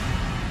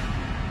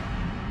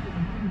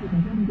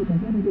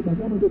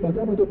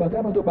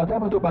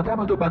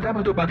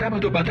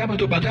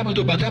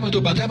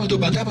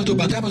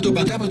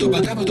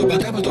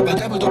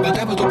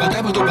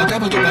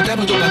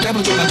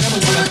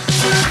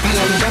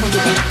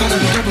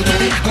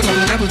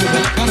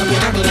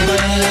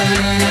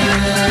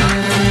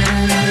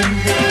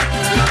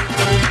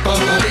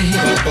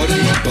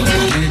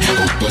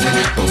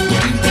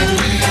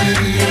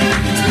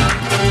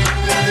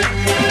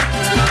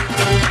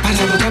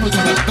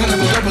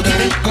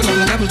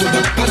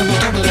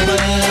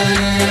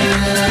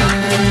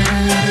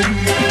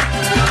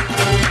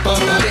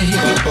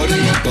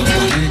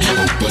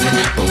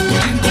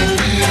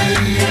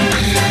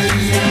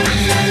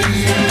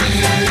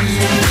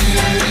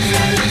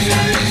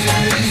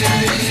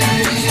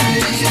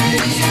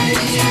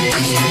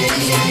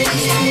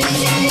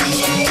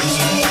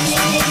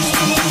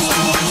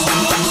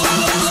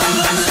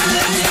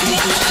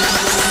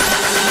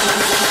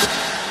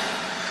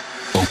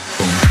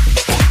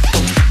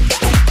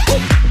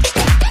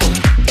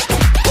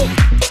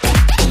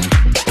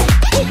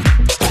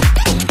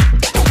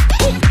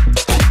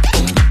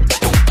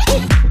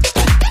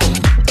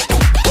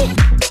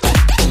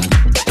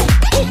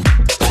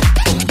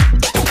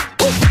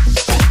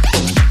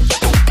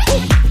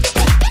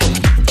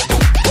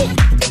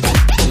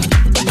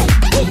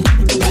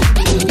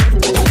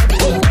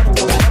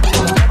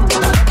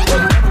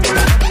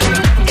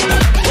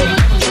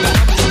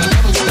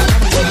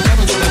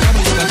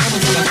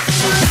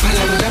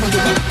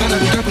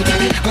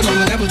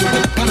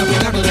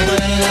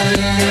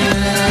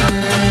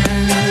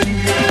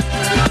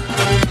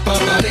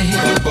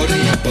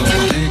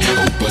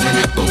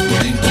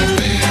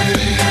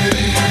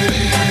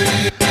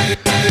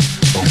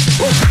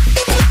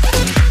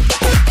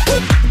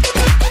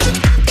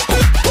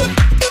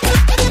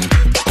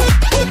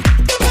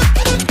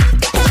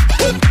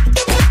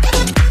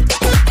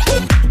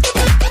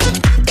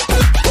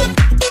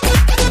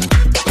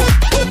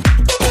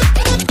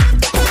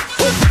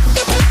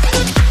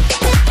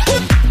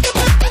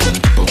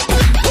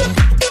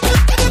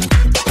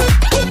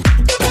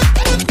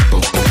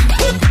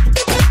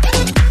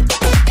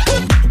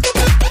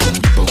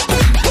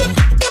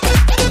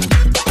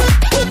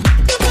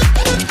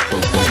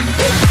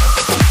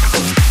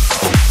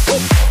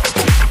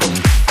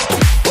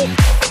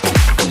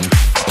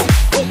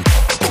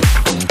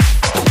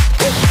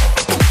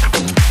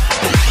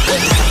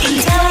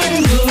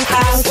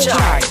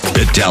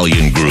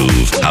 Italian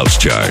Groove House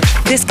Chart.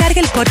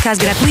 Descarga el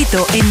podcast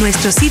gratuito en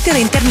nuestro sitio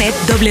de internet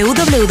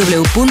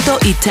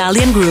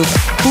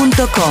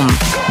www.italiangroove.com.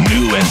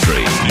 New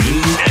entry.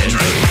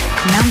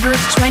 Number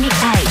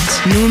 28.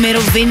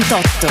 Numero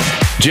 28.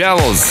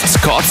 Jealous,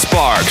 Scott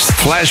Sparks,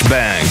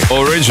 Flashbang,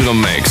 Original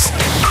Mix.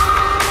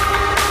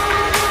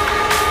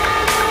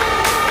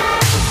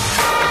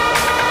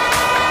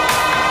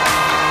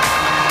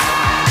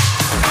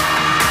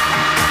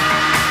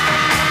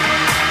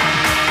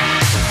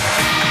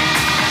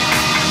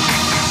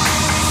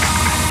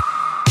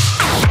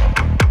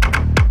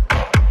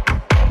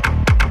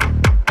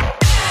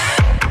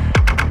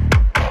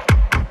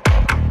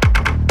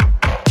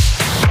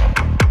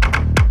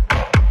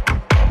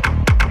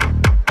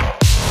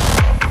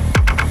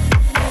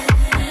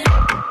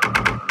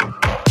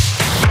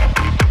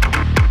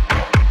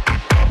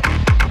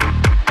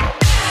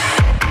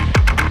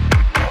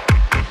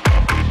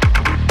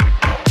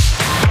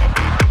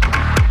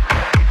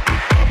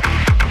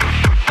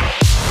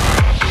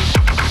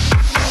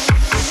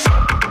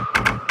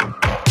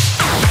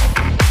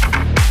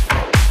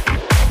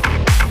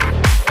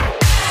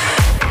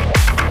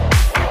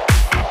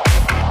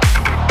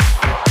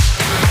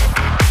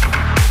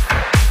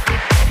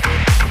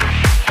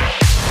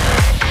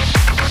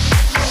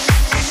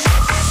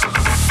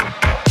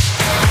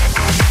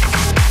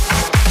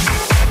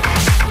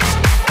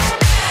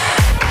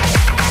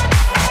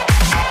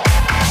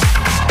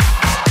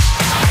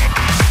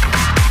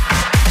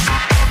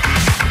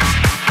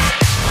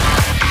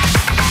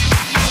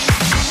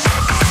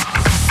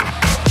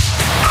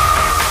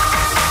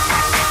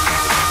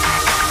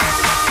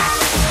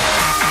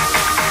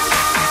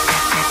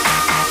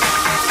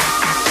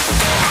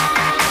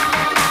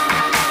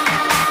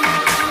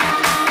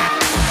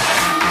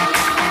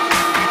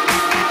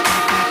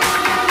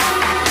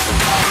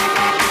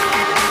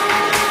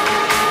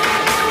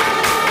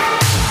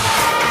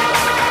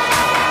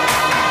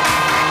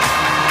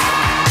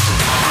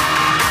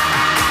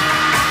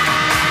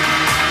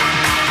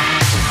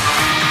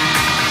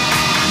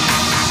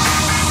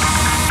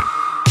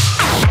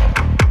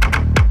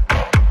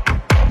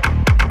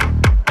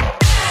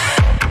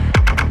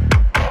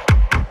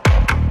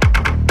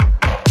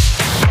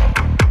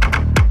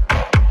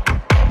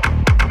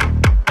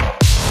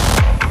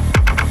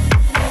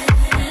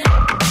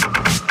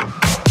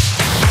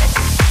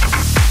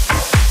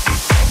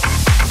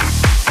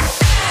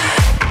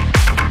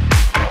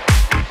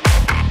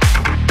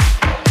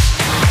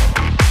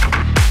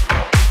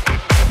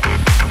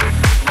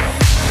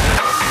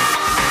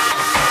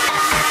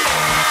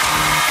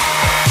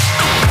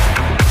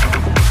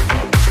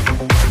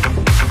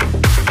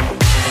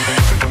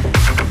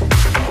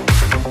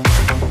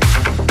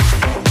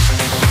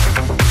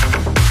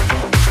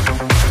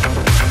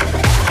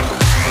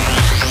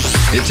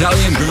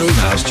 Italian Groove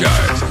House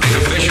Chart, the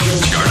official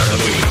chart of the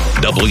week.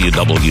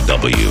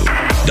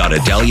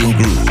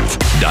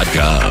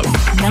 www.italiangroove.com.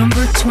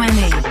 Number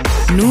 20.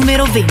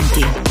 Numero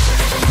 20.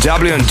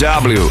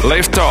 W&W,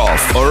 Lift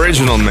Off,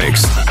 Original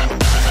Mix.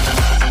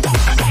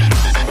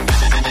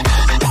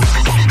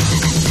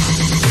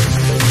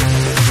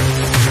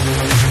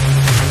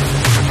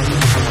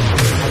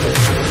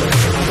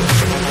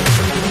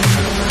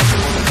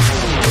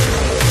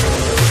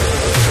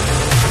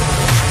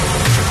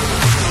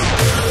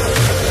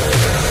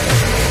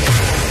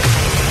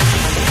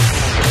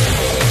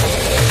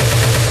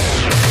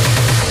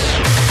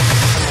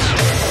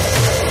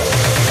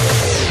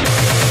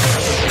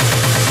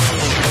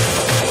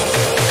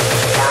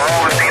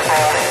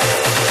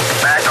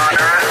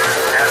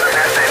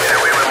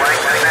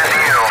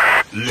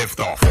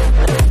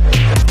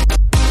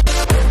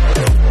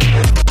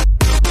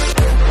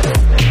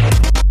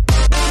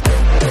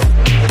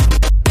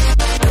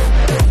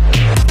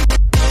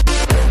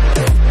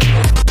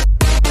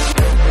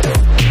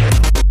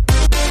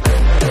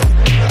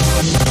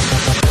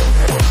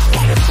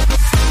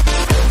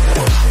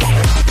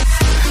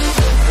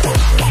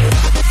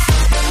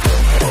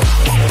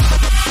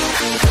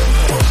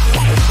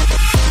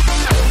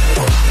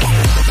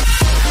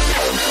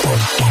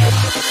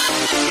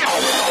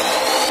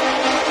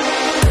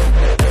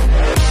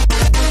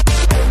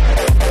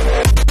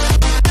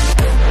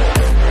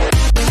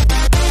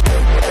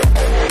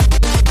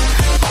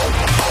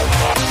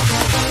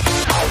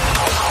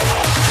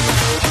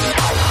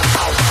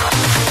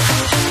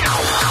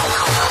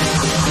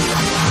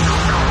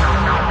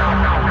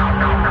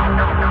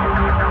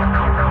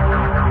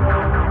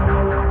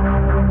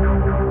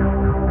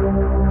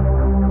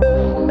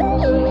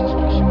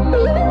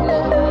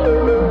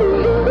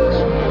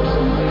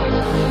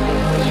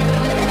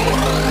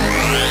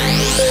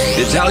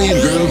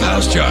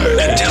 House Chart.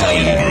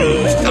 Italian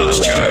Groove House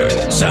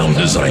Chart. Sound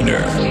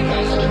designer,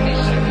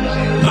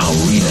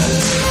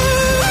 Maureen.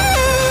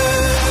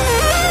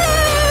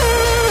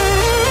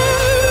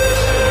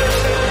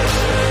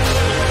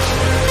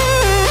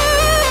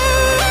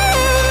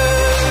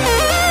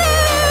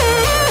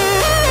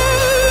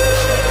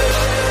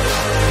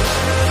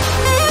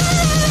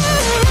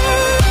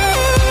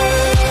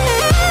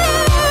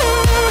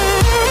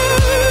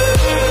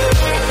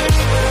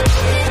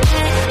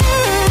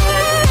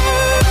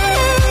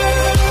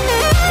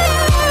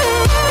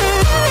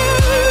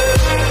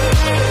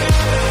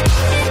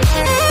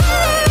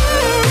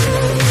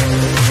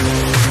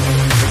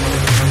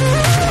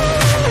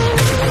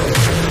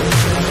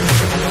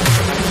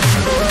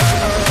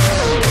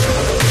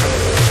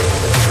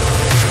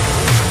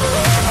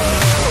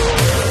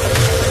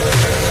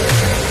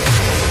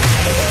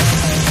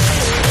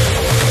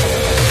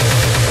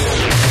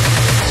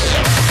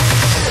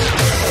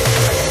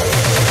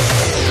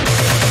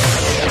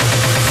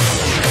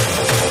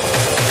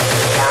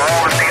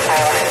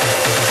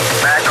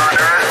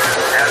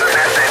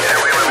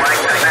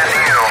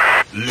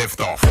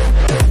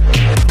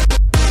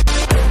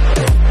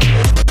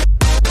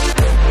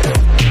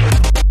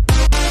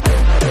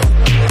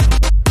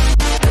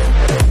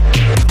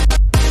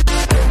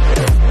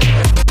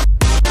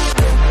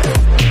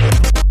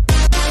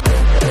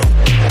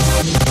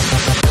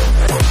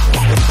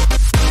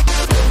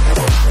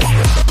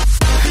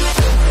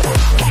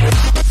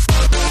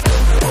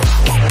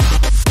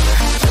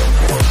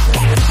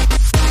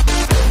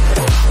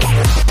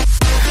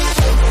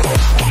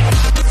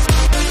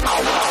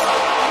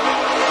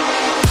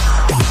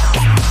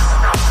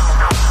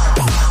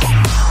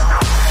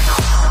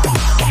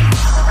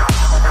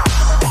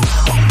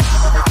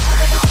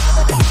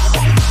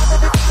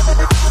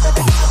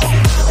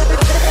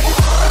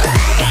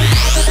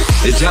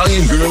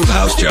 Italian Groove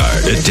House Chart.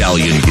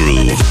 Italian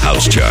Groove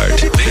House Chart.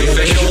 The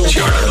official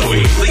chart of the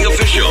week. The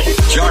official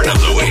chart of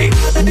the week.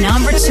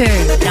 Number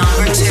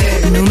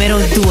 2. Numero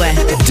 2.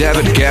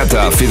 David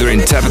Guetta featuring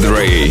David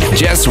Ray.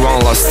 Just One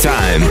Last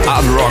Time.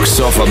 Hard Rock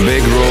Sofa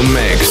Big Room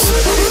Mix.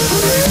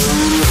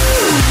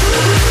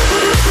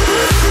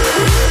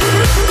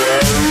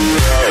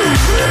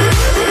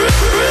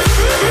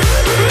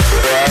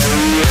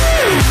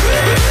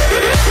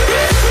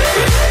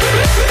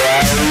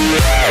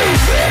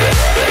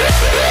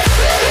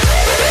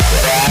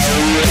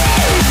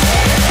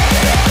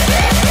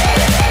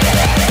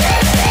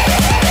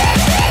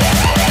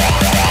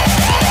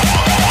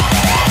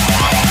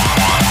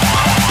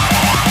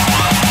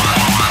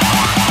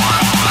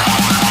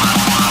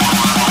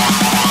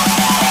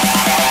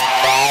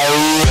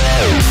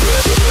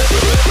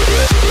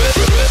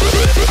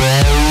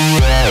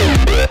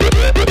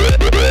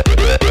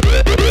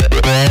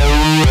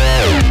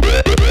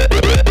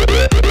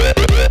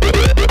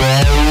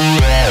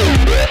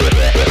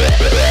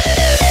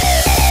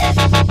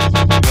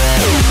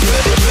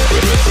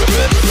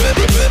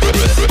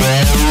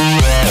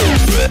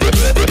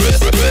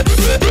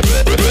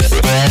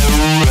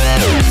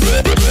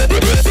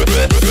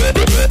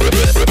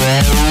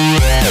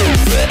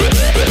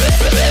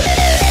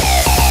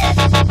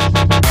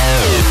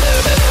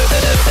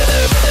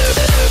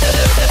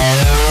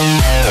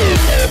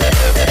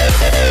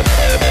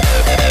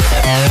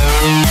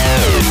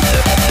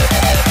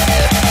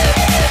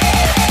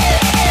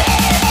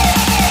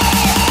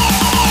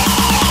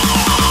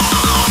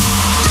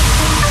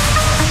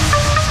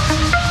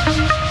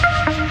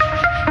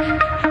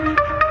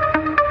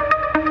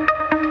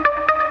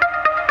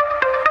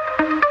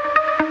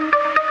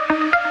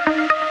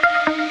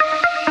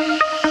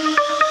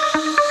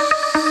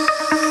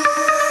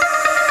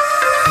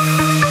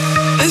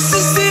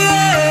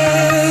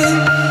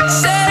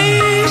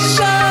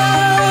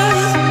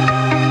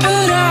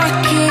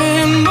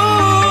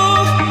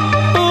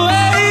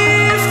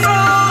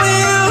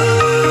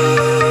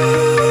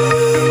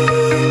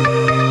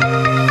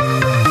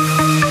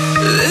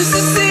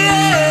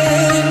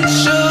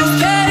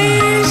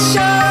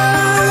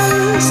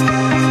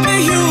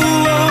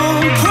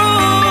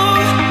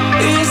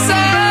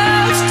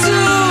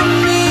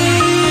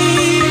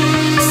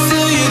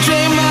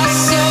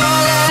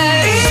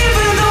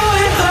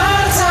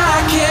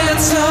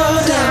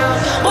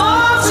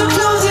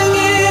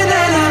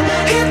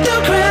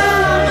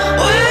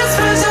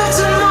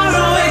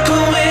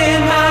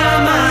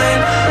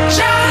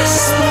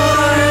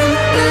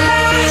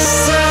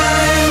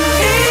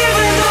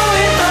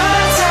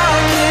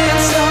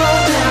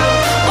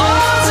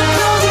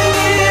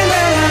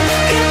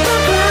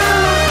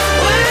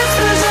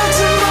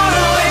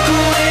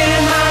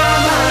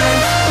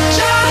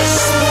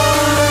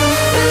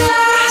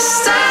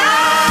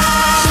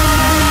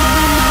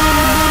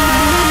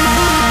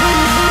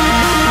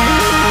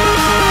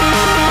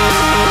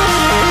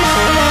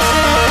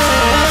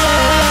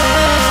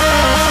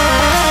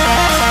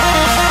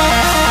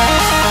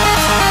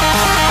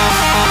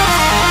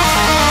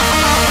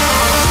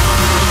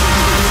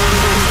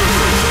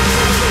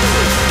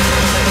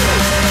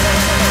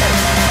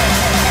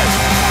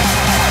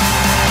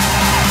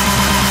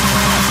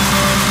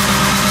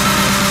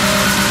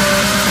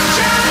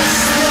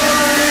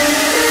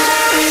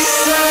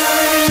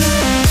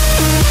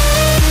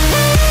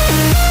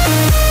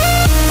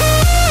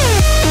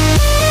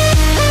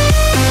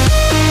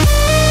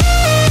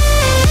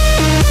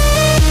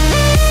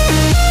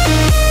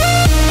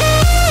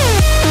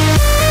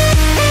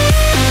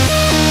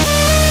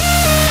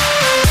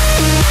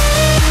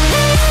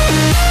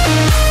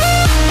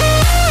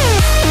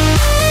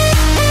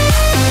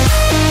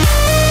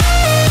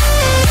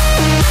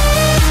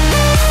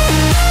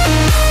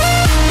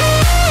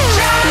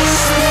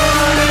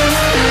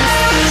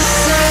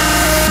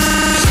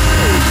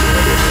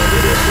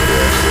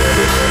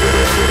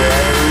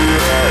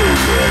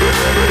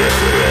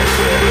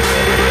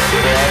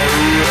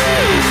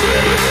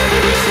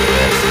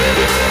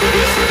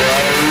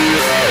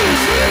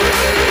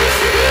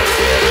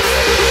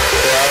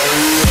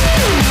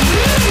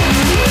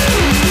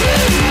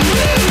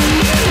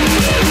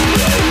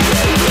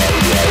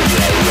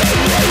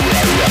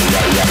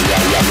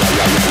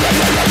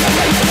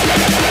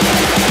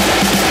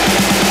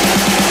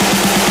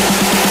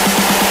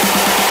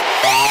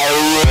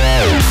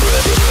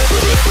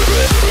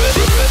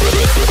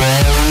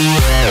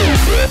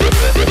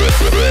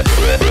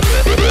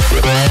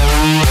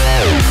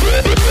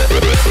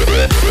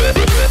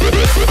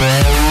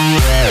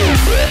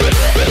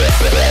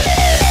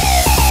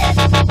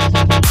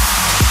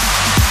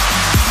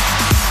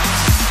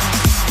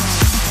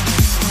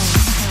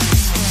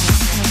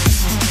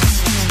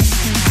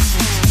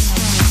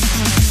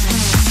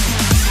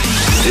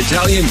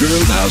 Italian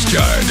Groove House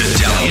Chart.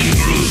 Italian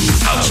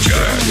Groove House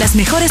Chart. Las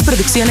mejores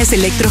producciones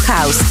Electro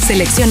House,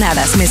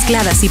 seleccionadas,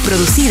 mezcladas y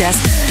producidas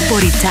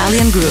por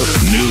Italian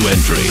Groove. New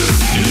entry.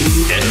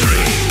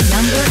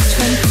 Number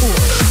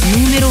 24.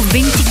 Número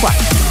 24.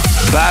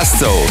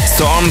 Basto,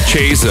 Storm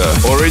Chaser,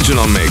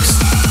 original mix.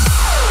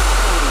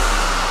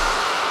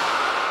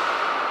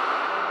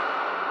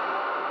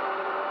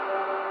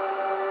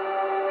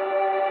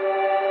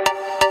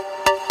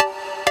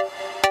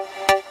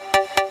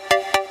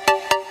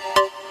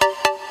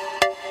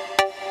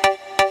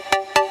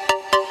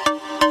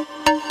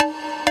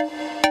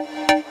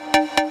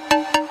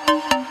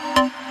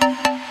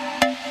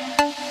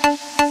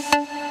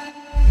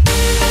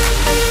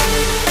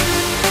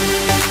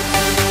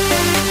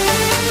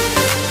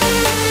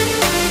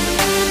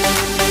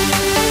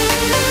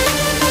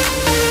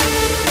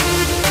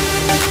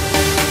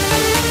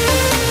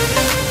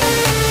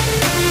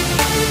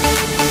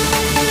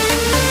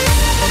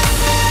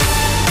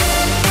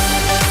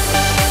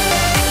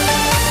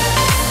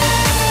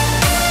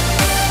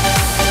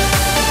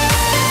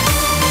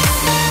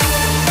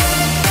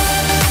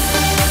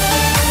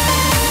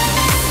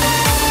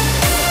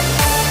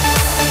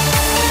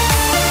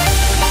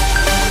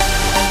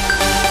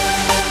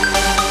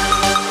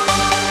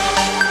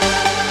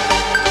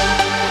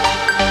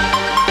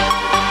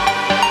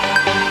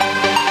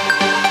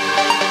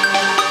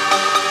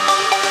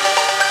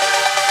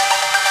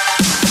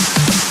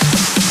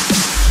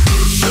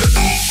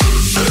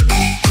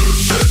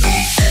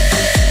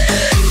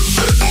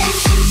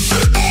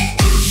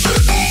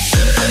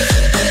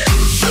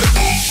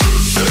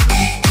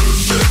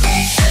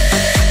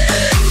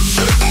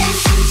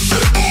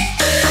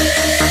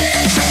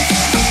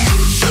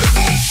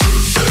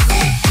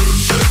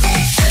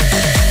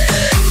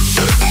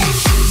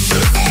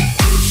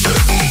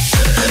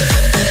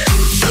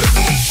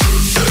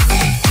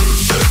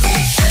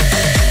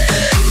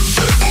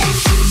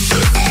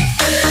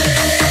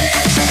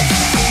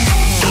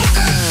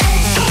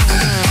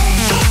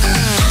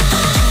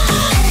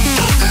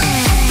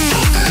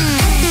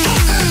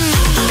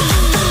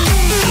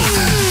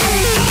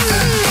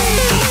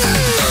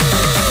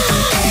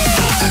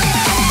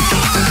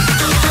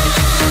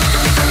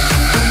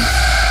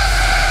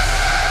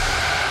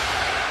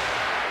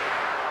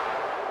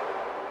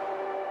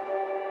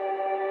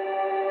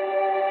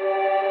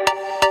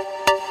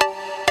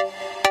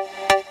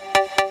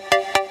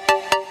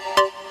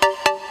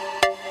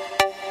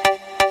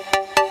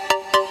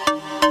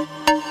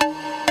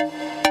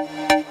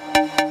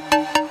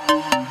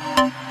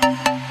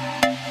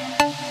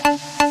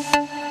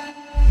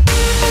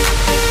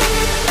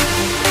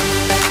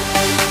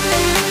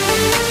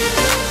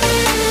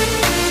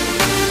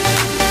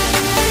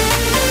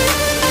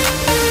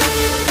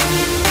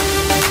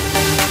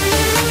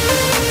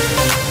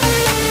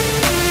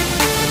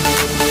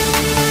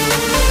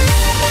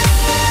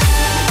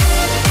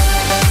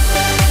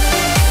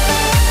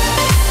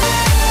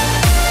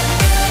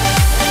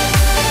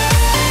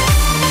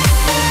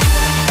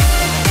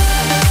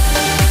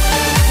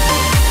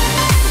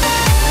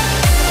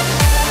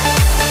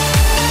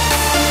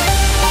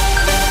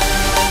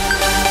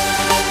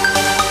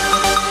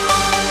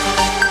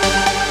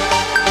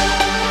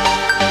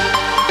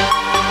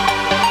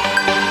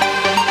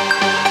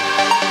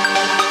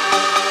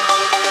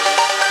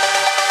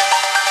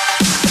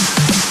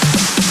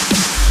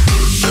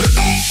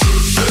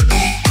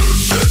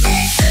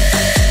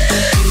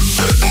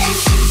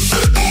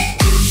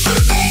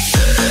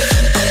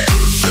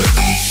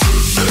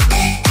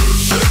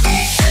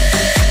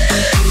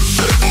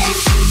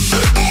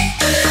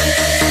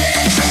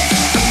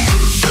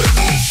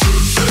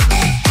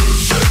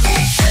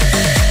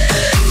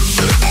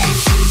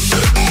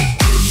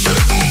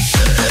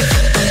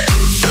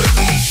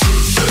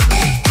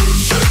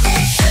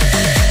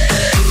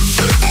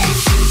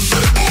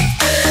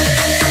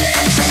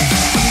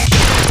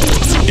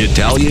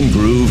 Italian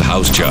Groove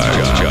House Chart.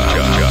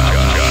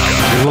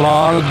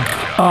 Log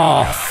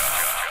off.